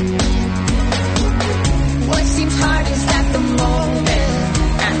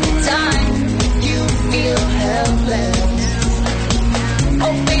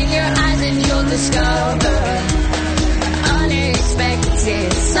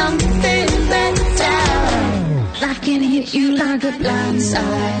like a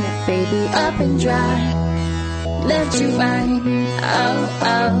blindside, baby, up and dry. Left you right, oh,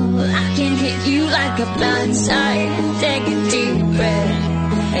 oh. I can hit you like a blindside. Take a deep breath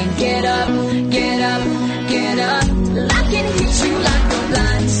and get up, get up, get up. I can hit you like a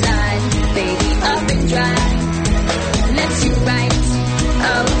blindside, baby, up and dry. Left you right,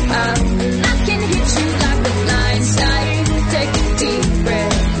 oh, oh. I can hit you like a blindside. Take a deep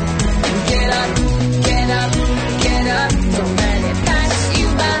breath and get up, get up, get up. Don't let it pass you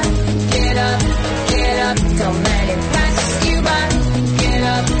by. Get up, get up. Don't let it pass you by. Get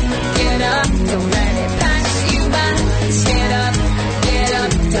up, get up. Don't let it pass you by. Get up, get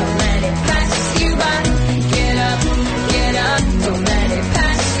up. Don't let it pass you by. Get up, get up. Don't let it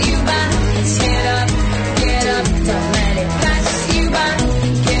pass you by. Get up, get up. Don't let it pass you by.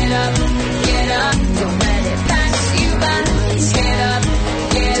 Get up, get up. Don't let it pass you by. Get up,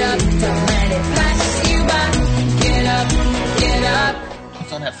 get up. Don't let it pass you by. Get up, get up.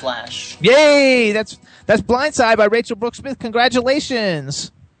 It's on that flash. Yay! That's Blindside by Rachele Brooke Smith.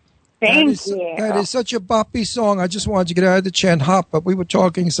 Congratulations. Thank you. That is such a boppy song. I just wanted to get out of the chant hop, but we were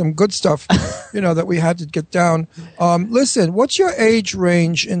talking some good stuff, that we had to get down. Listen, what's your age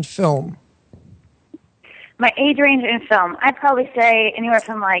range in film? My age range in film, I'd probably say anywhere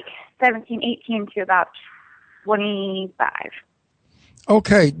from like 17, 18 to about 25.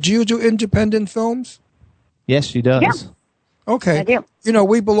 Okay. Do you do independent films? Yes, she does. Yeah. Okay. I do.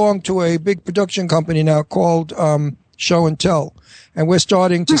 We belong to a big production company now called Show and Tell, and we're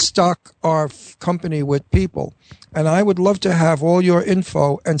starting to stock our company with people. And I would love to have all your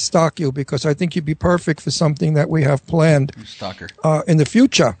info and stock you because I think you'd be perfect for something that we have planned Stalker. In the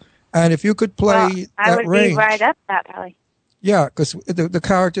future. And if you could play I that would range. be right up that alley. Yeah, because the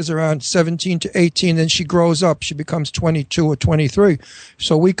character's around 17 to 18, then she grows up. She becomes 22 or 23.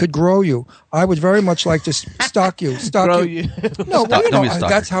 So we could grow you. I would very much like to stock you. Stock Grow you. you. No, Don't be a stalker.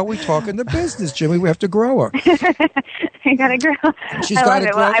 that's how we talk in the business, Jimmy. We have to grow her. I gotta grow. She's I got love to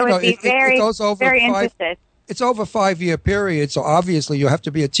it. grow. Well, I would be it goes over very 5 interested. It's over a 5-year period, so obviously you have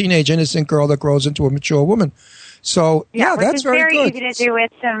to be a teenage innocent girl that grows into a mature woman. So Yeah, which that's is very good. easy to do with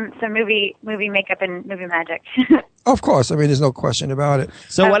some movie makeup and movie magic. Of course, I mean there's no question about it.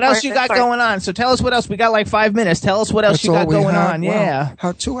 So what else course, you of got course. going on? So tell us what else. We got like 5 minutes. Tell us what else That's you all got we going have? on. Wow. Yeah.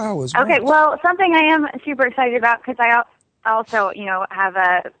 How 2 hours? Okay, Wow. well, something I am super excited about because I also, have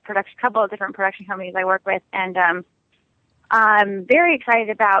a couple of different production companies I work with, and I'm very excited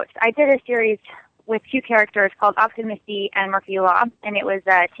about. I did a series with 2 characters called Optimisty and Murphy Law, and it was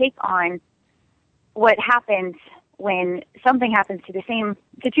a take on what happens when something happens to 2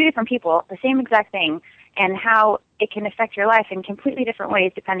 different people, the same exact thing, and how it can affect your life in completely different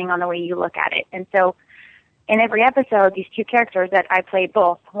ways depending on the way you look at it. And so in every episode, these 2 characters that I play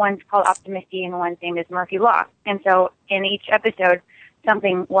both, one's called Optimisty and one's name is Murphy Law. And so in each episode,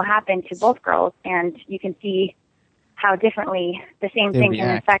 something will happen to both girls, and you can see how differently the same thing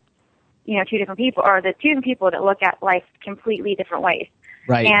can affect, 2 different people, or the 2 different people that look at life completely different ways.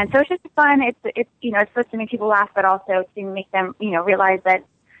 Right. And so it's just fun. It's it's supposed to make people laugh, but also to make them, realize that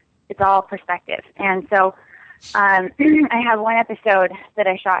it's all perspective. And so I have one episode that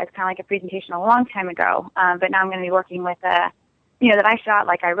I shot. It's kind of like a presentation a long time ago, but now I'm going to be working with that I shot.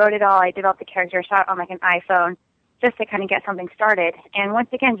 Like I wrote it all. I developed the character, shot on like an iPhone, just to kind of get something started. And once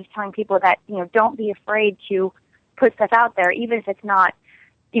again, just telling people that don't be afraid to put stuff out there, even if it's not.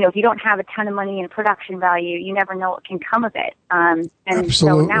 If you don't have a ton of money in production value, you never know what can come of it. And Absolutely.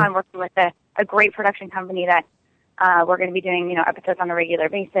 so now I'm working with a great production company that we're going to be doing, episodes on a regular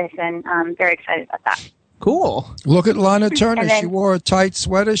basis, and I'm very excited about that. Cool. Look at Lana Turner. And then- She wore a tight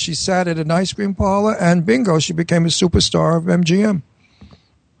sweater. She sat at an ice cream parlor, and bingo, she became a superstar of MGM.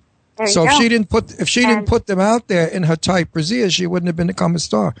 There you So go. if she didn't put them out there in her tight brassiere, she wouldn't have become a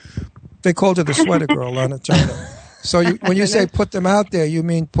star. They called her the sweater girl, Lana Turner. So when you say put them out there, you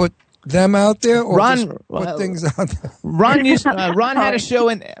mean put them out there, or just put things out there? Ron had a show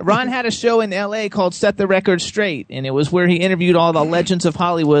in L.A. called Set the Record Straight, and it was where he interviewed all the legends of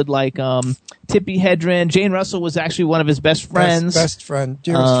Hollywood, like Tippi Hedren. Jane Russell was actually one of his best friends. Best friend,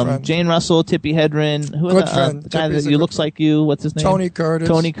 dearest friend. Jane Russell, Tippi Hedren. Who Good friend. the guy Tippi's that looks like you? What's his name?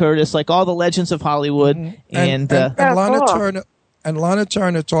 Tony Curtis. Like all the legends of Hollywood. And Lana Turner. And Lana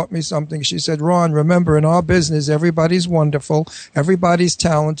Turner taught me something. She said, Ron, remember, in our business, everybody's wonderful, everybody's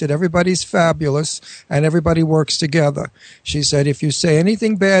talented, everybody's fabulous, and everybody works together. She said, if you say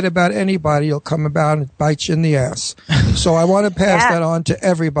anything bad about anybody, it'll come about and bite you in the ass. So I want to pass that on to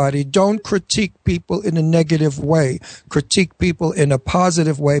everybody. Don't critique people in a negative way. Critique people in a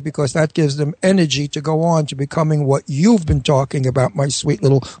positive way, because that gives them energy to go on to becoming what you've been talking about, my sweet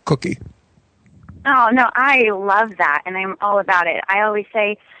little cookie. Oh, no, I love that, and I'm all about it. I always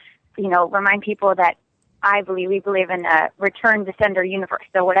say, remind people that we believe in a return to sender universe.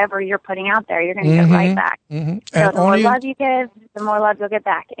 So whatever you're putting out there, you're going to get right back. Mm-hmm. So And the more only love you give, the more love you'll get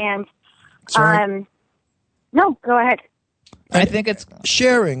back. And, Sorry? no, go ahead. I think it's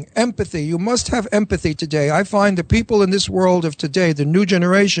sharing, empathy. You must have empathy today. I find the people in this world of today, the new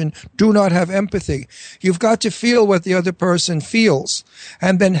generation, do not have empathy. You've got to feel what the other person feels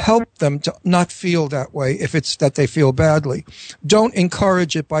and then help them to not feel that way if it's that they feel badly. Don't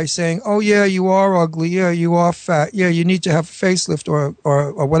encourage it by saying, oh, yeah, you are ugly. Yeah, you are fat. Yeah, you need to have a facelift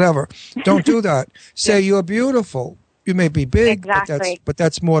or whatever. Don't do that. Say you're beautiful. You may be big, but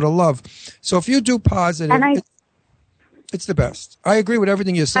that's more to love. So if you do positive, it's the best. I agree with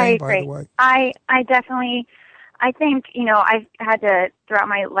everything you're saying, by the way. I definitely, I think, I've had to, throughout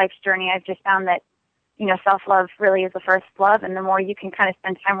my life's journey, I've just found that, self-love really is the first love, and the more you can kind of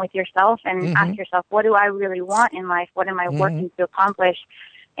spend time with yourself and ask yourself, what do I really want in life? What am I working to accomplish?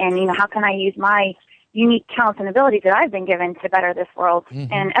 And, how can I use my unique talents and abilities that I've been given to better this world?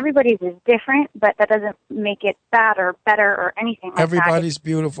 And everybody's is different, but that doesn't make it bad or better or anything like that. Everybody's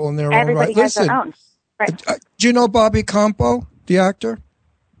beautiful in their own right. Everybody has their own. Right. Do you know Bobby Campo, the actor?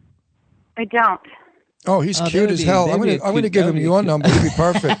 I don't. Oh, he's cute as hell. I'm going to give him your number. He'd be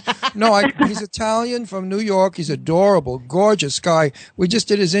perfect. No, he's Italian from New York. He's adorable, gorgeous guy. We just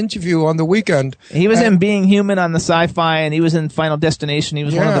did his interview on the weekend. He was in Being Human on the Sci-Fi, and he was in Final Destination. He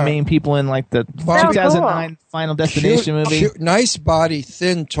was one of the main people in like the 2009 Final Destination movie. Cute, nice body,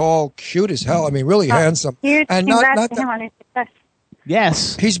 thin, tall, cute as hell. I mean, really handsome. Huge and congrats to him on his success.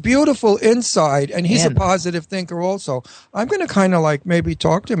 Yes. He's beautiful inside, and he's a positive thinker also. I'm going to kind of maybe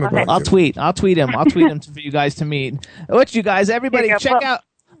talk to him about it. I'll tweet him. I'll tweet him for you guys to meet. What you guys, everybody, check out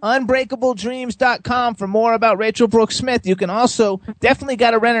unbreakabledreams.com for more about Rachele Brooke Smith. You can also definitely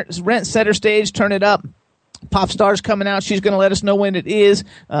got to rent Center Stage, turn it up. Pop Star's coming out. She's going to let us know when it is.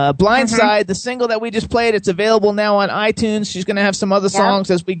 Blindside, the single that we just played, it's available now on iTunes. She's going to have some other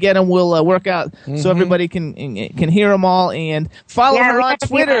songs as we get them. We'll work out so everybody can hear them all. And follow her on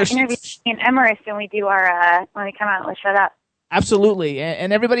Twitter. Interview in Emirates when we do our when we come out. Let's shut up. Absolutely,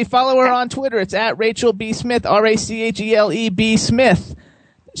 and everybody follow her on Twitter. It's at Rachele B Smith, Rachele B Smith.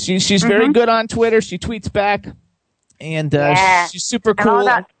 She's very good on Twitter. She tweets back, and she's super cool.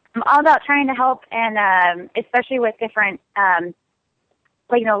 I'm all about trying to help, and especially with different,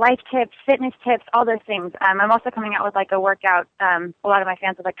 life tips, fitness tips, all those things. I'm also coming out with a workout. A lot of my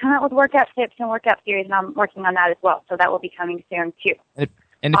fans are come out with workout tips and workout series, and I'm working on that as well. So that will be coming soon too.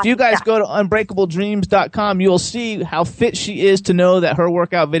 And if you guys go to unbreakabledreams.com, you'll see how fit she is to know that her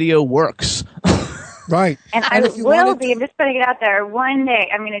workout video works. Right. And I will be. I'm just putting it out there. One day,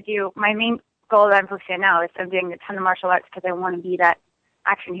 I'm going to do my main goal that I'm focusing on now is I'm doing a ton of martial arts because I want to be that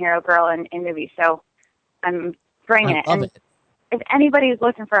action hero girl in movies. So I'm bringing it. And if anybody's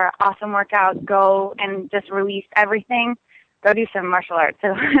looking for an awesome workout, go and just release everything. Go do some martial arts.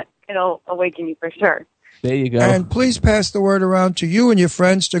 It'll awaken you for sure. There you go. And please pass the word around to you and your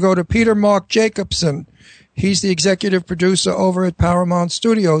friends to go to Peter Mark Jacobson. He's the executive producer over at Paramount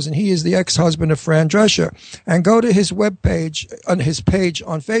Studios, and he is the ex-husband of Fran Drescher. And go to his webpage, on his page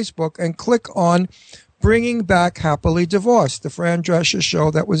on Facebook, and click on Bringing Back Happily Divorced, the Fran Drescher show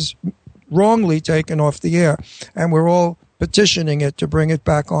that was wrongly taken off the air. And we're all petitioning it to bring it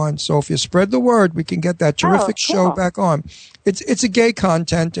back on. So if you spread the word, we can get that terrific show back on. It's a gay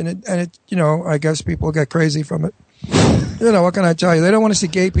content, and it I guess people get crazy from it. What can I tell you? They don't want to see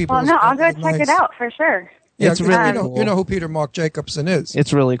gay people. Well, no, I'll go check it out for sure. Yeah, it's really cool. You know who Peter Mark Jacobson is.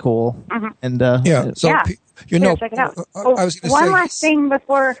 It's really cool. And check it out. I was going to say one last thing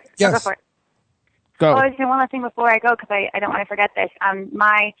before. Yes. Go for it. Go. I was doing one last thing before I go because I don't want to forget this.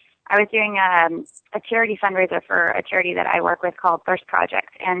 I was doing a charity fundraiser for a charity that I work with called Thirst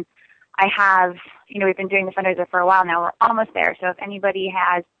Project, and I have we've been doing the fundraiser for a while now. We're almost there. So if anybody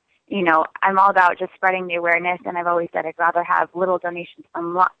has, I'm all about just spreading the awareness, and I've always said I'd rather have little donations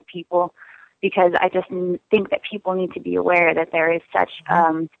from lots of people because I just think that people need to be aware that there is such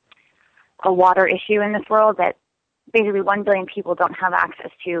a water issue in this world that basically 1 billion people don't have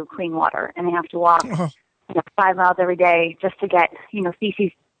access to clean water, and they have to walk 5 miles every day just to get,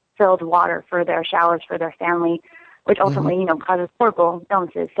 feces-filled water for their showers for their family, which ultimately, causes horrible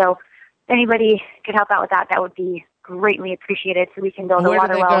illnesses. So if anybody could help out with that, that would be greatly appreciated so we can build a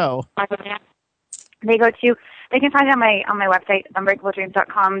water well. They can find it on my website,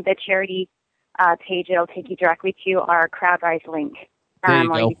 unbreakabledreams.com, the charity page. It'll take you directly to our CrowdRise link. There you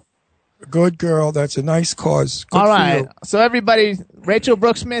go. Good girl. That's a nice cause. Good all for right. you. So everybody, Rachele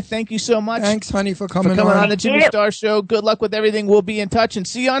Brooke Smith, thank you so much. Thanks, honey, for coming on the Jimmy Star Show. Good luck with everything. We'll be in touch and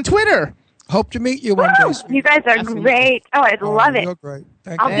see you on Twitter. Hope to meet you one day. You guys are great. Oh, I'd love it. You're great.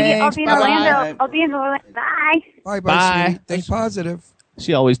 I'll be in Orlando. I'll be in Orlando. Bye. Bye. Sweetie. Think positive.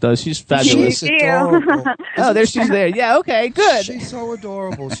 She always does. She's fabulous. She's adorable. Oh, there she's there. Yeah, okay, good. She's so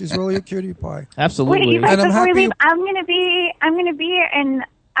adorable. She's really a cutie pie. Absolutely. Wait, you guys, And I'm before we happy. leave, I'm gonna be, and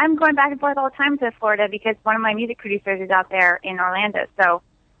I'm going back and forth all the time to Florida because one of my music producers is out there in Orlando. So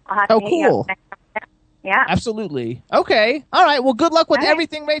I'll have to hit you cool. up next time. Yeah. Absolutely. Okay. All right. Well, good luck with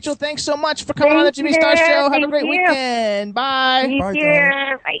everything, Rachel. Thanks so much for coming on the Jimmy Star Show. Have a great weekend. Bye. Bye,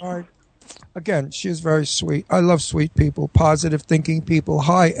 darling. Bye. Again, she is very sweet. I love sweet people, positive thinking people,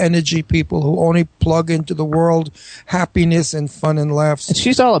 high energy people who only plug into the world happiness and fun and laughs. And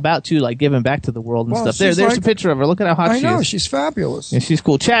she's all about, too, like giving back to the world and Well, stuff. she's There's like- a picture of her. Look at how hot I she know, is. she's fabulous. Yeah, she's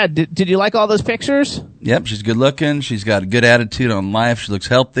cool. Chad, did you like all those pictures? Yep, she's good looking. She's got a good attitude on life. She looks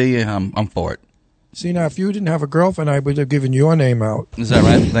healthy. I'm for it. See, now, if you didn't have a girlfriend, I would have given your name out. Is that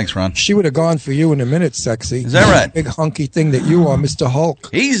right? Thanks, Ron. She would have gone for you in a minute, sexy. Is that right? Big hunky thing that you are, Mr. Hulk.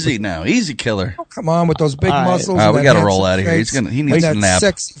 Easy now. Easy killer. Come on, with those big All right. muscles. All right, and we that gotta roll handsome out of here. face He needs and a that nap.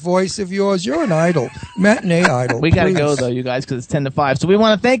 sexy voice of yours. You're an idol. Matinee idol. We got to Please. go, though, you guys, because it's 10 to 5. So we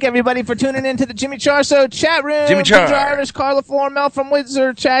want to thank everybody for tuning in to the Jimmy Char Show chat room. Jimmy Char. Ginger Irish, Carla Floor, Mel from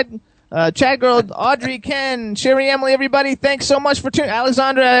Windsor, Chad Girl, Audrey, Ken, Sherry, Emily, everybody, thanks so much for tuning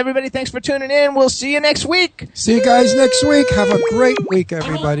Alexandra, everybody, thanks for tuning in. We'll see you next week. See you guys next week. Have a great week,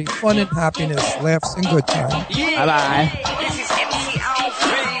 everybody. Fun and happiness, laughs and good time. Bye-bye.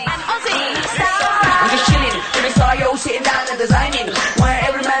 I'm just chilling, Jimmy Star, yo, sitting down and designing. Why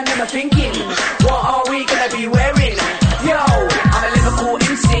every man never thinking, what are we gonna be wearing? Yo, I'm a Liverpool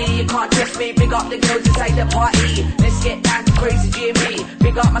MC, you can't test me. Big up the girls inside the party. Let's get down to crazy Jimmy.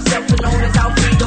 Big up myself.